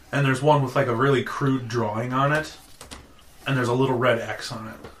 and there's one with like a really crude drawing on it, and there's a little red X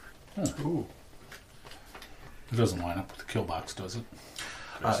on it. Ooh. It doesn't line up with the kill box, does it?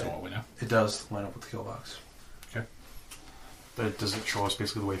 Based on what we know. It does line up with the kill box. Okay. But does it show us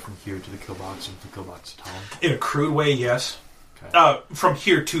basically the way from here to the kill box and from the kill box to town? In a crude way, yes. Okay. From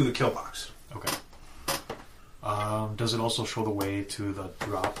here to the kill box. Okay. Does it also show the way to the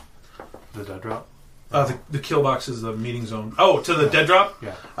drop? The dead drop? The kill box is the meeting zone. Oh, to the dead drop?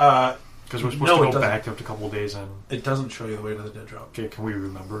 Yeah. Because we're supposed No, it to go doesn't. back after a couple of days and... It doesn't show you the way to the dead drop. Okay, can we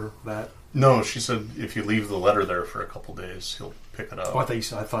remember that? No, she said if you leave the letter there for a couple days, he'll pick it up. Oh,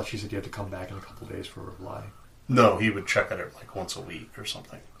 I thought she said you had to come back in a couple of days for a reply. No, he would check at it like once a week or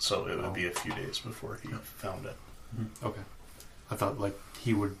something. So it would be a few days before he found it. Okay. I thought, like,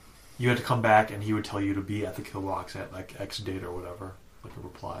 he would you had to come back and he would tell you to be at the kill box at like X date or whatever, like a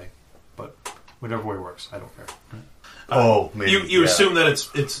reply. But whatever way works, I don't care. Maybe. You assume that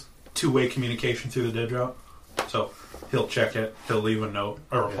it's two-way communication through the dead drop. So he'll check it, he'll leave a note,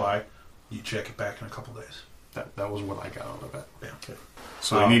 a reply. You check it back in a couple days. That was what I got out of it. Yeah. Okay.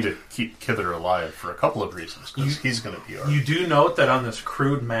 So we need to keep Kither alive for a couple of reasons, because he's going to be our... You do note that on this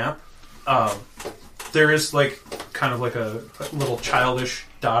crude map, there is like kind of like a little childish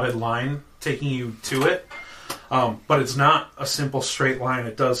dotted line taking you to it, but it's not a simple straight line.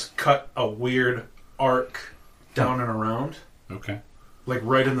 It does cut a weird arc down and around. Okay. Like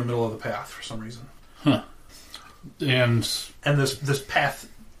right in the middle of the path for some reason. Huh. And this path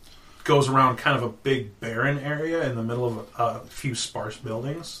goes around kind of a big barren area in the middle of a few sparse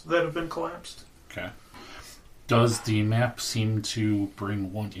buildings that have been collapsed. Okay. Does the map seem to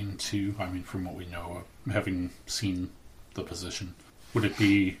bring one into, I mean, from what we know, having seen the position, would it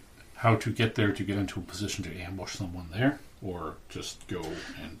be how to get there to get into a position to ambush someone there, or just go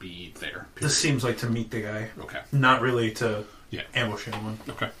and be there? Period? This seems like to meet the guy. Okay. Not really to ambush anyone.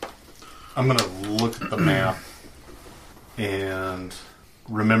 Okay. I'm going to look at the map and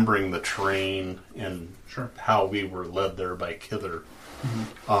remembering the terrain and how we were led there by Kither.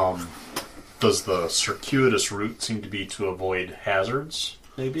 Mm-hmm. Does the circuitous route seem to be to avoid hazards,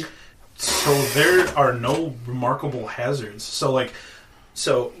 maybe? So there are no remarkable hazards.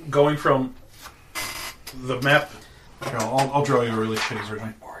 So going from the map, I'll draw you a really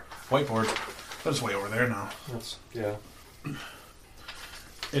shitty whiteboard. That's way over there now. Yeah.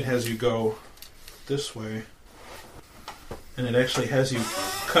 It has you go this way, and it actually has you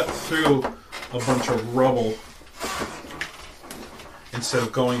cut through a bunch of rubble instead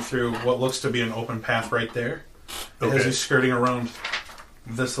of going through what looks to be an open path right there. It has you skirting around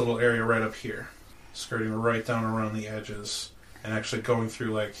this little area right up here, skirting right down around the edges, and actually going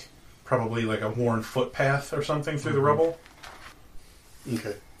through probably a worn footpath or something through the rubble.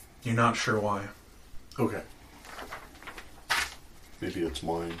 Okay. You're not sure why. Okay. Maybe it's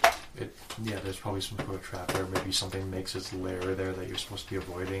mine. There's probably some sort of trap there. Maybe something makes its lair there that you're supposed to be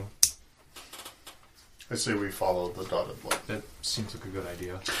avoiding. I say we follow the dotted line. That seems like a good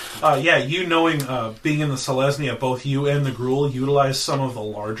idea. You knowing, being in the Selesnya, both you and the Gruul utilize some of the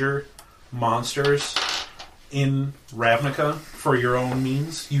larger monsters in Ravnica for your own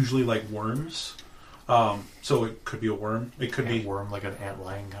means, usually like worms. So it could be a worm. It could be a worm, like an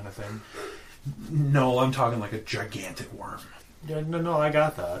antlion kind of thing. No, I'm talking like a gigantic worm. Yeah, no, I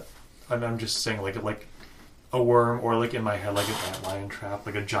got that. I'm just saying, like a worm, or like in my head, like an antlion trap,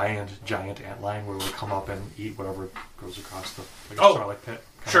 like a giant antlion where it would come up and eat whatever goes across the starlight pit.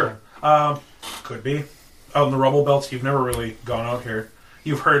 Sure. Could be. Out in the Rubble Belts, you've never really gone out here.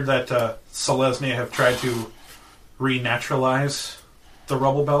 You've heard that Selesnya have tried to renaturalize the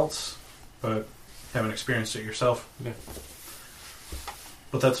Rubble Belts, but haven't experienced it yourself. Yeah.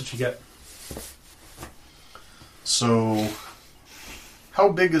 But that's what you get. So, how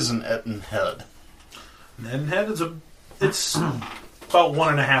big is an Etten head? An Etten head it's about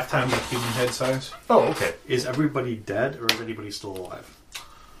 1.5 times a human head size. Oh, okay. Is everybody dead, or is anybody still alive?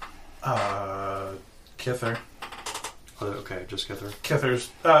 Kither. Oh, okay, just Kither.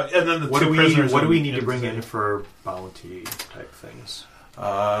 Kither's, and then the what two do prisoners. What do we need to bring in for bounty type things?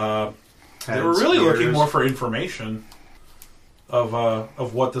 They were really looking more for information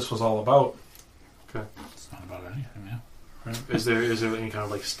of what this was all about. Okay. It's not about anything, yeah. Right. Is there any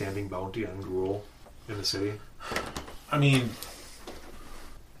kind of standing bounty on Gruul in the city? I mean,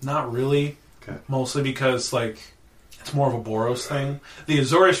 not really. Okay. Mostly because it's more of a Boros thing. The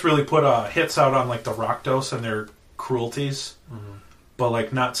Azorius really put hits out on the Rakdos and their cruelties,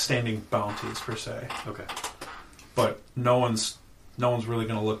 but not standing bounties per se. Okay. But no one's really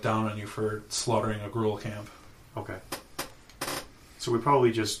going to look down on you for slaughtering a Gruul camp. Okay. So we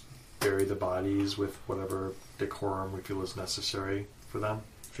probably just bury the bodies with whatever decorum we feel is necessary for them.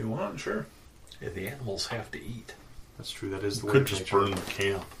 If you want, sure. Yeah, the animals have to eat. That's true. That is the way Could of just nature. burn the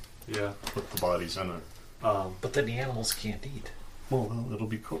camp. Yeah. Put the bodies in it. But then the animals can't eat. Well, it'll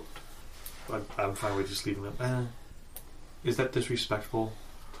be cooked. I'm fine with just leaving them. Is that disrespectful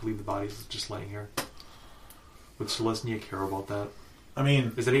to leave the bodies just laying here? Would Selesnya care about that? I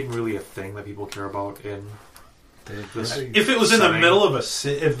mean, is that even really a thing that people care about in this? If it was in the middle of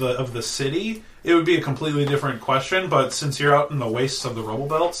of the city, it would be a completely different question. But since you're out in the wastes of the Rubble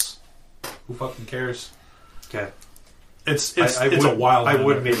Belts, who fucking cares? Okay. It's a wild. I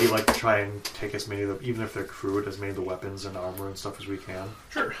would maybe like to try and take as many of them, even if they're crude, as many of the weapons and armor and stuff as we can.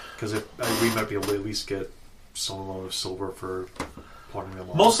 Sure. Because we might be able to at least get some amount of silver for pawning them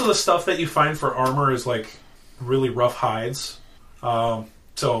off. Most of the stuff that you find for armor is really rough hides.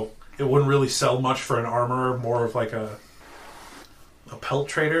 So it wouldn't really sell much for an armorer. More of like a pelt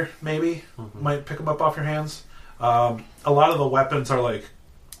trader, maybe, might pick them up off your hands. A lot of the weapons are like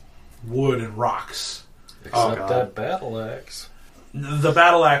wood and rocks. Except that battle axe. The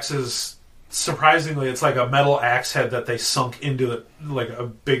battle axe is, surprisingly, it's like a metal axe head that they sunk into like a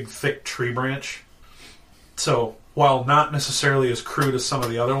big, thick tree branch. So, while not necessarily as crude as some of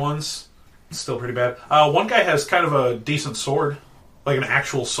the other ones, it's still pretty bad. One guy has kind of a decent sword, like an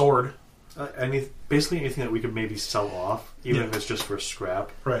actual sword. Basically anything that we could maybe sell off, even if it's just for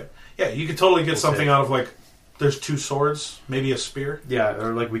scrap. Right. Yeah, you could totally get something out of, like, there's 2 swords, maybe a spear. Yeah,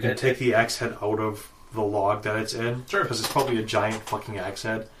 or like we can take the axe head out of the log that it's in. Sure. Because it's probably a giant fucking axe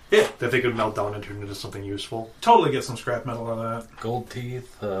head. Yeah. That they could melt down and turn into something useful. Totally get some scrap metal out of that. Gold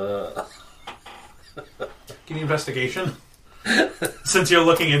teeth. Give me investigation. Since you're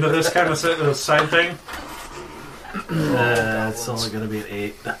looking into this kind of side thing. It's only going to be an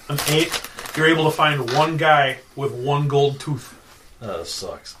 8. An 8. You're able to find one guy with 1 gold tooth. That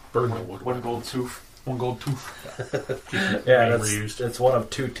sucks. Burn the wood. 1 gold tooth. 1 gold tooth. Yeah, it's one of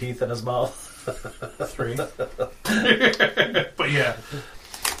 2 teeth in his mouth. 3. But yeah.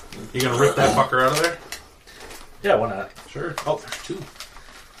 You gonna rip that fucker out of there? Yeah, why not? Sure. Oh, there's 2.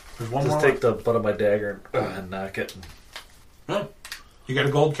 There's one Just more. take the butt of my dagger and knock it. Yeah. You got a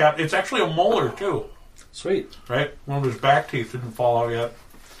gold cap. It's actually a molar, too. Sweet. Right? One of his back teeth didn't fall out yet.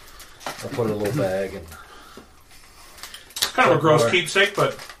 I'll put it in a little bag and It's kind of a gross keepsake,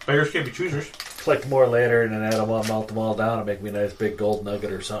 but beggars can't be choosers. collect more later and then add them all, melt them all down and make me a nice big gold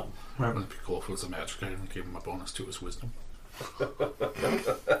nugget or something. Right. That'd be cool if it was a magic item and gave him a bonus to his wisdom.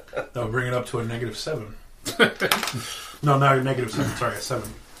 That would bring it up to a -7. No, now you're -7. Sorry, a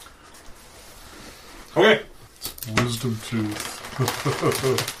 7. Okay. Wisdom tooth.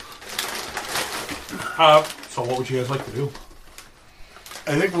 So what would you guys like to do?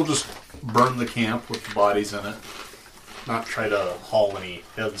 I think we'll just burn the camp with the bodies in it. Not try to haul any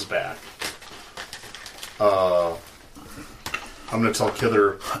heads back. I'm going to tell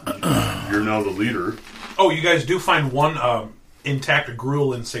Kither, you're now the leader. Oh, you guys do find one intact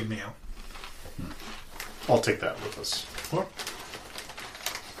gruel insignia. I'll take that with us. What?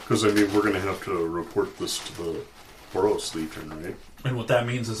 Because, I mean, we're going to have to report this to the Boros Legion, right? And what that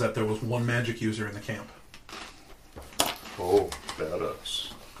means is that there was 1 magic user in the camp. Oh,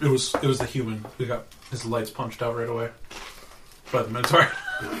 badass. It was the human who got his lights punched out right away by the Minotaur.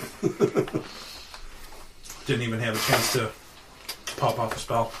 Didn't even have a chance to pop off a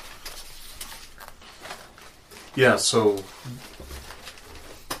spell. Yeah, so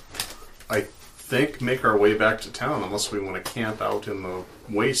I think make our way back to town unless we want to camp out in the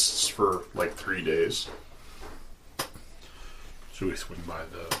wastes for like 3 days. Should we swing by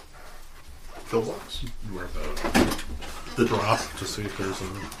the Pillbox? where the drop to see if there's a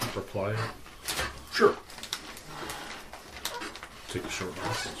reply? Sure. Take a short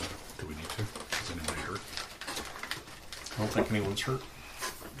rest. Do we need to? Is anybody hurt? I don't think anyone's hurt.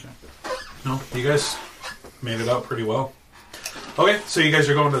 No, you guys made it out pretty well. Okay, so you guys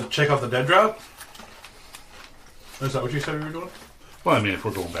are going to check out the dead drop? Is that what you said we were doing? Well, I mean, if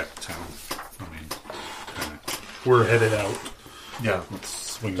we're going back to town, I mean, we're headed out. Yeah. Let's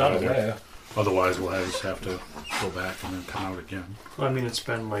swing Not by a there. way. Otherwise, we'll just have to go back and then come out again. Well, I mean, it's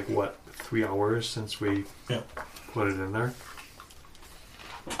been like, what, 3 hours since we put it in there?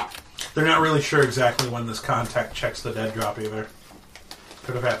 They're not really sure exactly when this contact checks the dead drop either.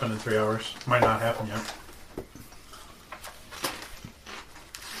 Could have happened in 3 hours. Might not happen yet.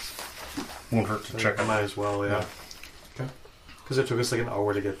 Won't hurt to check I it. might as well, yeah. Okay. Because it took us like an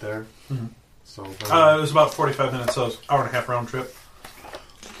hour to get there. Mm-hmm. So It was about 45 minutes, so it was an hour and a half round trip.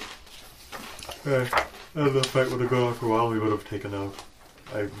 if the fight would have gone on for a while, we would have taken a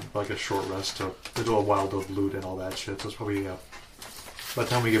short rest to do a wild of loot and all that shit. So it's probably by the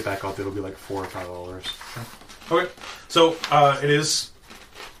time we get back out, it'll be like 4 or 5 hours. Okay, so it is.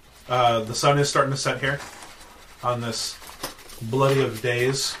 The sun is starting to set here on this bloody of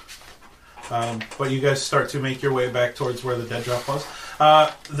days. But you guys start to make your way back towards where the dead drop was.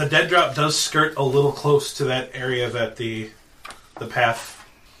 The dead drop does skirt a little close to that area that the path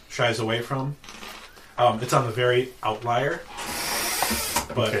shies away from. It's on the very outlier.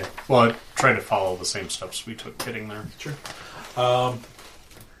 But Okay. Well, I tried to follow the same steps we took getting there. Sure.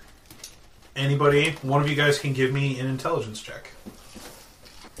 Anybody, one of you guys can give me an intelligence check.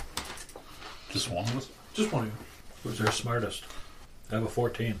 Just one of us? Just one of you. Who's their smartest? I have a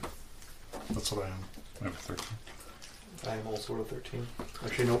 14. That's what I am. I have a 13. I am also at a 13.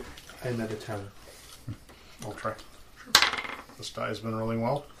 Actually, nope. I'm at a 10. I'll try. Sure. This die has been rolling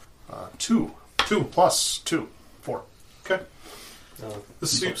well. 2. 2. Plus 2. 4. Okay.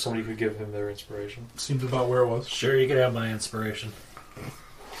 Somebody could give him their inspiration. Seems about where it was. Sure, you could have my inspiration.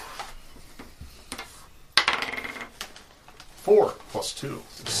 4 plus 2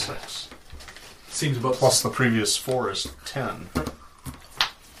 is 6. Seems about Plus the previous 4 is 10.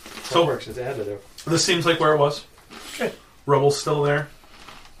 So it works. It's additive. This seems like where it was. Okay. Rubble's still there.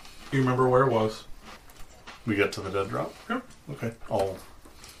 You remember where it was. We get to the dead drop? Yep. Okay. I'll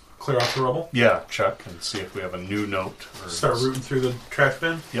Clear off the rubble. check and see if we have a new note. Or Start rooting through the trash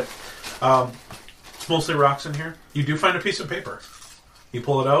bin. Yep. It's mostly rocks in here. You do find a piece of paper. You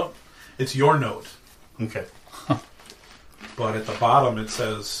pull it out. It's your note. Okay. But at the bottom it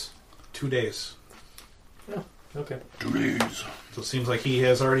says 2 days. Oh, okay. 2 days. So it seems like he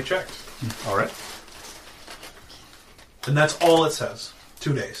has already checked. All right. And that's all it says.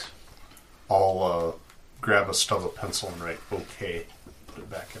 2 days. I'll grab a stub of pencil and write okay. Put it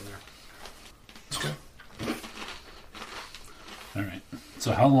back in there. Okay. All right.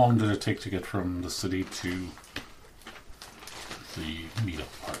 So how long did it take to get from the city to the meetup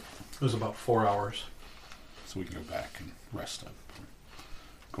part? It was about 4 hours. So we can go back and rest up and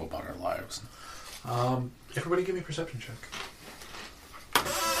go about our lives. Everybody give me a perception check.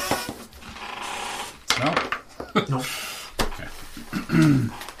 No? No. Okay.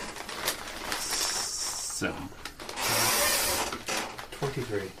 7.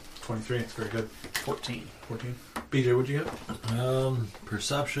 23. 23. It's very good. 14. 14. BJ, what'd you get?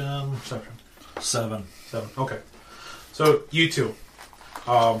 Perception. Perception. 7. 7. Okay. So, you two.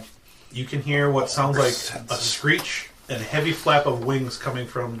 You can hear what sounds like a screech and a heavy flap of wings coming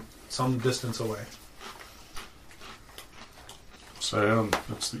from some distance away. Sam,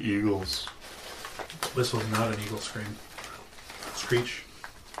 it's the Eagles. This was not an eagle scream. Screech.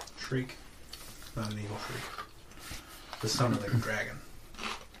 Shriek. Not an eagle shriek. This sounded like a dragon.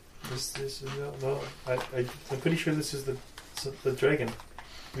 This is no. I'm pretty sure this is the dragon.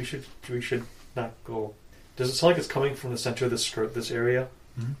 We should not go. Does it sound like it's coming from the center of this area?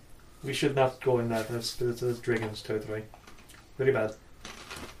 Mm-hmm. We should not go in that. That's the dragon's territory. Very bad.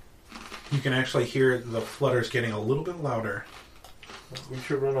 You can actually hear the flutters getting a little bit louder. We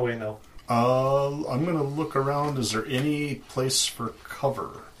should run away now. I'm going to look around. Is there any place for cover?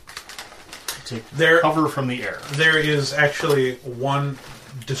 Take There- cover from the air. There is actually one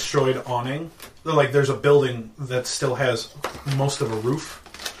destroyed awning. Like, there's a building that still has most of a roof.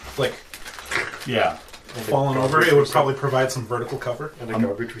 Like, Yeah. And a fallen over. garbage It would recep- probably provide some vertical cover. and a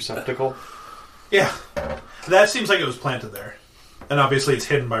garbage receptacle. Yeah. That seems like it was planted there. And obviously it's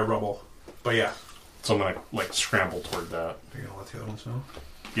hidden by rubble. But yeah. So I'm going to scramble toward that. You're going to let the other ones know?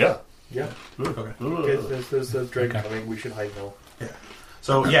 Yeah. Yeah. Okay. Okay, there's the dragon coming. We should hide now. Yeah.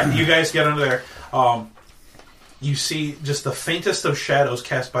 So, yeah, you guys get under there. You see just the faintest of shadows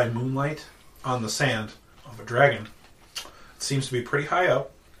cast by moonlight on the sand of a dragon. It seems to be pretty high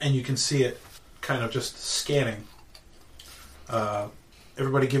up, and you can see it kind of just scanning.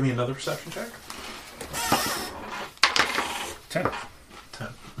 Everybody give me another perception check. 10. 10.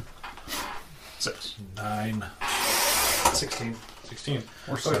 6. 9. 16. 16.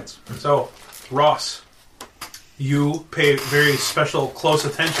 Or Okay. 6. So, Ross, you pay very special, close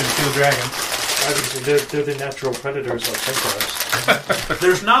attention to the dragon. They're the natural predators of centaurs.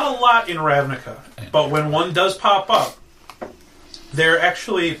 There's not a lot in Ravnica, but when one does pop up, they're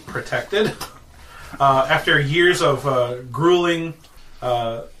actually protected. After years of grueling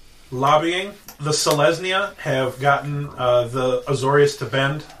lobbying, the Selesnya have gotten the Azorius to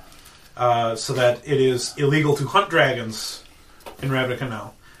bend so that it is illegal to hunt dragons in Ravnica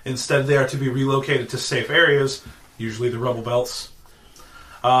now. Instead, they are to be relocated to safe areas, usually the rubble belts.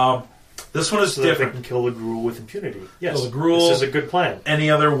 This one is So that they different. can kill the Gruul with impunity. Yes, Kill the Gruul. This is a good plan. Any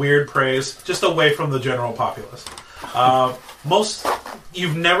other weird praise, just away from the general populace.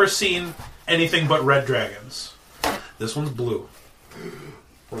 You've never seen anything but red dragons. This one's blue.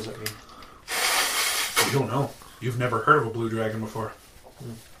 What does that mean? You don't know. You've never heard of a blue dragon before.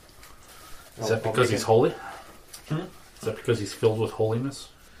 Is that because he's holy? Hmm? Is that because he's filled with holiness?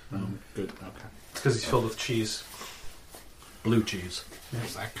 Good. Okay. It's because he's filled with cheese. Blue cheese.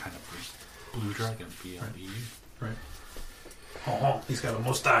 There's that kind of blue dragon. BLE. Right. Oh, he's got a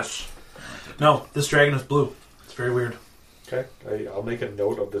mustache. No, this dragon is blue. It's very weird. Okay, I'll make a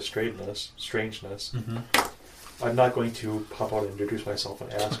note of the strangeness. Mm-hmm. I'm not going to pop out and introduce myself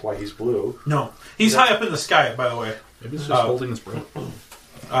and ask why he's blue. No, he's high up in the sky, by the way. Maybe he's just holding his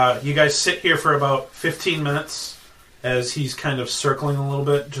breath. You guys sit here for about 15 minutes as he's kind of circling a little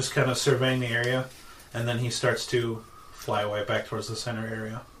bit, just kind of surveying the area, and then he starts to fly away back towards the center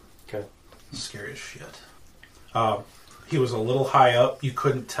area. Okay. Scary as shit. He was a little high up. You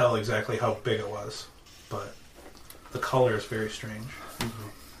couldn't tell exactly how big it was, but The color is very strange.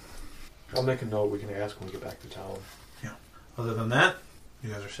 I'll make a note. We can ask when we get back to town. Yeah. Other than that, you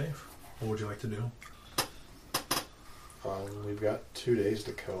guys are safe. What would you like to do? We've got 2 days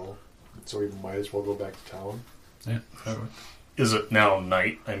to kill, so we might as well go back to town. Yeah. Sure. Is it now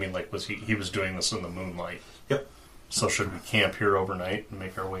night? I mean, like, was he was doing this in the moonlight? Yep. So should we camp here overnight and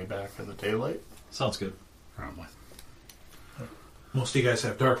make our way back in the daylight? Sounds good. Probably. Most of you guys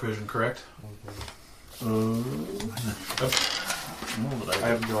have dark vision, correct? I I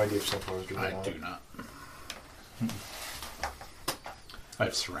have no idea if Centaurs do I that. do not. I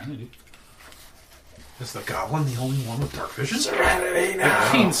have Serenity. Is the goblin the only one with dark vision?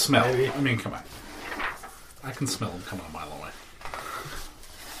 Keen smell. I mean, come on. I can smell them coming a mile away.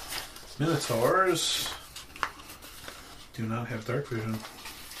 Minotaurs do not have dark vision.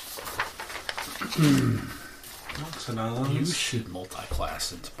 You Oxodons. should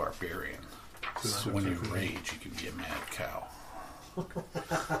multi-class into Barbarian. So when you rage, you can be a mad cow.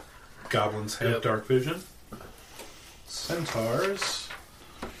 Goblins have Yep. dark vision. Centaurs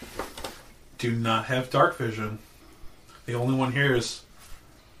do not have dark vision. The only one here is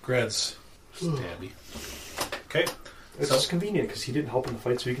Gred's. Stabby. Okay. It's So- just convenient because he didn't help in the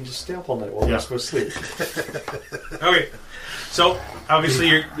fight, so he can just stay up all night while we're supposed to sleep. Okay. So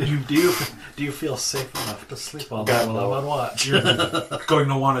obviously Do you feel safe enough to sleep while God, I'm no. on watch? you're going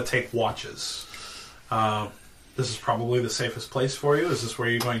to want to take watches. This is probably the safest place for you. Is this where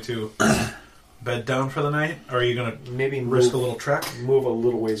you're going to bed down for the night, or are you going to Maybe risk a little trek? move a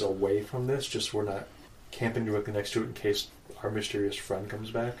little ways away from this, just so we're not camping directly next to it in case our mysterious friend comes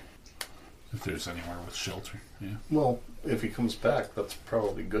back. If there's anywhere with shelter, yeah. Well, if he comes back, that's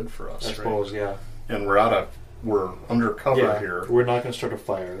probably good for us, I right? suppose, yeah. And we're undercover Yeah, here. we're not going to start a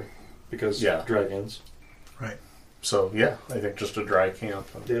fire because Yeah. dragons. Right. So, yeah, I think just a dry camp.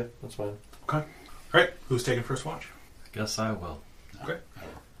 Yeah, that's fine. Okay. All right. Who's taking first watch? Guess I will. Okay.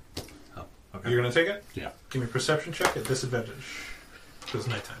 Oh, okay. You're going to take it? Yeah. Give me a perception check at disadvantage. Because it's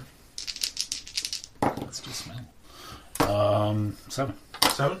nighttime. Let's just smell. 7.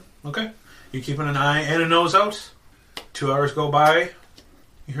 7? Okay. You're keeping an eye and a nose out. 2 hours go by.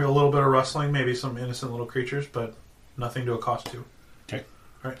 You hear a little bit of rustling, maybe some innocent little creatures, but nothing to accost you. Okay.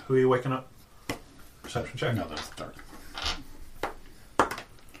 All right. Who are you waking up? Perception check. No, that's dark.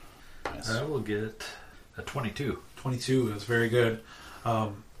 Yes. I will get a 22. 22 is very good.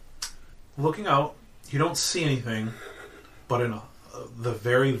 Looking out, you don't see anything, but in the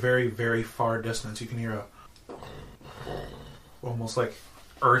very, very, very far distance, you can hear almost like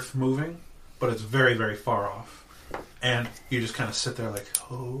earth moving, but it's very, very far off. And you just kind of sit there like,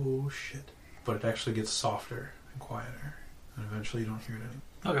 oh shit. But it actually gets softer and quieter, and eventually you don't hear it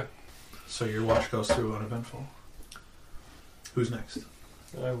anymore. Okay. So your watch goes through uneventful. Who's next?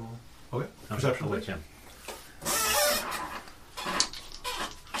 I will. Okay, perception. I'll wake him.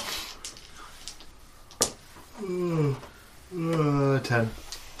 $10.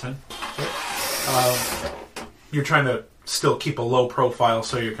 10. You're trying to still keep a low profile,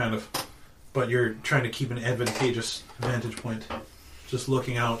 so you're kind of, but you're trying to keep an advantageous vantage point. Just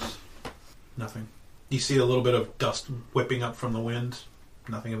looking out, nothing. You see a little bit of dust whipping up from the wind.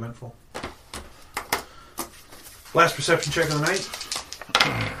 Nothing eventful. Last perception check of the night.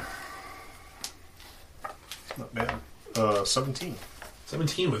 Not bad. 17.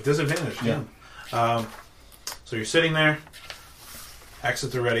 17 with disadvantage. Yeah. So you're sitting there.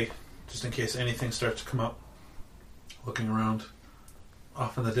 Axes are ready, just in case anything starts to come up. Looking around.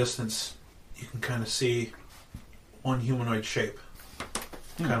 Off in the distance, you can kind of see one humanoid shape.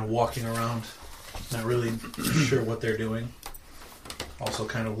 Kind of walking around. Not really sure what they're doing. Also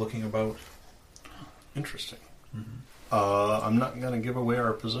kind of looking about. Interesting. Mm-hmm. I'm not going to give away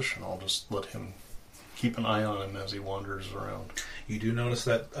our position. I'll just let him keep an eye on him as he wanders around. You do notice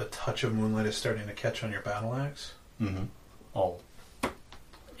that a touch of moonlight is starting to catch on your battle axe. Mm-hmm. I'll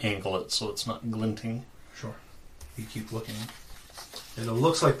angle it so it's not glinting. Sure. You keep looking. And it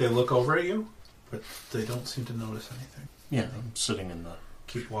looks like they look over at you, but they don't seem to notice anything. Yeah, I'm sitting in the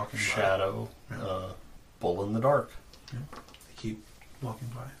Keep walking by. shadow, Yeah. bull in the dark. They keep walking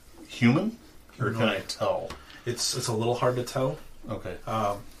by. Human? Or can I Humanoid. tell? It's a little hard to tell, Okay.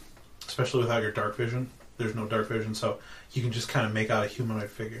 especially without your dark vision. There's no dark vision, so you can just kind of make out a humanoid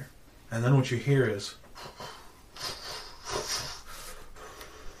figure. And then what you hear is...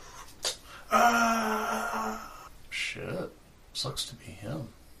 Shit. Sucks to be him.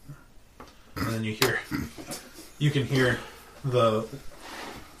 And then you can hear the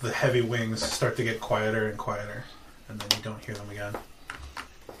heavy wings start to get quieter and quieter, and then you don't hear them again.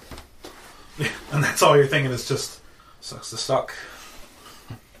 And that's all you're thinking is just, sucks to suck.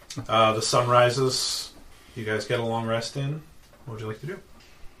 The sun rises, You guys get a long rest in. What would you like to do?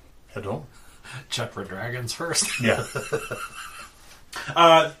 Head home. Check for dragons first. Yeah.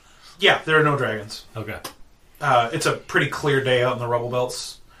 Yeah, there are no dragons. Okay. It's a pretty clear day out in the Rubble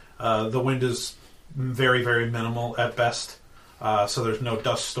Belts. The wind is very, very minimal at best. So there's no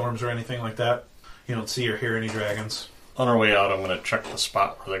dust storms or anything like that. You don't see or hear any dragons. On our way out, I'm going to check the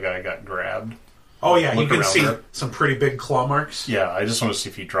spot where the guy got grabbed. Oh, yeah, you Look can around see there. some pretty big claw marks. Yeah, I just want to see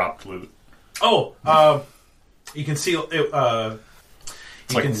if he dropped loot. Oh, you can see... It's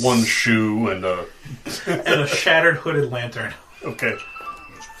like one shoe and a... and a shattered hooded lantern. Okay.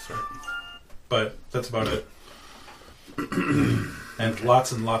 But that's about it. And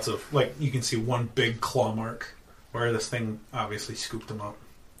lots of... Like, you can see one big claw mark where this thing obviously scooped him up.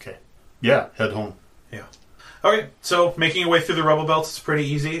 Okay. Yeah, head home. Yeah. Okay, so making your way through the Rubble Belts is pretty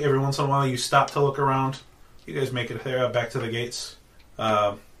easy. Every once in a while you stop to look around. You guys make it there, back to the gates.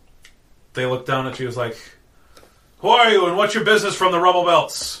 They look down at you as like, who are you and what's your business from the Rubble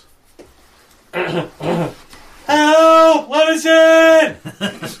Belts? Help! Let us in!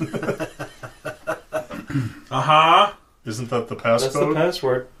 Uh-huh. Isn't that the That's the passcode?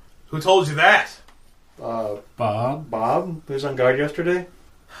 password. Who told you that? Bob? Who was on guard yesterday?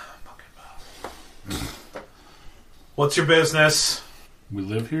 What's your business? We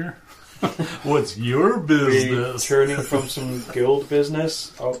live here? What's your business? Returning from some guild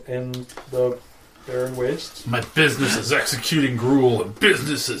business out in the barren wastes. My business is executing gruel, and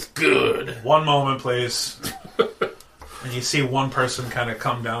business is good. One moment, please. And you see one person kind of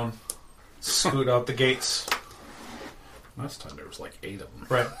come down, scoot out the gates. Last time there was like 8 of them.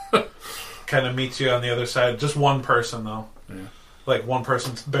 Right. Kind of meets you on the other side. Just one person, though. Yeah. Like, one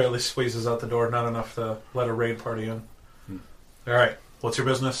person barely squeezes out the door, not enough to let a raid party in. Alright, what's your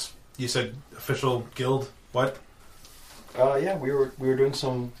business? You said official guild? What? Yeah, we were doing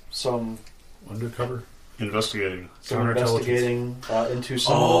some Undercover. Investigating. investigating into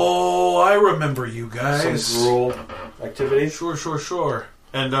some Oh, I remember you guys. some gruel activity. Sure.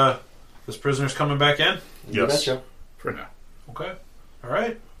 And, this prisoner's coming back in? You Yes. betcha. For now. Okay.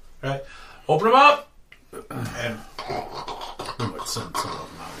 Alright. Open them up! And We might send some of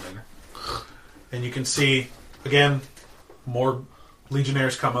them out later. And you can see, again, more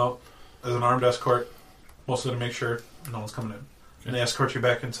legionnaires come out as an armed escort, mostly to make sure no one's coming in. And they escort you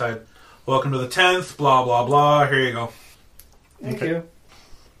back inside. Welcome to the 10th, blah, blah, blah. Here you go. Thank you.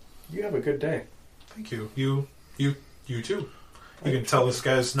 You have a good day. Thank you. You too. You can tell this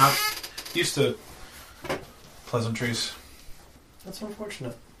guy's not used to pleasantries. That's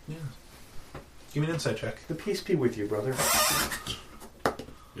unfortunate. Yeah. Give me an insight check. The peace be with you, brother.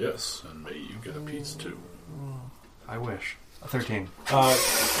 Yes, and may you get a piece too. I wish. A 13.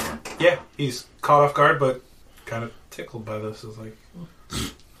 Yeah, he's caught off guard, but kind of tickled by this. It's like,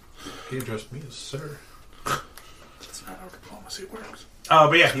 he addressed me as sir. That's not how diplomacy works.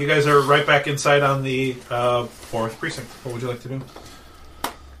 But yeah, you guys are right back inside on the 4th precinct. What would you like to do?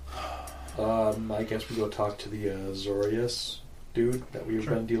 I guess we go talk to the Zorius dude that we've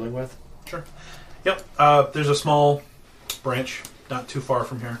been dealing with. Sure. Yep. There's a small branch not too far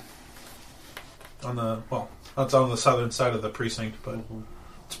from here. It's on the southern side of the precinct, but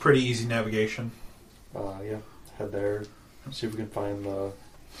it's pretty easy navigation. Yeah, head there. See if we can find the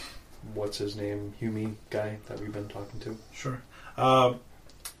what's his name, Hume guy that we've been talking to. Sure.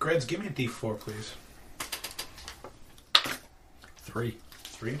 Greds, give me a D4, please. 3.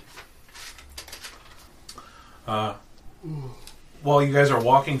 3. While you guys are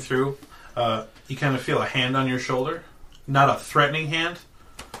walking through, you kind of feel a hand on your shoulder. Not a threatening hand.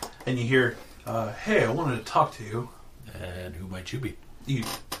 And you hear, hey, I wanted to talk to you. And who might you be? You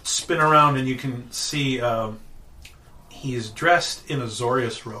spin around and you can see he's dressed in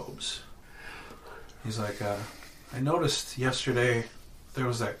Azorius robes. He's like, I noticed yesterday there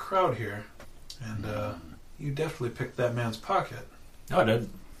was that crowd here, and you definitely picked that man's pocket. No, I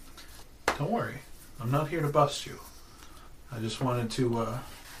didn't. Don't worry. I'm not here to bust you. I just wanted to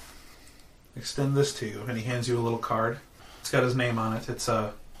extend this to you. And he hands you a little card. It's got his name on it. It's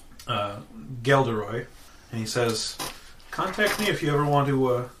Gelderoy. And he says, contact me if you ever want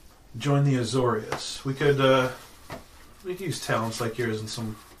to join the Azorius. We could use talents like yours and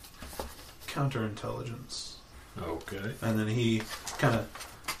some counterintelligence. Okay. And then he kind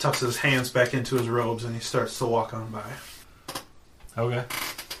of tucks his hands back into his robes and he starts to walk on by. Okay.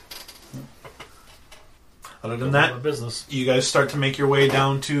 Other than that, business. you guys start to make your way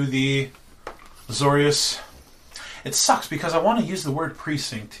down to the Azorius. It sucks because I want to use the word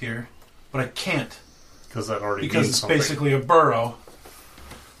precinct here, but I can't. Because that already Because means it's something. basically a borough.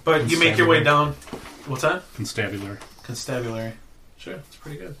 But you make your way down. What's that? Constabulary. Constabulary. Sure, it's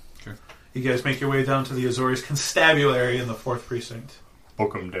pretty good. Sure. You guys make your way down to the Azores Constabulary in the 4th Precinct.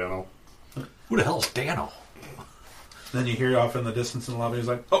 Book him, Dano. Who the hell's Dano? Then you hear off in the distance in the lobby, he's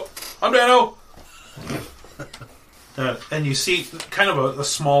like, "Oh, I'm Dano!" And you see kind of a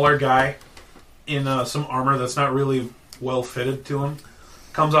smaller guy in some armor that's not really well fitted to him.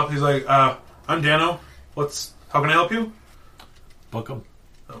 Comes up, he's like, "I'm Dano. How can I help you?" Book him.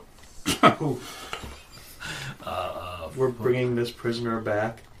 Who? We're bringing this prisoner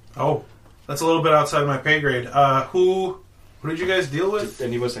back. Oh, that's a little bit outside my pay grade. Who did you guys deal with? Did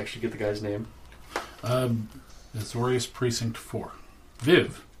any of us actually get the guy's name? Azorius Precinct 4.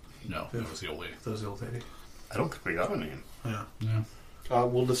 Viv. No, that was the old lady. That was the old lady. I don't think we got a name. Yeah. Yeah.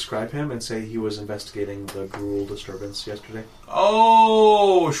 We'll describe him and say he was investigating the gruel disturbance yesterday.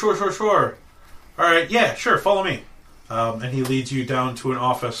 Oh, sure. All right, yeah, sure, follow me. And he leads you down to an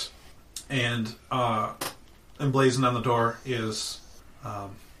office, and emblazoned on the door is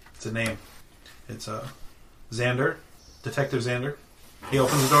it's a name. It's Xander, Detective Xander. He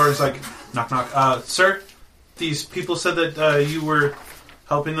opens the door and he's like, "Knock, knock. Sir, these people said that you were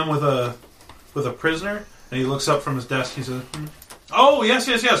helping them with a prisoner." And he looks up from his desk. He says, "Oh, yes.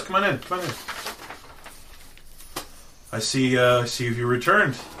 Come on in. I see you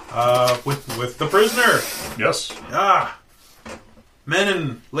returned with the prisoner." Yes. Ah, men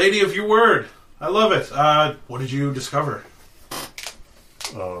and lady of your word. I love it. What did you discover?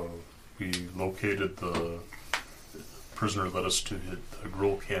 We located the prisoner led us to hit the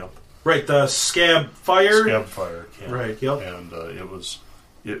Gruel camp. Right, the Scab Fire. Scab Fire camp. Right. Yep. And it was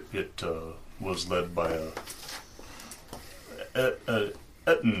led by a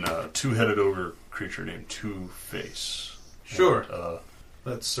two-headed ogre creature named Two-Face. Sure. And,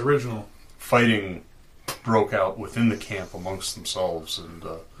 that's original. fighting broke out within the camp amongst themselves, and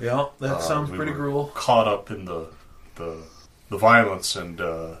Yeah, that sounds we pretty were gruel. Caught up in the violence, and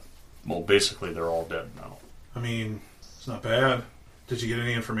well, basically they're all dead now. I mean, it's not bad. Did you get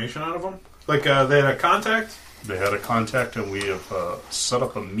any information out of them? Like they had a contact? They had a contact, and we have set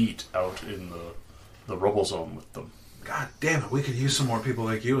up a meet out in the Rubble zone with them. God damn it, we could use some more people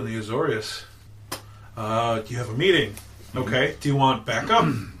like you in the Azorius. You have a meeting. Okay. Do you want backup?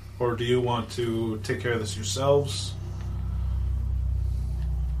 Or do you want to take care of this yourselves?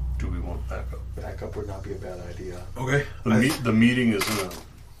 Do we want backup? Backup would not be a bad idea. Okay. The meeting is in a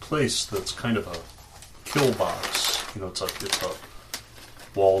place that's kind of a kill box. You know, it's a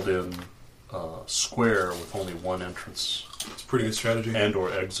walled-in square with only one entrance. It's a pretty good strategy. And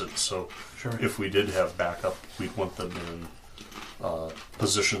or exit. So Sure. if we did have backup, we'd want them in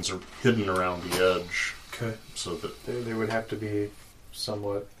positions or hidden around the edge. Okay. So that They would have to be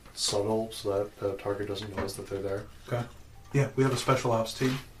somewhat subtle so that the target doesn't notice that they're there. Okay. Yeah, we have a special ops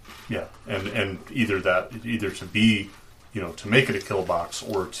team. yeah, and either to be, to make it a kill box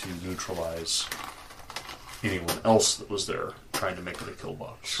or to neutralize anyone else that was there trying to make it a kill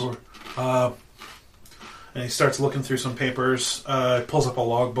box. Sure. And he starts looking through some papers. Pulls up a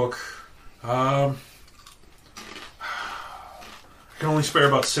logbook. I can only spare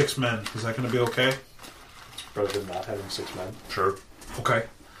about 6 men. Is that going to be okay? It's better than not having 6 men. Sure. Okay.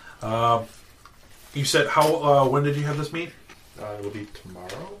 You said when did you have this meet? It'll be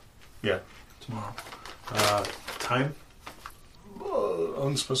tomorrow. Yeah. Tomorrow. Time?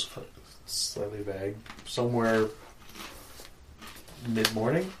 Unspecified. Slightly vague. Somewhere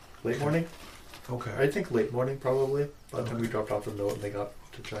mid-morning? Late morning? Okay. I think late morning, probably. By the time we dropped off the note and they got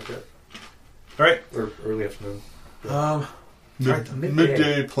to check it. All right. Or early afternoon.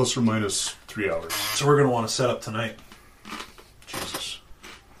 Midday plus or minus 3 hours. So we're going to want to set up tonight. Jesus.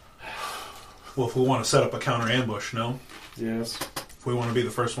 Well, if we want to set up a counter ambush, no? Yes. If we want to be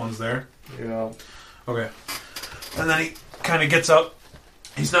the first ones there? Yeah. Okay. And then he kind of gets up.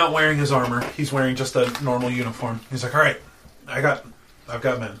 He's not wearing his armor. He's wearing just a normal uniform. He's like, all right, I've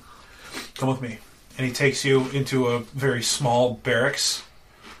got men. Come with me. And he takes you into a very small barracks.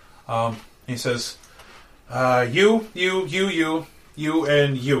 He says, you,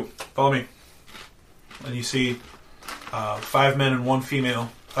 and you. Follow me. And you see 5 men and 1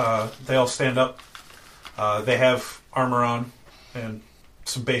 female. They all stand up. They have armor on and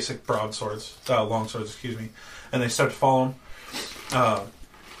some basic broadswords, long swords, excuse me. And they start to follow him.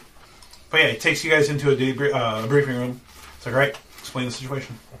 But yeah, he takes you guys into a briefing room. It's like, all right, explain the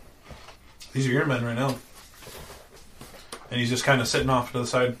situation. These are your men right now. And he's just kind of sitting off to the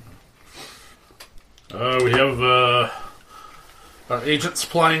side. We have agent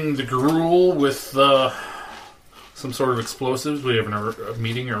supplying the gruel with some sort of explosives. We have a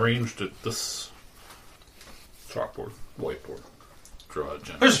meeting arranged at this chalkboard, whiteboard. Draw a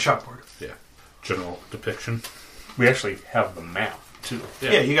general. There's a chalkboard. Yeah, general depiction. We actually have the map too.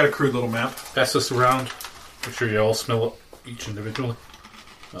 Yeah, you got a crude little map. Pass this around. Make sure you all smell it each individually.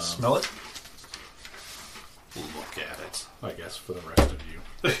 Smell it? Look at it, I guess, for the rest of you.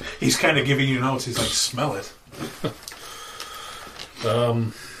 He's kind of giving you notes. He's like, smell it.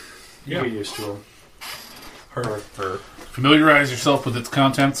 You Yeah. get used to them. Her. Familiarize yourself with its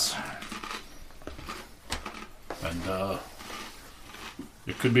contents. And,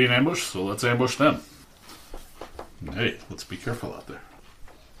 it could be an ambush, so let's ambush them. And hey, let's be careful out there.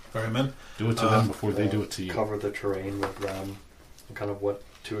 All right, men. Do it to them before they do it to you. Cover the terrain with them, and kind of what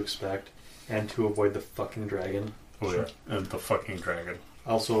to expect, and to avoid the fucking dragon. Oh, yeah. And the fucking dragon.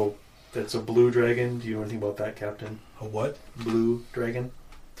 Also, it's a blue dragon. Do you know anything about that, Captain? A what? Blue dragon?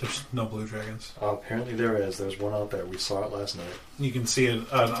 There's no blue dragons. Apparently there is. There's one out there. We saw it last night. You can see an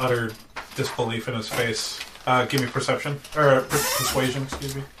utter disbelief in his face. Give me perception. Or persuasion,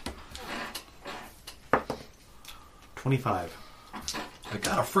 excuse me. 25. I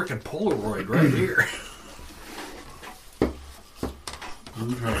got a freaking Polaroid right here.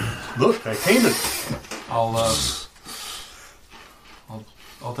 Blue dragon. Look, I painted it.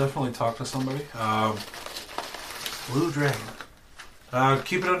 I'll definitely talk to somebody. Blue dragon.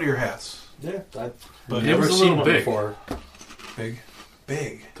 Keep it under your hats. Yeah, I've But never it was a seen little one big. before. Big.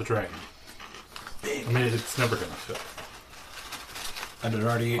 Big. The dragon. Big. I mean, it's never going to fit. I did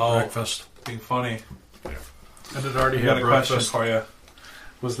already eat Oh. breakfast. Being funny. I did already I got have a question breakfast. for you.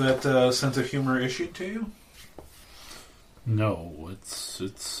 Was that sense of humor issued to you? No, it's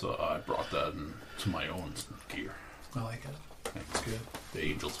I brought that into my own gear. I like it. It's good. The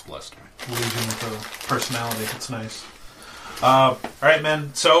angels blessed me. Leaves you with a personality. It's nice. All right,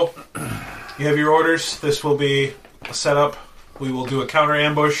 men. So you have your orders. This will be a setup. We will do a counter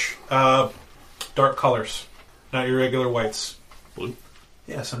ambush. Dark colors, not your regular whites. Blue?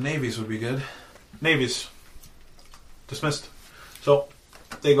 Yeah, some navies would be good. Navies. Dismissed. So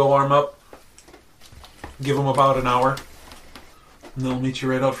they go arm up. Give them about an hour, and they'll meet you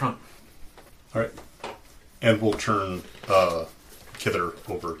right out front. All right. And we'll turn Kither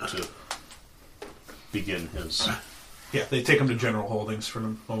over to begin his... Yeah, they take him to general holdings for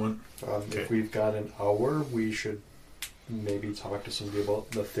the moment. Okay. If we've got an hour, we should maybe talk to somebody about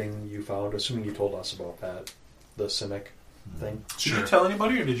the thing you found, assuming you told us about that, the Simic thing. Did you tell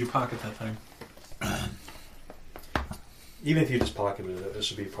anybody, or did you pocket that thing? Even if you just pocketed it, this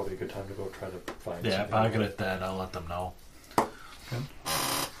would be probably a good time to go try to find Yeah, something. pocket it then. I'll let them know.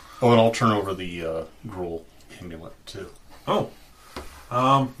 Oh, and I'll turn over the Gruul amulet, too. Oh.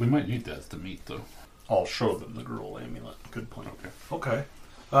 We might need that to meet, though. I'll show them the Gruul amulet. Good point. Okay.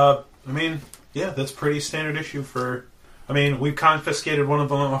 I mean, yeah, that's pretty standard issue for... I mean, we confiscated one of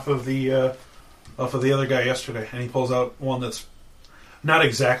them off of the other guy yesterday, and he pulls out one that's not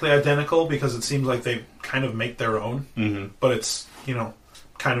exactly identical, because it seems like they kind of make their own, but it's,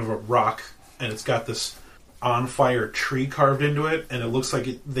 kind of a rock, and it's got this on-fire tree carved into it, and it looks like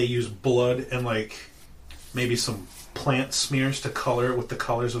they use blood and, maybe some plant smears to color it with the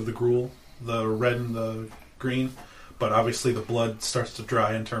colors of the Gruul, the red and the green, but obviously the blood starts to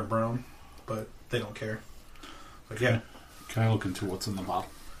dry and turn brown, but they don't care. But yeah. Can I look into what's in the bottle?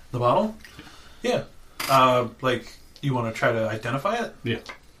 The bottle? Yeah. You want to try to identify it? Yeah.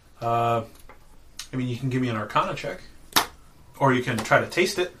 I mean, you can give me an Arcana check, or you can try to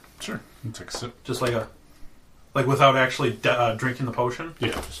taste it, Sure. I'll take a sip. just without actually drinking the potion.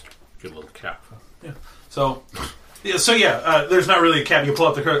 Yeah, just get a little cap. Yeah. So, there's not really a cap. You pull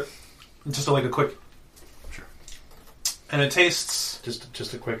out the cart, just a quick. Sure. And it tastes.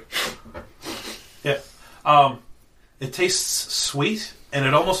 Just a quick... Yeah. It tastes sweet, and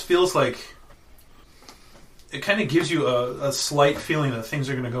it almost feels like it kind of gives you a slight feeling that things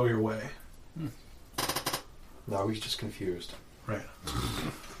are going to go your way. No, he's just confused. Right.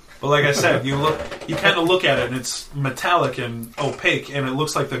 But like I said, you kind of look at it, and it's metallic and opaque, and it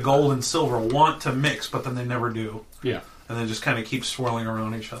looks like the gold and silver want to mix, but then they never do. Yeah. And they just kind of keep swirling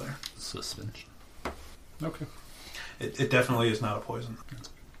around each other. Suspension. Okay. It definitely is not a poison.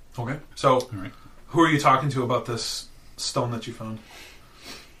 Okay. So, All right. who are you talking to about this stone that you found?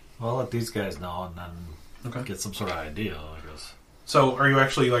 Well, I'll let these guys know and then Okay. get some sort of idea, I guess. So, are you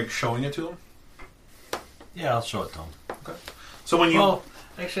actually showing it to them? Yeah, I'll show it to them. Okay. So when you Well,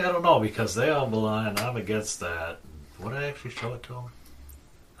 actually, I don't know, because they all belie and I'm against that. Would I actually show it to them?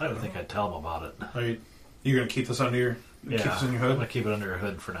 I don't think I'd tell them about it. are you going to keep this under your keep this in your I'm hood? going to keep it under your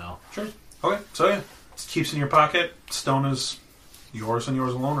hood for now. Sure. Okay. So yeah, it keeps in your pocket. Stone is yours and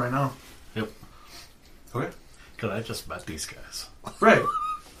yours alone right now. Yep. Okay. Because I just met these guys. Right.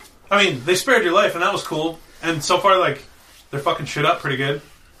 I mean, they spared your life, and that was cool. And so far, they're fucking shit up pretty good.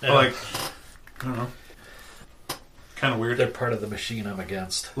 Yeah. But, I don't know. kind of weird. They're part of the machine I'm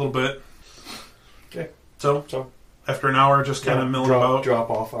against. A little bit. Okay. So after an hour, just kind of milling about. Drop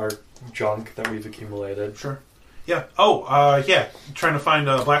off our junk that we've accumulated. Sure. Yeah. Oh, yeah. Trying to find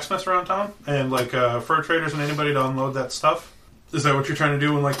blacksmiths around town and like fur traders and anybody to unload that stuff. Is that what you're trying to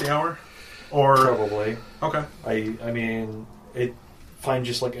do in like the hour? Or Probably. Okay. I mean, find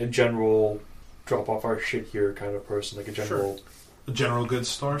just like a general drop off our shit here kind of person, like a general A general goods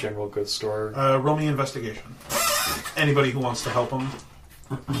store. general goods store. Roll me investigation. Anybody who wants to help him.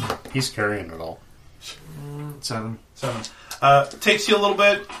 He's carrying it all. 7. 7. Takes you a little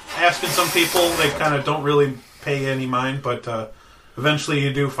bit. Asking some people, they kind of don't really pay any mind, but eventually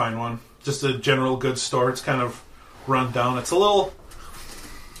you do find one. Just a general goods store. It's kind of run down. It's a little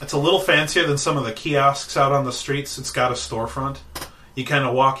fancier than some of the kiosks out on the streets. It's got a storefront. You kind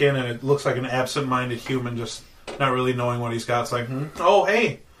of walk in and it looks like an absent-minded human just not really knowing what he's got. It's like, oh,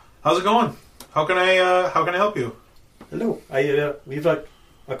 hey, how's it going? How can I help you? Hello. We've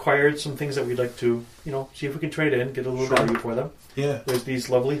acquired some things that we'd like to, see if we can trade in, get a little value for them. Yeah. There's these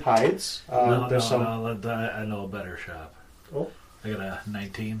lovely hides. No, I I know a better shop. Oh. I got a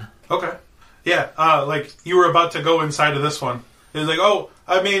 19. Okay. Yeah, like, you were about to go inside of this one. It was like, oh,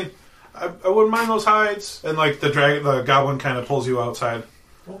 I mean, I wouldn't mind those hides. And, like, the goblin kind of pulls you outside.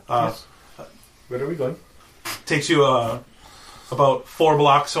 Oh, yes. Where are we going? Takes you about 4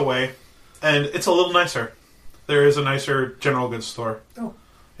 blocks away. And it's a little nicer. There is a nicer general goods store. Oh.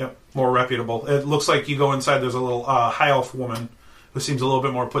 Yep, more reputable. It looks like you go inside, there's a little high elf woman who seems a little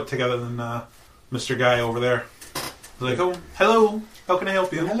bit more put together than Mr. Guy over there. Like, oh, hello, how can I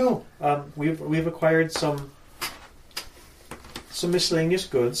help you? Hello. We've acquired some miscellaneous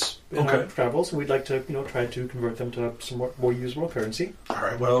goods in our travels, and we'd like to, try to convert them to some more usable currency. All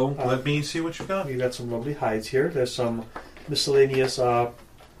right, well, let me see what you've got. We've got some lovely hides here. There's some miscellaneous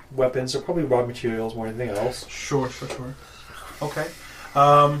weapons, or probably raw materials more than anything else. Sure. Okay.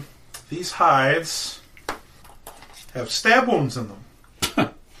 These hides have stab wounds in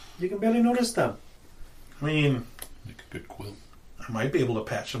them. You can barely notice them. I mean, Make a good quilt. I might be able to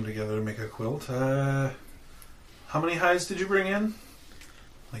patch them together to make a quilt. How many hides did you bring in?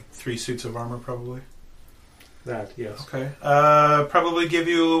 Like 3 suits of armor, probably. That, yes. Okay. Probably give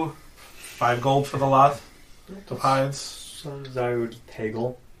you 5 gold for the lot of hides. Some I would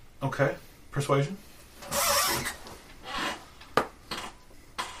haggle. Okay. Persuasion.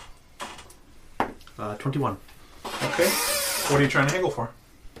 21. Okay. What are you trying to haggle for?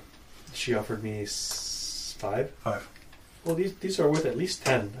 She offered me 5. 5. Well, these are worth at least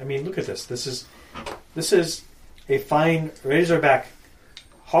 10. I mean, look at this. This is a fine razorback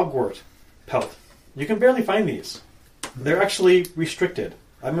hogwort pelt. You can barely find these. They're actually restricted.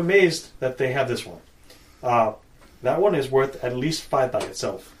 I'm amazed that they have this one. That one is worth at least 5 by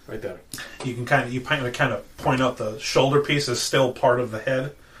itself, right there. You can kind of point out the shoulder piece is still part of the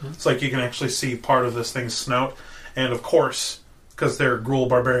head. It's like you can actually see part of this thing's snout, and of course, because they're Gruul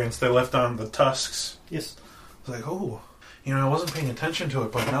barbarians, they left on the tusks. Yes. It's like, oh, I wasn't paying attention to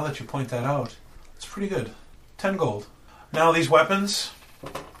it, but now that you point that out, it's pretty good. 10 gold. Now these weapons,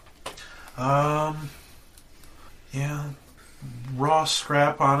 yeah, raw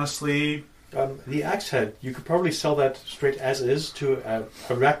scrap, honestly. The axe head, you could probably sell that straight as is to a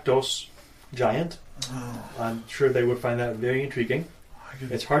Rakdos giant. Oh. I'm sure they would find that very intriguing.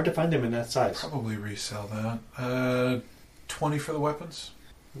 It's hard to find them in that size. Probably resell that. 20 for the weapons.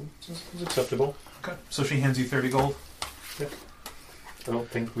 It's acceptable. Okay. So she hands you 30 gold? Yep. I don't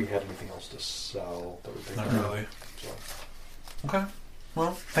think we had anything else to sell. Not really. So. Okay.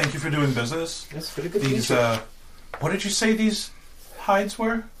 Well, thank you for doing business. That's pretty good. These, what did you say these hides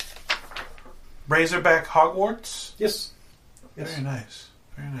were? Razorback hogwarts? Yes. Very nice.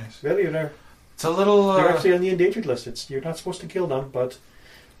 Very nice. Really, they're It's a little... they're actually on the endangered list. You're not supposed to kill them, but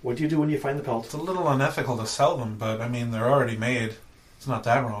what do you do when you find the pelt? It's a little unethical to sell them, but, I mean, they're already made. It's not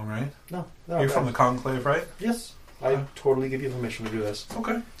that wrong, right? No. You're from the Conclave, right? Yes. I totally give you permission to do this.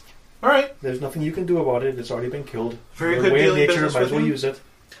 Okay. All right. There's nothing you can do about it. It's already been killed. Very Your good way of dealing nature, business might as with well you. use it.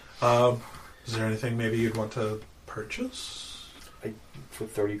 Is there anything maybe you'd want to purchase? For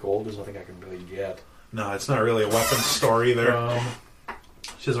 30 gold, there's nothing I can really get. No, it's not really a weapons store either.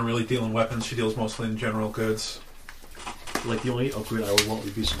 She doesn't really deal in weapons. She deals mostly in general goods. Like, the only upgrade I would want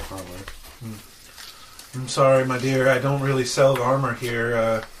would be some armor. I'm sorry, my dear. I don't really sell the armor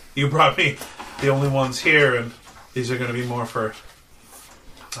here. You brought me the only ones here, and these are going to be more for...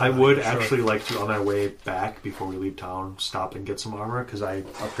 I would actually like to, on our way back, before we leave town, stop and get some armor, because I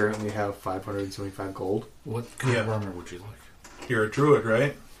apparently have 575 gold. What kind of armor would you like? You're a druid,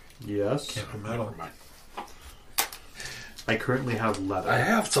 right? Yes. Can't be metal. I currently have leather. I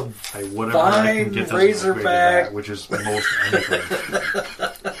have some whatever I can fine get razorback. that, which is most anything.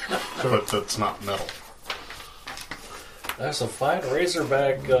 But that's not metal. There's some fine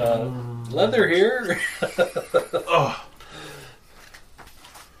razorback leather here. Oh,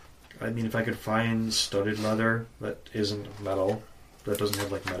 I mean, if I could find studded leather that isn't metal, that doesn't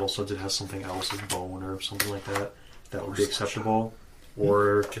have like metal studs, it has something else like bone or something like that, that would be acceptable.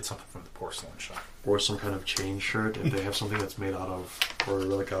 Or Get something from the porcelain shop. or some kind of chain shirt if they have something that's made out of, or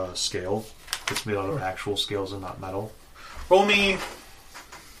like a scale that's made out of actual scales and not metal. roll me.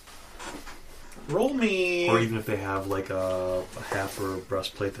 Roll me. Or even if they have like a hat or a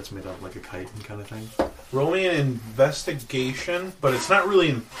breastplate that's made out of like a chitin kind of thing. Roll me an investigation, but it's not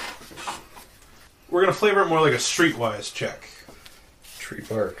really. We're gonna flavor it more like a streetwise check. Tree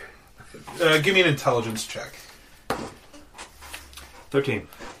bark. Give me an intelligence check. 13.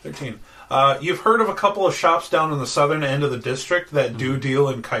 13. You've heard of a couple of shops down in the southern end of the district that do deal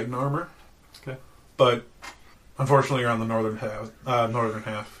in chitin armor. Okay. But unfortunately, you're on the northern half.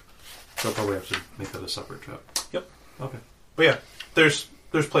 So I'll probably have to make that a separate trip. Yep. Okay. But yeah, there's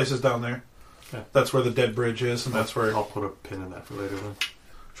places down there. Okay. That's where the dead bridge is, and that's where. I'll put a pin in that for later then.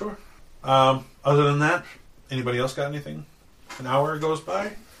 Sure. Other than that, anybody else got anything? An hour goes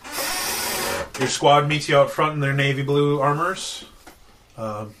by. Your squad meets you out front in their navy blue armors.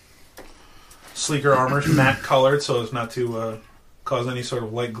 Sleeker armors, matte colored, so as not to cause any sort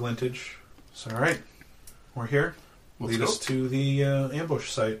of light glintage. So, all right, we're here. Lead us to the ambush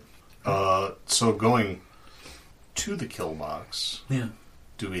site. So going to the kill box. Yeah.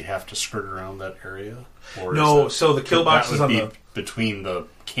 Do we have to skirt around that area? Or No. is So the kill box that is would on be the. between the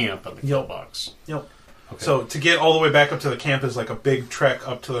camp and the kill box. Yep. Okay. So to get all the way back up to the camp is like a big trek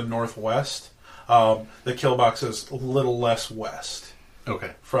up to the northwest. The kill box is a little less west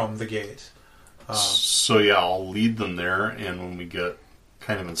Okay. from the gate. So yeah, I'll lead them there, and when we get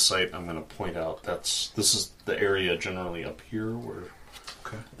kind of in sight, I'm going to point out this is the area generally up here where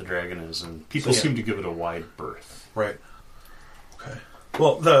the dragon is, and people seem to give it a wide berth. Right. Okay.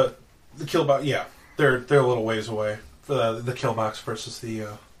 Well, the kill box, yeah, they're a little ways away. The kill box versus the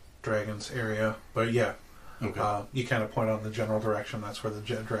dragon's area, but yeah, Okay. you kind of point out in the general direction. That's where the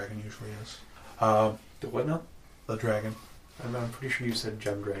dragon usually is. The what now? The dragon. I'm pretty sure you said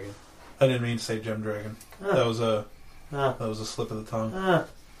gem dragon. I didn't mean to say gem dragon. Ah. That was a Ah. slip of the tongue. Ah.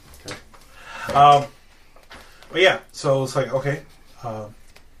 But yeah, so it's like, okay,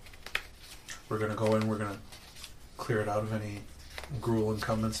 we're going to go in, we're going to clear it out of any Gruul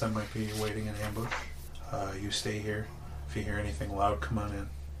incumbents that might be waiting in ambush. You stay here. If you hear anything loud, come on in.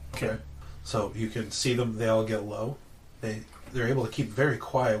 Okay? So you can see them, they all get low. They're able to keep very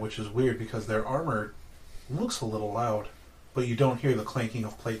quiet, which is weird because their armor looks a little loud, but you don't hear the clanking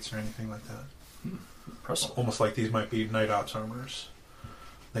of plates or anything like that. Impressive. Almost like these might be night ops armors.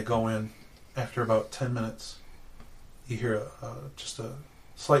 They go in. After about 10 minutes, you hear just a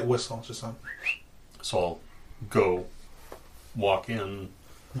slight whistle. Just on. So I'll go walk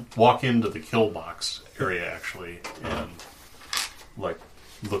into the kill box area actually, and like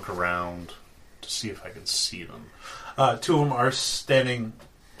look around to see if I can see them. Two of them are standing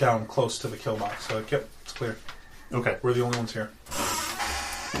down close to the kill box. So, yep, it's clear. Okay. We're the only ones here.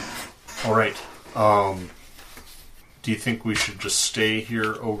 All right. Do you think we should just stay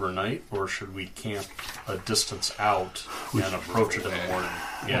here overnight, or should we camp a distance out and approach it in the morning?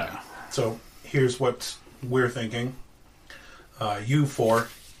 Yeah. So here's what we're thinking. You four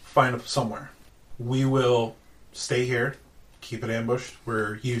find up somewhere. We will stay here, keep it ambushed.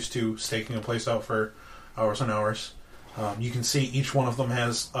 We're used to staking a place out for hours and hours. You can see each one of them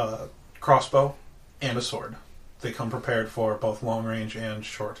has a crossbow and a sword. They come prepared for both long range and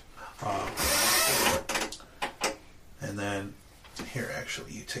short. And then, here,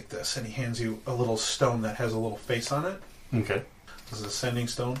 actually, you take this, and he hands you a little stone that has a little face on it. Okay. This is a sending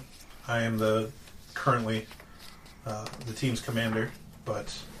stone. I am currently the team's commander,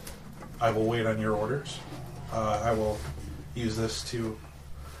 but I will wait on your orders. I will use this to,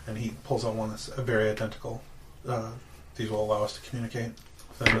 and he pulls out one that's very identical. These will allow us to communicate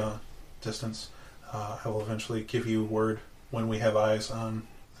within a distance. I will eventually give you word when we have eyes on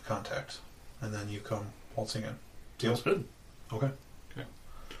the contact, and then you come waltzing in. Deal? Sounds good. Okay.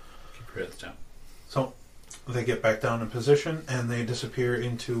 Keep your heads down. So they get back down in position and they disappear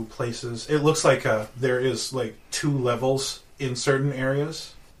into places. It looks like there is like 2 levels in certain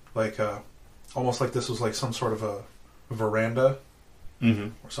areas, like almost like this was like some sort of a veranda or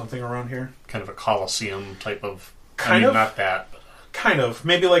something around here. Kind of a coliseum type of. Kind of? Not that. But Kind of,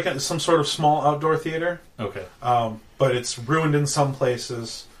 maybe like some sort of small outdoor theater. okay. But it's ruined in some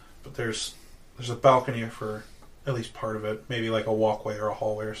places. But there's a balcony for at least part of it. Maybe like a walkway or a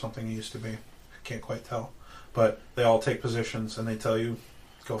hallway or something it used to be. I can't quite tell. But they all take positions and they tell you,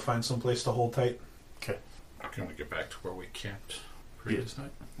 go find some place to hold tight. Okay. Can we get back to where we camped previous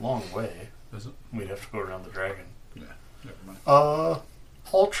night? Long way. Is it? We'd have to go around the dragon. Yeah, never mind.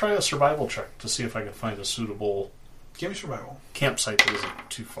 I'll try a survival check to see if I can find a suitable Give me survival. campsite that isn't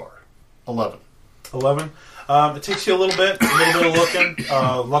too far. 11. 11. It takes you a little bit of looking.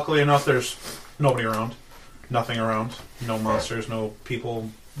 Luckily enough, there's nobody around. Nothing around. No monsters, no people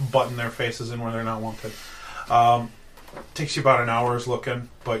butting their faces in where they're not wanted. Takes you about an hour's looking,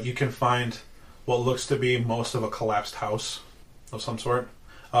 but you can find what looks to be most of a collapsed house of some sort.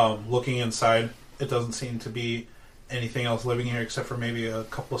 Looking inside, it doesn't seem to be anything else living here except for maybe a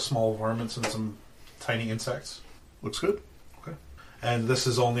couple of small varmints and some tiny insects. Looks good. Okay. And this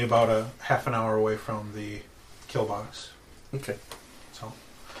is only about a half an hour away from the kill box. Okay. So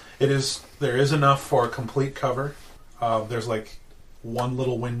there is enough for complete cover. There's like one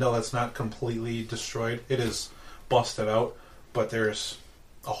little window that's not completely destroyed. It is busted out, but there's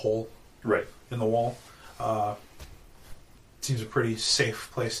a hole Right. in the wall. Seems a pretty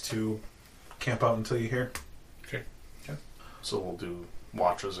safe place to camp out until you hear. Okay. So we'll do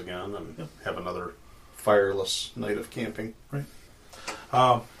watches again and have another fireless night of camping. Right.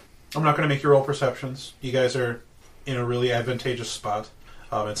 I'm not going to make you roll perceptions. You guys are in a really advantageous spot.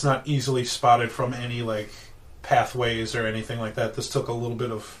 It's not easily spotted from any like pathways or anything like that. This took a little bit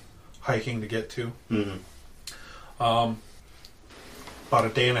of hiking to get to. Mm-hmm. About a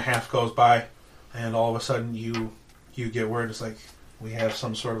day and a half goes by, and all of a sudden you get word. It's like, we have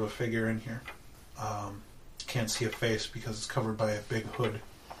some sort of a figure in here. Can't see a face because it's covered by a big hood.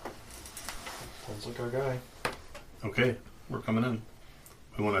 Sounds like our guy. Okay, we're coming in.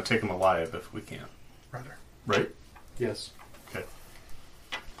 We want to take him alive if we can. Rather. Right? Yes. Okay.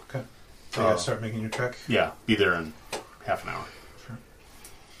 Okay. So you guys start making your trek? Yeah, be there in half an hour. Sure.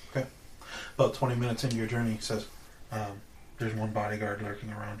 Okay. About 20 minutes into your journey, he says, there's one bodyguard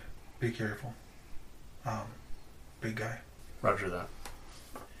lurking around. Be careful. Big guy. Roger that.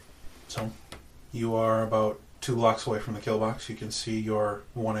 So, you are about 2 blocks away from the kill box. You can see your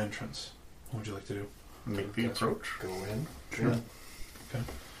one entrance. What would you like to do? Make the approach. Go in. Sure. Okay.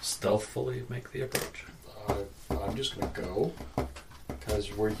 Stealthily make the approach. I'm just going to go.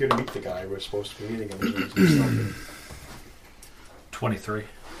 Because we're here to meet the guy we're supposed to be meeting him. 23.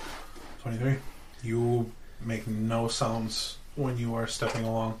 23. You make no sounds when you are stepping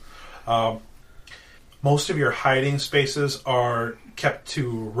along. Most of your hiding spaces are kept to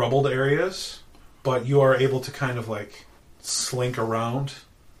rubbled areas, but you are able to kind of like slink around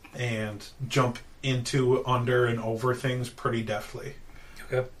and jump into, under, and over things pretty deftly.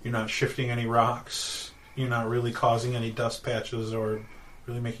 Okay. You're not shifting any rocks. You're not really causing any dust patches or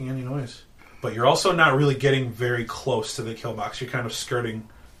really making any noise. But you're also not really getting very close to the kill box. You're kind of skirting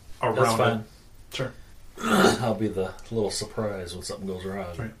around That's fine. it. Sure. I'll be the little surprise when something goes wrong.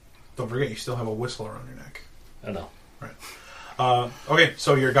 That's right. Don't forget, you still have a whistle around your neck. I know. Right. Okay,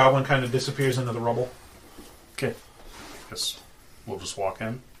 so your goblin kind of disappears into the rubble. Okay. Guess we'll just walk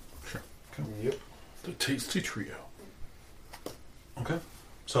in. Sure. Okay. Yep. The tasty trio. Okay.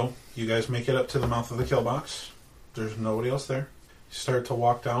 So, you guys make it up to the mouth of the kill box. There's nobody else there. You start to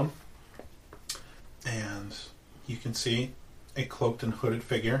walk down, and you can see a cloaked and hooded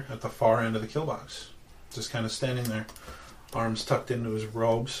figure at the far end of the kill box. Just kind of standing there. Arms tucked into his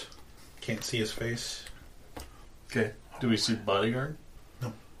robes. Can't see his face. Okay. Do we see the bodyguard?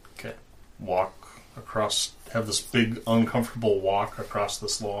 No. Okay. Walk across, have this big uncomfortable walk across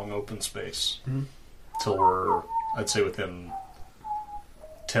this long open space. Mm-hmm. Till we're, I'd say, within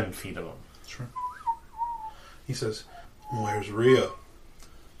 10 feet of him. Sure. He says, "Where's Rhea?"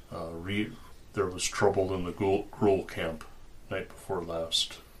 There was trouble in the Gruul camp night before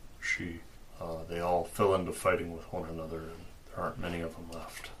last. They all fell into fighting with one another, and there aren't many of them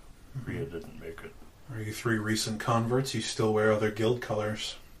left. Rhea didn't make it. Are you 3 recent converts? You still wear other guild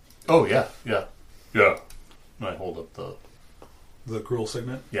colors. Oh, yeah. And I hold up The Gruul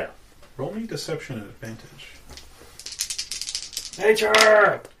signet? Yeah. Roll me deception at advantage.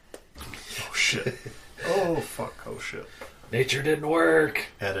 Nature! Oh, shit. Oh, fuck. Oh, shit. Nature didn't work.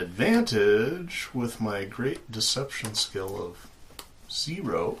 At advantage, with my great deception skill of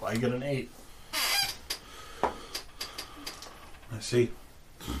 0, I get an 8. I see.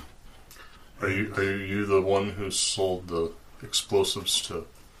 Are you the one who sold the explosives to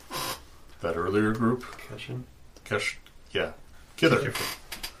that earlier group? Keshin? Yeah. Kither.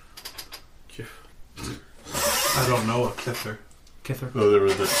 I don't know a Kither, Oh, they were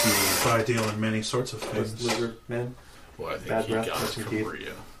the 2. but I deal in many sorts of things. Lizard man? Well, I think Bad he breath, got it that's from indeed.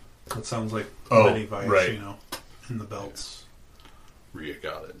 Rhea. That sounds like Oh, many right. Viashino. in the belts. Rhea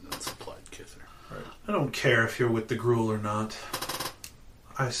got it and then supplied Kither. Right. I don't care if you're with the Gruul or not.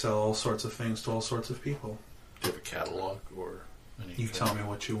 I sell all sorts of things to all sorts of people. Do you have a catalog or any You tell me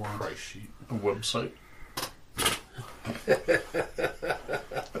what you want. price sheet? A website.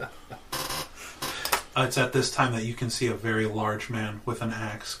 It's at this time that you can see a very large man with an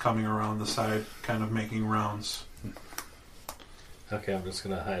axe coming around the side, kind of making rounds. Okay, I'm just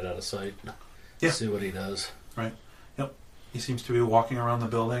gonna hide out of sight. Yeah. See what he does. Right. Yep. He seems to be walking around the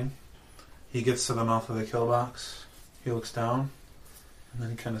building. He gets to the mouth of the kill box. He looks down, and then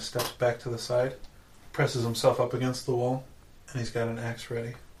he kind of steps back to the side, presses himself up against the wall, and he's got an axe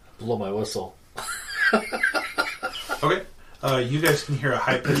ready. Blow my whistle. Okay. You guys can hear a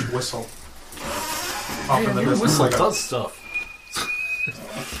high-pitched whistle. Off in the Your distance, whistle like a- does stuff.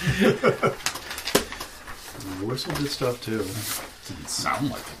 The whistle did stuff too. Didn't sound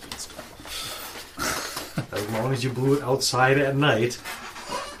like it did stuff. As long as you blew it outside at night,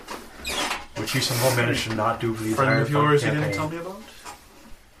 which you somehow managed to not do for the friend entire of yours you campaign. didn't tell me about?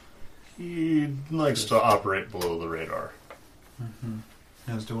 He likes to operate below the radar.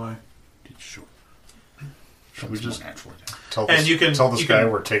 As do I. It's short. Should we just naturally? tell And this, you can- tell this you guy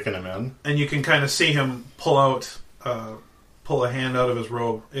can- we're taking him in? And you can kind of see him pull a hand out of his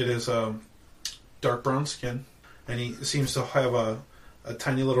robe. It is dark brown skin, and he seems to have a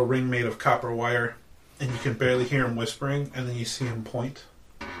tiny little ring made of copper wire, and you can barely hear him whispering, and then you see him point,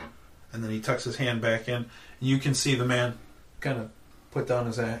 and then he tucks his hand back in, and you can see the man kind of put down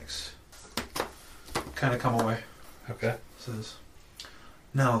his axe, kind of come away. Okay. Says,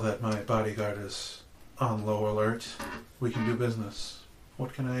 now that my bodyguard is on low alert, we can do business.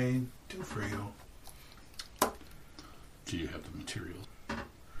 What can I do for you? Do you have the materials?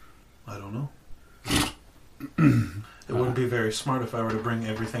 I don't know. It wouldn't be very smart if I were to bring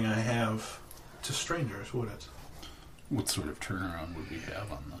everything I have to strangers, would it? What sort of turnaround would we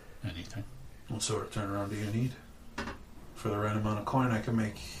have on anything? What sort of turnaround do you need? For the right amount of coin, I can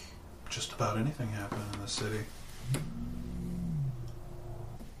make just about anything happen in the city.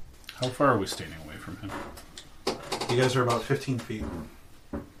 How far are we standing away from him? You guys are about 15 feet.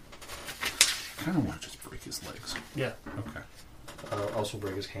 I kind of want to just break his legs. Yeah. Okay. Also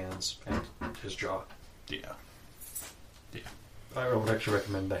break his hands and his jaw. Yeah. Yeah. I would actually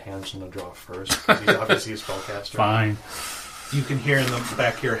recommend the hands and the jaw first. He's obviously a spellcaster. Fine. You can hear in the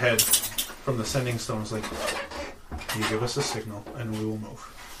back of your head from the sending stones, like, you give us a signal and we will move.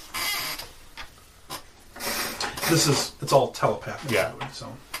 It's all telepathic. Yeah. So.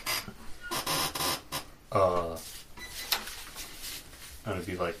 And it'd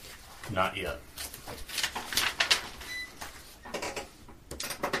be like, not yet.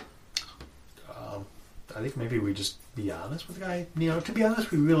 I think maybe we just be honest with the guy. To be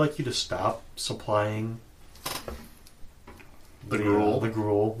honest, we really like you to stop supplying The Gruul? the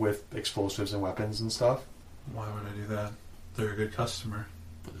Gruul with explosives and weapons and stuff Why would I do that? They're a good customer.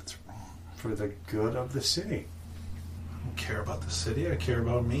 But it's wrong. for the good of the city. I don't care about the city. I care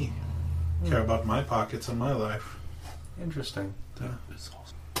about me. I care about my pockets and my life. Interesting. Yeah. It's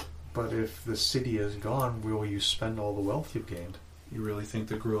also But if the city is gone, where will you spend all the wealth you've gained? You really think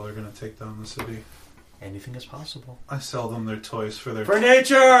the Gruul are going to take down the city? Anything is possible. I sell them their toys for their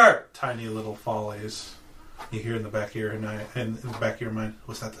nature! tiny little follies. You hear in the back of your mind,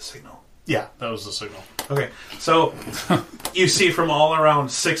 was that the signal? Yeah, that was the signal. Okay, so you see from all around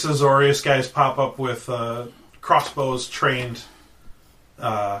 6 Azorius guys pop up with crossbows trained,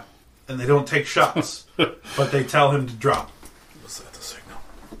 and they don't take shots, but they tell him to drop. Was that the signal?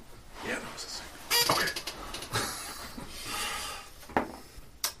 Yeah, that was the signal. Okay.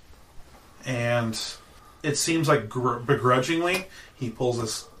 And it seems like begrudgingly, he pulls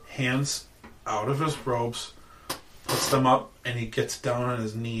his hands out of his robes, puts them up, and he gets down on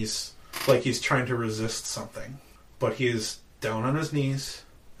his knees like he's trying to resist something. But he is down on his knees,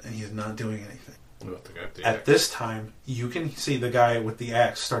 and he is not doing anything. What about the guy with the At axe? this time, you can see the guy with the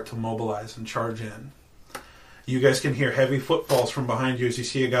axe start to mobilize and charge in. You guys can hear heavy footfalls from behind you as you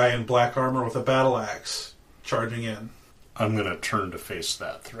see a guy in black armor with a battle axe charging in. I'm going to turn to face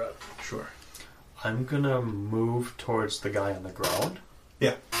that threat. Sure. I'm gonna move towards the guy on the ground.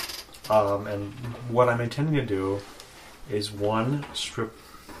 Yeah. And what I'm intending to do is strip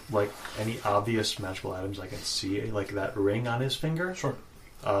like any obvious magical items I can see, like that ring on his finger. Sure.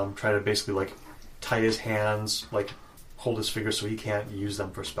 Try to basically like tie his hands, like hold his fingers so he can't use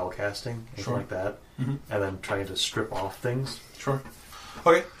them for spell casting, anything Sure. like that. Mm-hmm. And then trying to strip off things. Sure.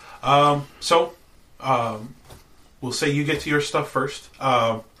 Okay. We'll say you get to your stuff first.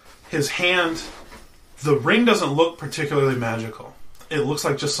 His hand, the ring doesn't look particularly magical. it looks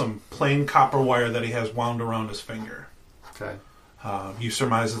like just some plain copper wire that he has wound around his finger. Okay. You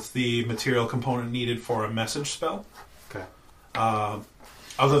surmise it's the material component needed for a message spell. Okay.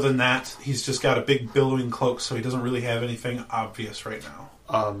 Other than that, he's just got a big billowing cloak, so he doesn't really have anything obvious right now.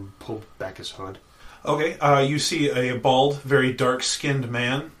 Pull back his hood. Okay, you see a bald, very dark-skinned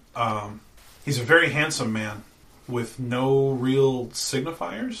man. He's a very handsome man with no real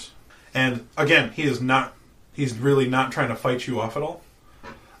signifiers. And again, he's really not trying to fight you off at all.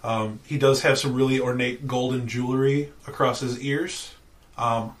 He does have some really ornate golden jewelry across his ears.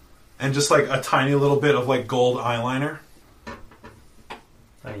 And just like a tiny little bit of like gold eyeliner.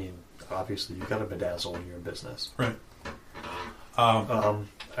 I mean, obviously you've got to bedazzle in your business. Right.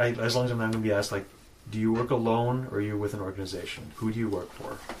 As long as I'm not going to be asked, like, do you work alone or are you with an organization? Who do you work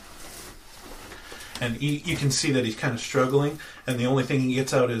for? And you can see that he's kind of struggling, and the only thing he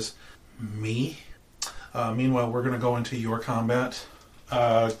gets out is, me? Meanwhile, we're going to go into your combat.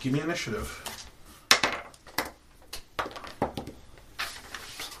 Give me initiative.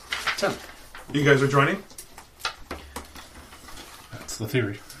 10. You guys are joining? That's the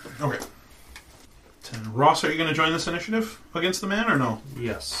theory. Okay. 10. Ross, are you going to join this initiative against the man, or no?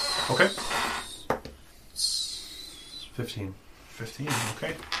 Yes. Okay. 15. 15,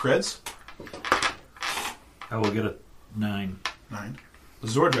 okay. Greds? I will get a 9. 9.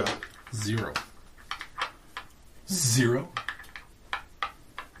 Zorja? 0. 0.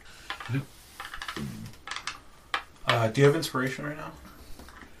 Do you have inspiration right now?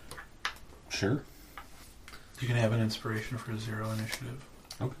 Sure. You can have an inspiration for 0 initiative.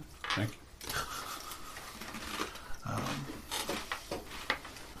 Okay. Thank you.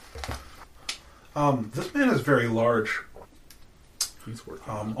 This man is very large. He's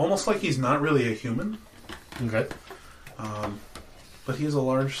working. Almost like he's not really a human. Okay. But he's a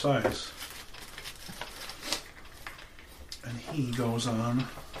large size. And he goes on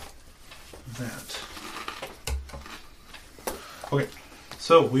that. Okay.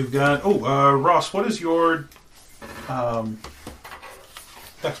 So we've got... Ross, what is your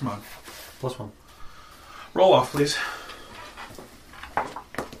dex mod? +1. Roll off, please.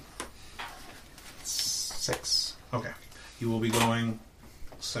 6. Okay. You will be going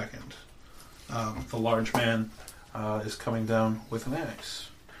second. The large man is coming down with an axe.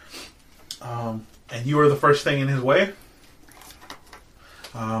 And you are the first thing in his way.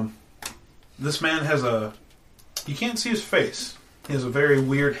 This man has you can't see his face. He has a very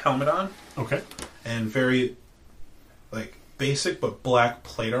weird helmet on. Okay. And very, basic but black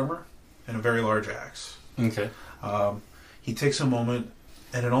plate armor. And a very large axe. Okay. He takes a moment,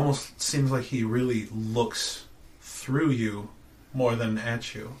 and it almost seems like he really looks through you more than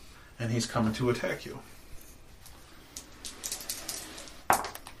at you. And he's coming to attack you.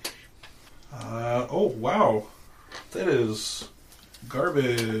 Oh, wow. That is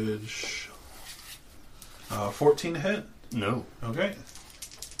garbage. 14 to hit. No. Okay.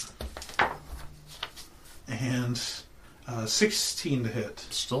 And 16 to hit.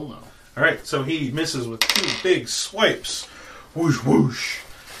 Still no. Alright, so he misses with 2 big swipes. Whoosh, whoosh.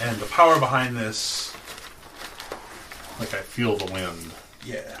 And the power behind this... Like I feel the wind.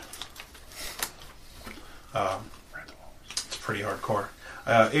 Yeah. It's pretty hardcore.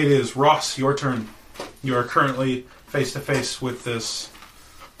 It is Ross, your turn. You are currently face to face with this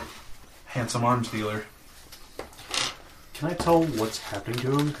handsome arms dealer. Can I tell what's happening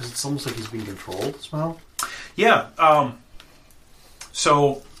to him? Because it's almost like he's being controlled somehow. Yeah.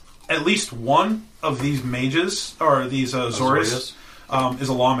 So at least one of these mages, or these Zorias, is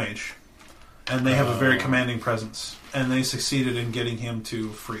a law mage. And they have a very commanding presence. And they succeeded in getting him to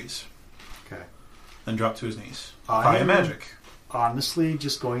freeze. Okay. And drop to his knees. By magic. Honestly,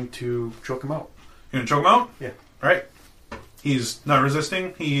 just going to choke him out. You're going to choke him out? Yeah. Right. He's not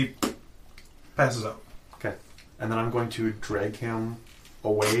resisting. He passes out. Okay. And then I'm going to drag him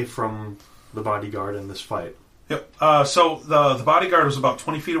away from the bodyguard in this fight. Yep. So the bodyguard was about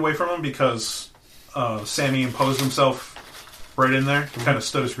 20 feet away from him because Sammy imposed himself right in there. Kind of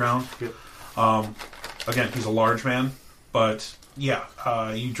stood his ground. Yep. Again, he's a large man. But, yeah,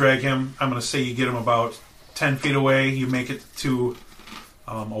 you drag him. I'm going to say you get him about 10 feet away. You make it to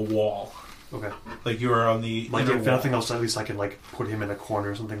a wall. Okay. Like you are on the inner if wall. nothing else, at least I can put him in a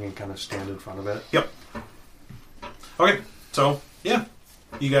corner or something and kind of stand in front of it. Yep. Okay. So, yeah.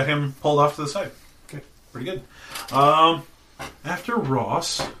 You got him pulled off to the side. Okay. Pretty good. After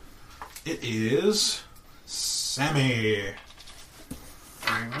Ross, it is Sammy.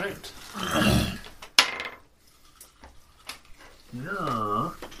 Alright.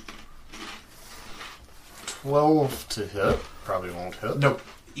 Yeah. 12 to hit. Probably won't hit. Nope.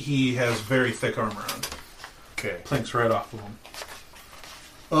 He has very thick armor on. Okay. Planks right off of him.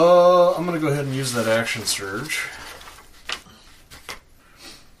 I'm going to go ahead and use that action surge.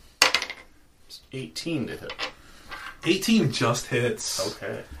 It's 18 to hit. 18 just hits.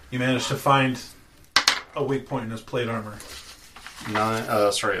 Okay. You managed to find a weak point in his plate armor.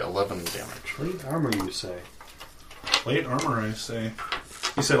 11 damage. Plate armor, you say? Plate armor, I say.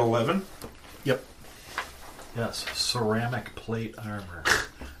 You said 11? Yep. Yes, ceramic plate armor.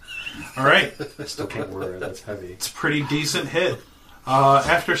 All right. Still can't wear it. That's heavy. It's a pretty decent hit.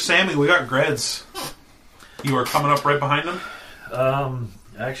 After Sammy, we got Greds. You are coming up right behind him?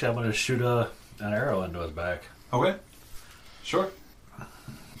 Actually, I'm going to shoot an arrow into his back. Okay. Sure.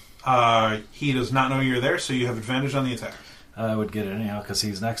 He does not know you're there, so you have advantage on the attack. I would get it anyhow because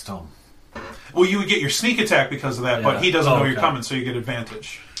he's next to him. Well, you would get your sneak attack because of that, Yeah. but he doesn't know you're okay. coming, so you get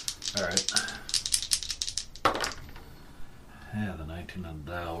advantage. All right. Yeah, the 19 on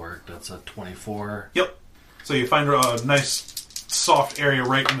the dial worked. That's a 24. Yep. So you find a nice, soft area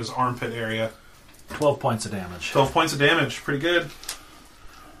right in his armpit area. 12 points of damage. 12 points of damage. Pretty good.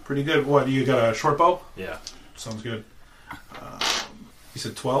 Pretty good. What, you got a short bow? Yeah. Sounds good. You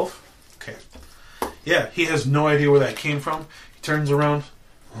said 12? Okay. Yeah, he has no idea where that came from. He turns around.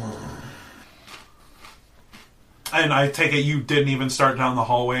 And I take it you didn't even start down the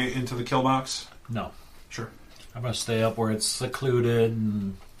hallway into the kill box? No. Sure. I'm going to stay up where it's secluded.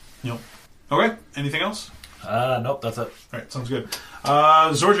 And... Yep. Okay. Anything else? Nope, that's it. All right, sounds good.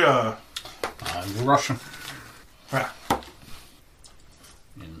 Zorja. I'm Russian. Ah.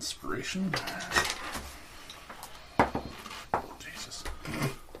 Inspiration. Jesus.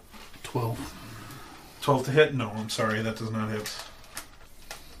 12. 12 to hit? No, I'm sorry, that does not hit.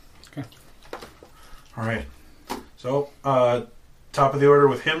 Okay. All right. So, top of the order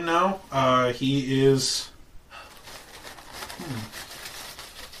with him now. He is...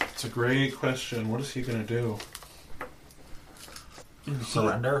 It's a great question. What is he going to do?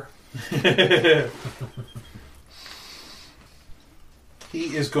 Surrender?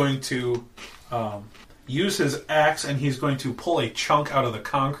 He is going to use his axe, and he's going to pull a chunk out of the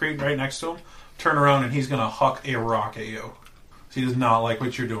concrete right next to him, turn around, and he's going to huck a rock at you. So he does not like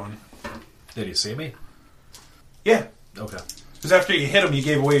what you're doing. Did he see me? Yeah. Okay. Because after you hit him, you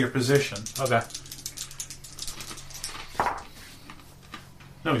gave away your position. Okay.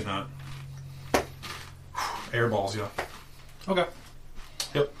 No, he's not. Airballs you. Okay.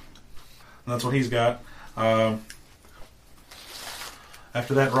 Yep. And that's what he's got. After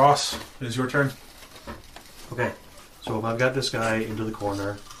that, Ross, it is your turn. Okay, so if I've got this guy into the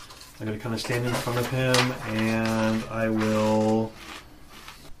corner, I'm going to kind of stand in front of him, and I will...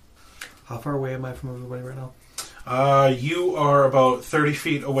 How far away am I from everybody right now? You are about 30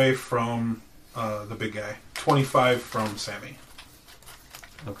 feet away from the big guy. 25 from Sammy.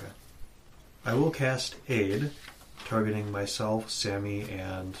 Okay. I will cast Aid, targeting myself, Sammy,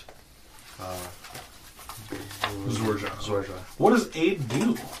 and Zorja. What does Aid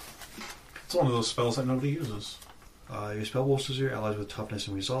do? It's one of those spells that nobody uses. Your spell bolsters your allies with toughness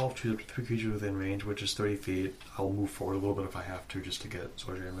and resolve. Choose up to 3 creatures within range, which is 30 feet. I'll move forward a little bit if I have to, just to get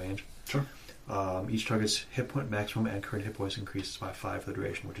Zorja in range. Sure. Each target's hit point maximum and current hit points increases by 5 for the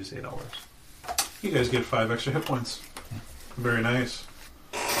duration, which is 8 hours. You guys get 5 extra hit points. Very nice.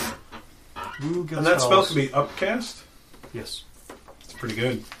 And And that spell can be upcast? Yes. It's pretty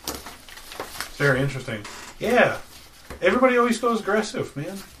good. It's very interesting. Yeah. Everybody always goes aggressive,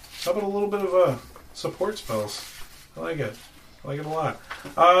 man. How about a little bit of support spells? I like it. I like it a lot.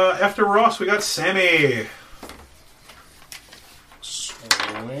 After Ross, we got Sammy.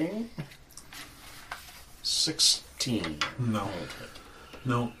 Swing. 16. No.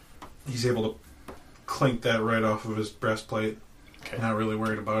 No. He's able to clink that right off of his breastplate. Okay. Not really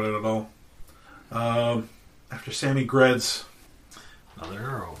worried about it at all. After Sammy, Greds. Another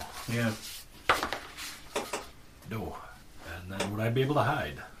arrow. Yeah. No. And then would I be able to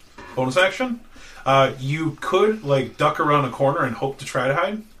hide? Bonus action. You could, like, duck around a corner and hope to try to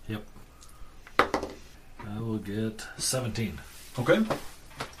hide. Yep. I will get 17. Okay.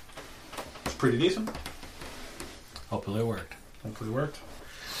 It's pretty decent. Hopefully it worked. Hopefully it worked.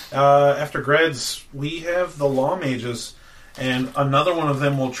 After Greds, we have the Law Mages, and another one of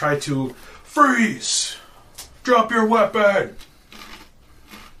them will try to freeze! Drop your weapon!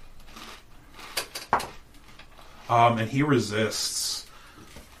 And he resists.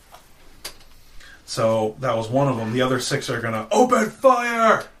 So that was one of them. The other 6 are gonna open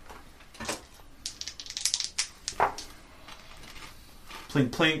fire! Plink,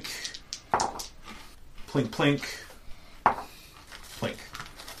 plink. Plink, plink. Plink.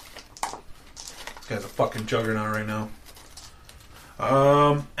 This guy's a fucking juggernaut right now.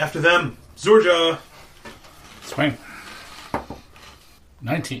 After them, Zorja. Swing.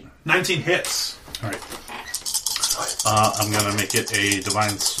 19. 19 hits. All right. I'm going to make it a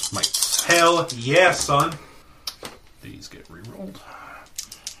Divine Smite. Hell yeah, son. These get rerolled.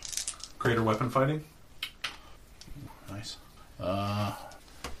 Greater weapon fighting. Nice.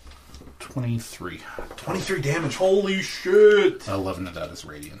 23. 23 damage. Holy shit. 11 of that is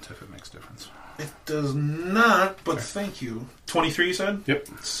radiant, if it makes a difference. It does not, but thank you. 23, you said? Yep.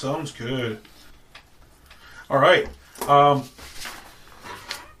 Sounds good. All right.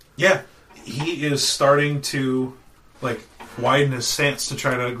 Yeah, he is starting to widen his stance to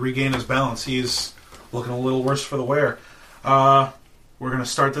try to regain his balance. He's looking a little worse for the wear. We're going to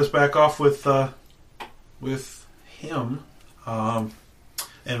start this back off with him.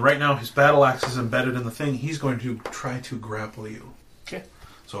 And right now his battle axe is embedded in the thing. He's going to try to grapple you. Okay.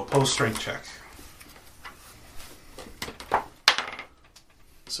 So opposed strength check.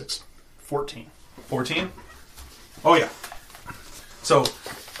 14. 14? Oh, yeah. So,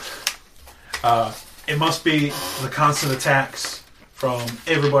 it must be the constant attacks from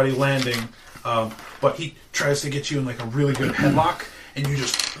everybody landing. But he tries to get you in a really good headlock, and you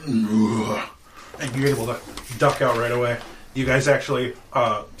just... And you're able to duck out right away. You guys actually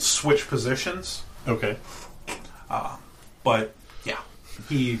switch positions. Okay. But, yeah,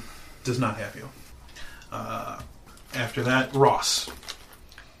 he does not have you. After that, Ross.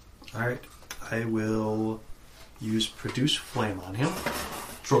 Alright. I will use Produce Flame on him.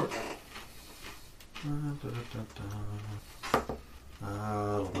 Sure.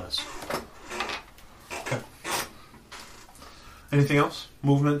 Less. Okay. Anything else?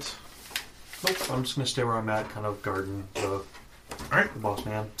 Movement? Nope. I'm just going to stay where I'm at, kind of guarding the boss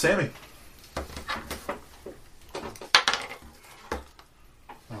man. Sammy.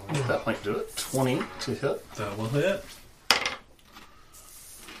 That might do it. 20 to hit. That will hit.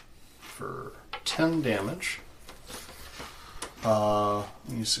 For 10 damage.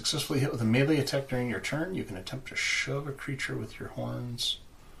 When you successfully hit with a melee attack during your turn, you can attempt to shove a creature with your horns.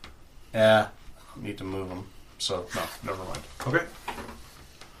 I don't need to move them. So, no, never mind. Okay.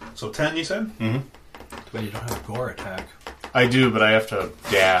 So 10, you said? Mm-hmm. But you don't have a gore attack. I do, but I have to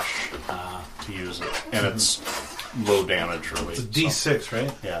dash to use it. And it's low damage, really. It's a D6, so.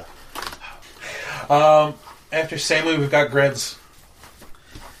 right? Yeah. After Sammy, we've got Greds.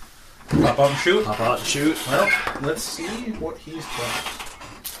 Pop out and shoot. Pop out and shoot. Well, let's see what he's got.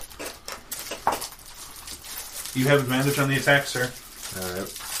 You have advantage on the attack, sir.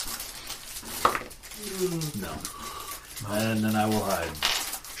 Alright. No. And then I will hide.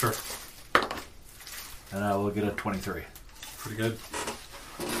 Sure. And I will get a 23. Pretty good.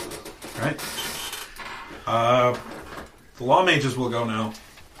 Alright. The Law Mages will go now.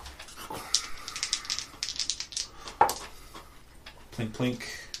 Plink, plink.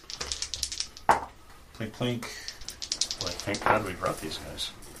 Plink, plink. Well, thank God we brought these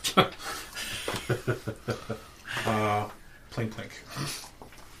guys. Plink, plink.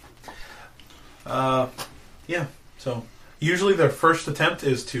 Yeah, so usually their first attempt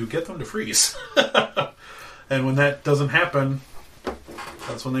is to get them to freeze. And when that doesn't happen,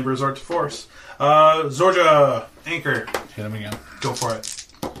 that's when they resort to force. Zorja, Anchor. Hit him again. Go for it.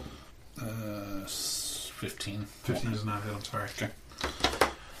 15. 15 does not hit, I'm sorry. Okay.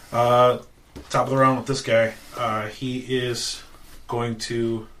 Top of the round with this guy. He is going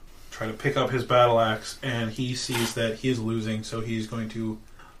to try to pick up his battle axe, and he sees that he is losing, so he's going to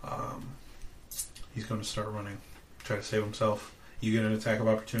start running. Try to save himself. You get an attack of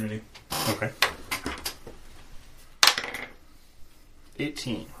opportunity. Okay.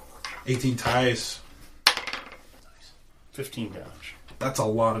 18. 18 ties. 15 damage. That's a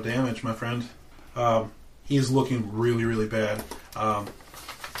lot of damage, my friend. He is looking really, really bad.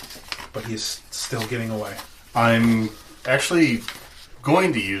 But he's still getting away. I'm actually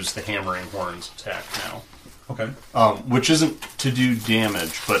going to use the Hammering Horns attack now. Okay. Which isn't to do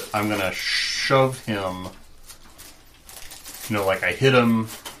damage, but I'm going to shove him. I hit him,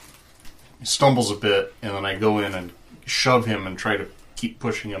 he stumbles a bit, and then I go in and shove him and try to keep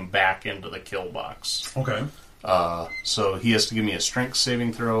pushing him back into the kill box. Okay. So he has to give me a strength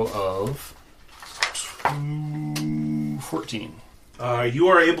saving throw of 14. You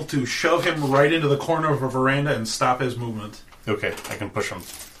are able to shove him right into the corner of a veranda and stop his movement. Okay, I can push him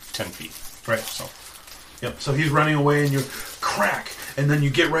 10 feet. Right. Yep. So he's running away, and you crack, and then you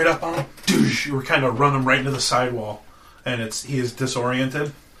get right up on him. Doosh, you kind of run him right into the sidewall, and he is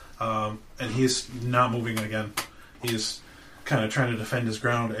disoriented, and he's not moving again. He's kind of trying to defend his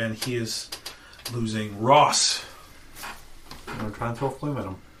ground, and he is losing. Ross. I'm going to try and throw a flame at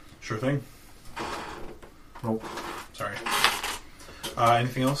him. Sure thing. Nope. Sorry.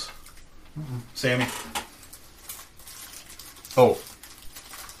 Anything else? Sammy. Oh,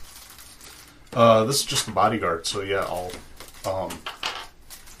 This is just the bodyguard, so yeah, I'll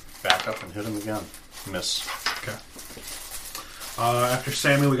back up and hit him again. Miss. Okay. After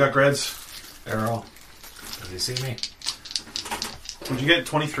Sammy, we got Greds. Arrow. Does he see me? What'd you get?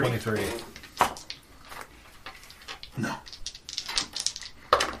 23? 23. No.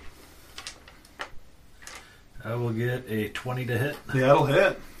 I will get a 20 to hit. Yeah, that'll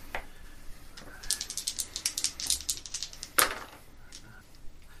hit.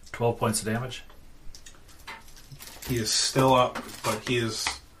 £12 of damage. He is still up, but he is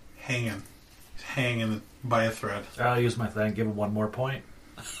hanging. He's hanging by a thread. I'll use my thing. Give him one more point.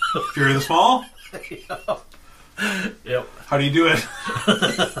 Fury of the Small? Yep. How do you do it?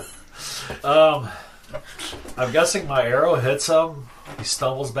 I'm guessing my arrow hits him. He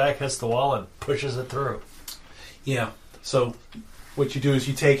stumbles back, hits the wall, and pushes it through. Yeah. So what you do is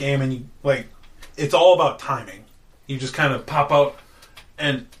you take aim and you, like, it's all about timing. You just kind of pop out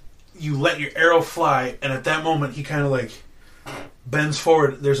and you let your arrow fly, and at that moment he kind of like bends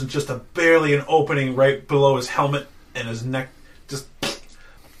forward. There's just barely an opening right below his helmet, and his neck just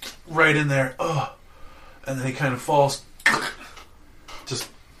right in there. Oh. And then he kind of falls just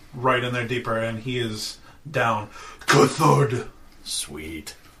right in there deeper, and he is down. Good thud.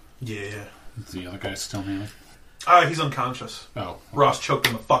 Sweet. Yeah. Is the other guy still kneeling? He's unconscious. Oh. Okay. Ross choked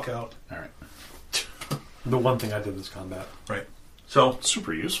him the fuck out. Alright. The one thing I did this combat. Right. So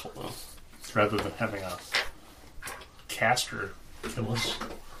Super useful, though. Rather than having a caster.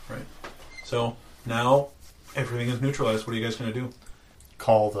 Right. So now everything is neutralized. What are you guys going to do?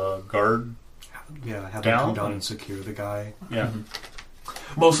 Call the guard. Yeah, have Down? them come down and secure the guy. Yeah.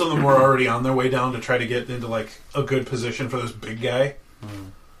 Mm-hmm. Most of them were already on their way down to try to get into like a good position for this big guy.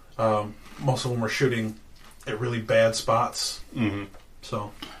 Most of them were shooting at really bad spots. Mm-hmm.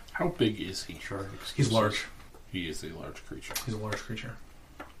 So How big is he? Sure. he's large. He is a large creature. He's a large creature.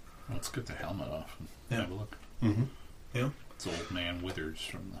 Let's get the helmet off and Yeah. have a look. Mm-hmm. Yeah. It's Old Man Withers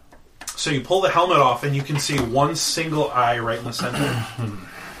from the... So you pull the helmet off, and you can see one single eye right in the center.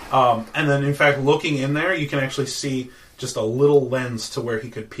 And then, in fact, looking in there, you can actually see just a little lens to where he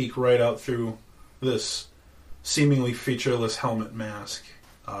could peek right out through this seemingly featureless helmet mask.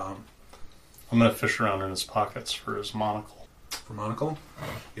 I'm going to fish around in his pockets for his monocle. For monocle?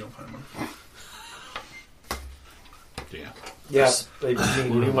 You don't find one. Yeah. Yeah, we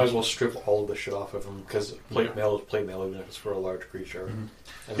might as well strip all of the shit off of him because plate mail is plate mail, even if it's for a large creature. Mm-hmm.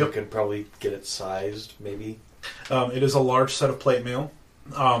 And Yep. we could probably get it sized, maybe. It is a large set of plate mail.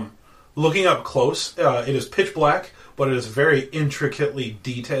 Looking up close, it is pitch black, but it is very intricately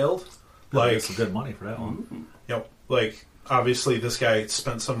detailed. Like, That's some good money for that one. Yep. Like, obviously, this guy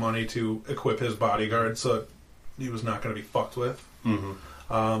spent some money to equip his bodyguard, so he was not going to be fucked with.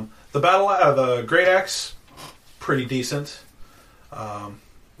 Mm-hmm. The Great Axe, pretty decent.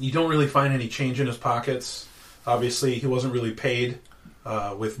 You don't really find any change in his pockets. Obviously, he wasn't really paid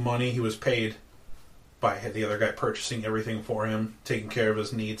with money. He was paid by the other guy purchasing everything for him, taking care of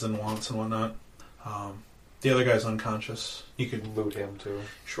his needs and wants and whatnot. The other guy's unconscious. You could Loot him, too.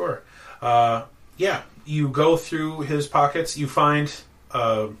 Sure. Yeah, you go through his pockets. You find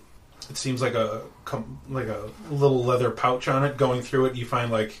it seems like a little leather pouch on it. Going through it, you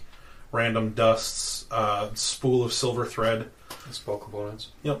find like random dusts, spool of silver thread. Spell components.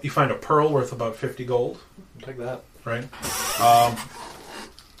 Yep. You find a pearl worth about 50 gold. I'll take that. Right.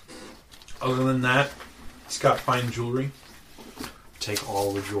 Other than that, he's got fine jewelry. Take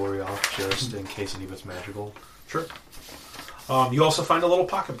all the jewelry off just in case any of it's magical. Sure. You also find a little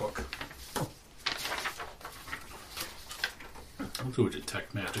pocketbook. I'll do a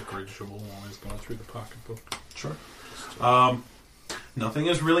detect magic ritual while he's going through the pocketbook. Sure. Nothing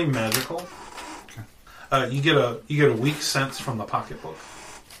is really magical. Okay. You get a weak sense from the pocketbook.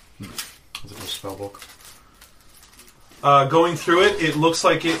 Is it a spell book? Going through it, it looks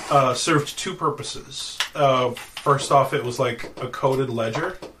like it served two purposes. First off, it was like a coded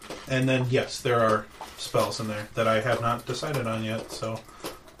ledger, and then yes, there are spells in there that I have not decided on yet. So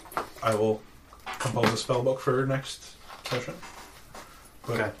I will compose a spell book for next session.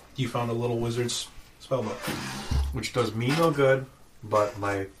 But Okay. you found a little wizard's spell book. Which does me no good, but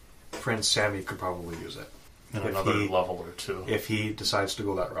my friend Sammy could probably use it. And If another he- level or two. If he decides to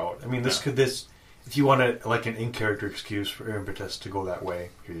go that route. I mean, if you wanted like an in-character excuse for Impetus to go that way,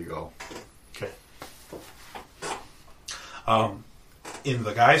 here you go. Okay. In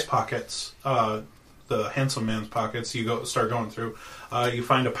the guy's pockets, the handsome man's pockets, you start going through. You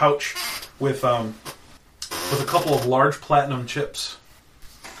find a pouch with a couple of large platinum chips.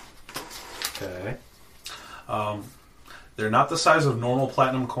 Okay. They're not the size of normal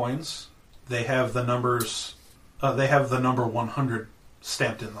platinum coins. They have the numbers. They have the number 100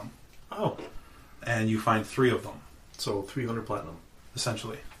 stamped in them. Oh. and you find 3 of them, So 300 platinum.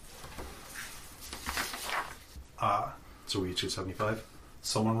 essentially. So we each get 75.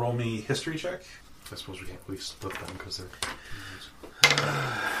 Someone roll me history check. I suppose we can't really split them because they're.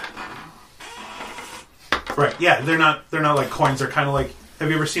 Right, yeah, they're not like coins. They're kind of like, have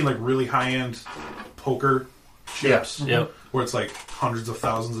you ever seen like really high-end poker chips? Yep. Where it's like hundreds of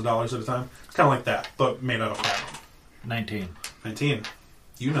thousands of dollars at a time? It's kind of like that, but made out of platinum. 19. 19.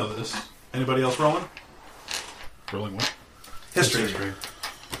 You know this. Anybody else rolling? Rolling what? History.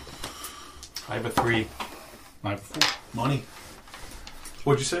 I have a 3. I have 4. Money.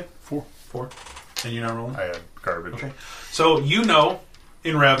 What'd you say? 4. 4. And you're not rolling? I had garbage. Okay. So you know,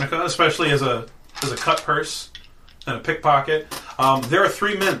 in Ravnica, especially as a cut purse and a pickpocket, there are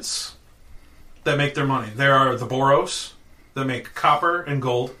 3 mints that make their money. There are the Boros that make copper and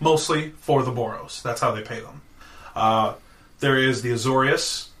gold, mostly for the Boros. That's how they pay them. There is the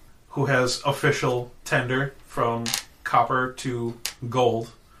Azorius, who has official tender from copper to gold.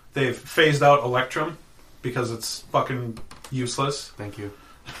 They've phased out Electrum because it's fucking useless. Thank you.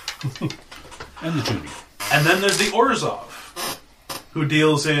 And the Judy. And then there's the Orzhov, who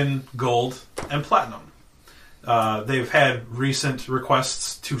deals in gold and platinum. They've had recent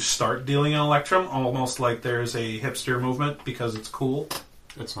requests to start dealing in Electrum, almost like there's a hipster movement because it's cool.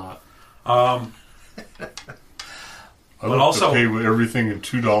 It's not. I But like also- to pay with everything in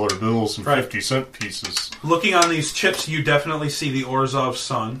 $2 bills and Right. 50-cent pieces. Looking on these chips, you definitely see the Orzhov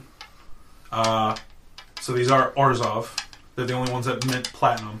sun. So these are Orzhov. They're the only ones that mint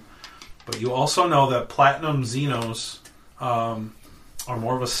platinum. But you also know that platinum Xenos are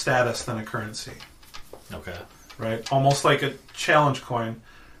more of a status than a currency. Okay. Right? Almost like a challenge coin.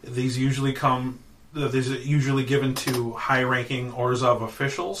 These are usually given to high-ranking Orzhov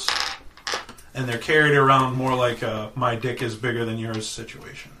officials, and they're carried around more like a "my dick is bigger than yours"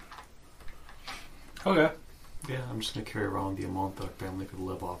 situation. Okay. Yeah, I'm just going to carry around the amount that a family could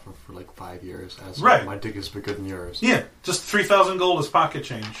live off of for like 5 years. As Right. My dick is bigger than yours. Yeah, just 3,000 gold as pocket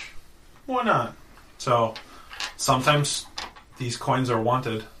change. Why not? So, sometimes these coins are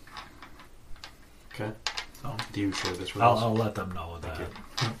wanted. Okay. So, Do you share this with I'll, us? I'll let them know that.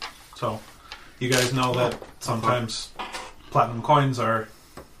 so you guys know that sometimes platinum coins are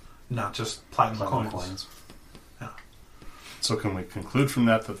not just platinum coins. So can we conclude from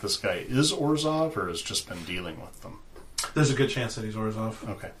that this guy is Orzhov or has just been dealing with them? There's a good chance that he's Orzhov.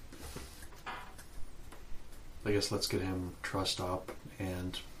 Okay. I guess let's get him trussed up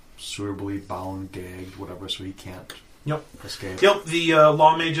and suitably bound, gagged, whatever, so he can't Yep. escape. Yep, the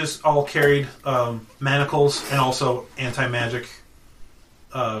law mages all carried manacles and also anti-magic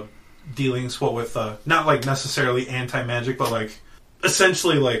dealings. What with not like necessarily anti-magic, but like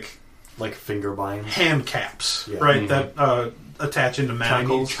essentially like finger binds. hand caps, Yeah. right? That attach into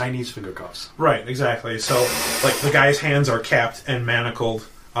manacles. Chinese finger cuffs. Right, exactly. So like the guy's hands are capped and manacled.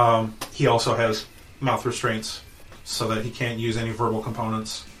 He also has mouth restraints so that he can't use any verbal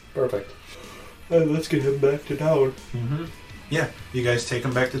components. Perfect. Let's get him back to town. Mm-hmm. Yeah, you guys take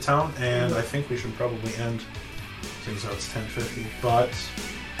him back to town, and I think we should probably end, since it's 10:50. But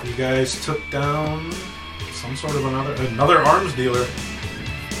you guys took down some sort of another arms dealer.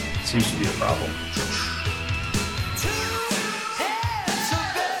 Seems to be a problem.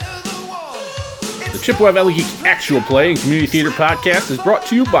 The Chippewa Valley Geek Actual Play and Community Theater Podcast is brought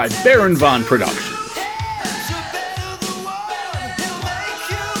to you by Baron Von Productions.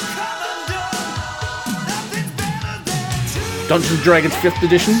 Dungeons & Dragons 5th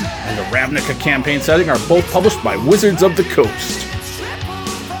Edition and the Ravnica campaign setting are both published by Wizards of the Coast.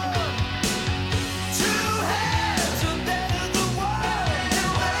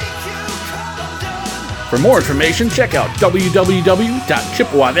 For more information, check out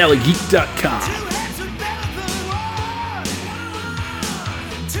www.chippewavalleygeek.com.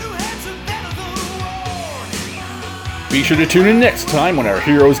 Be sure to tune in next time when our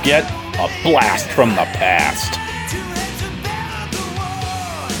heroes get a blast from the past.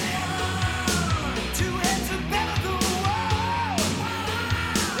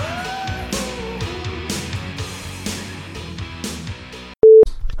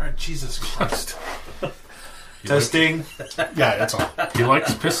 Alright, Jesus Christ. Testing. Yeah, that's all. He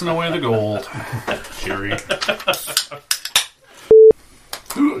likes pissing away the gold. Jerry.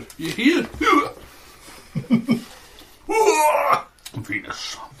 You hear it?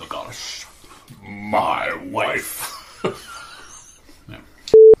 Venus, the goddess. My wife.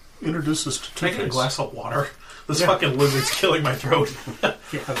 Introduce us to Can I get a Two-Face. glass of water? This fucking lizard's killing my throat. Yeah,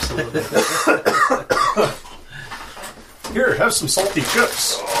 absolutely. Here, have some salty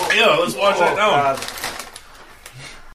chips. Yeah, let's wash that down.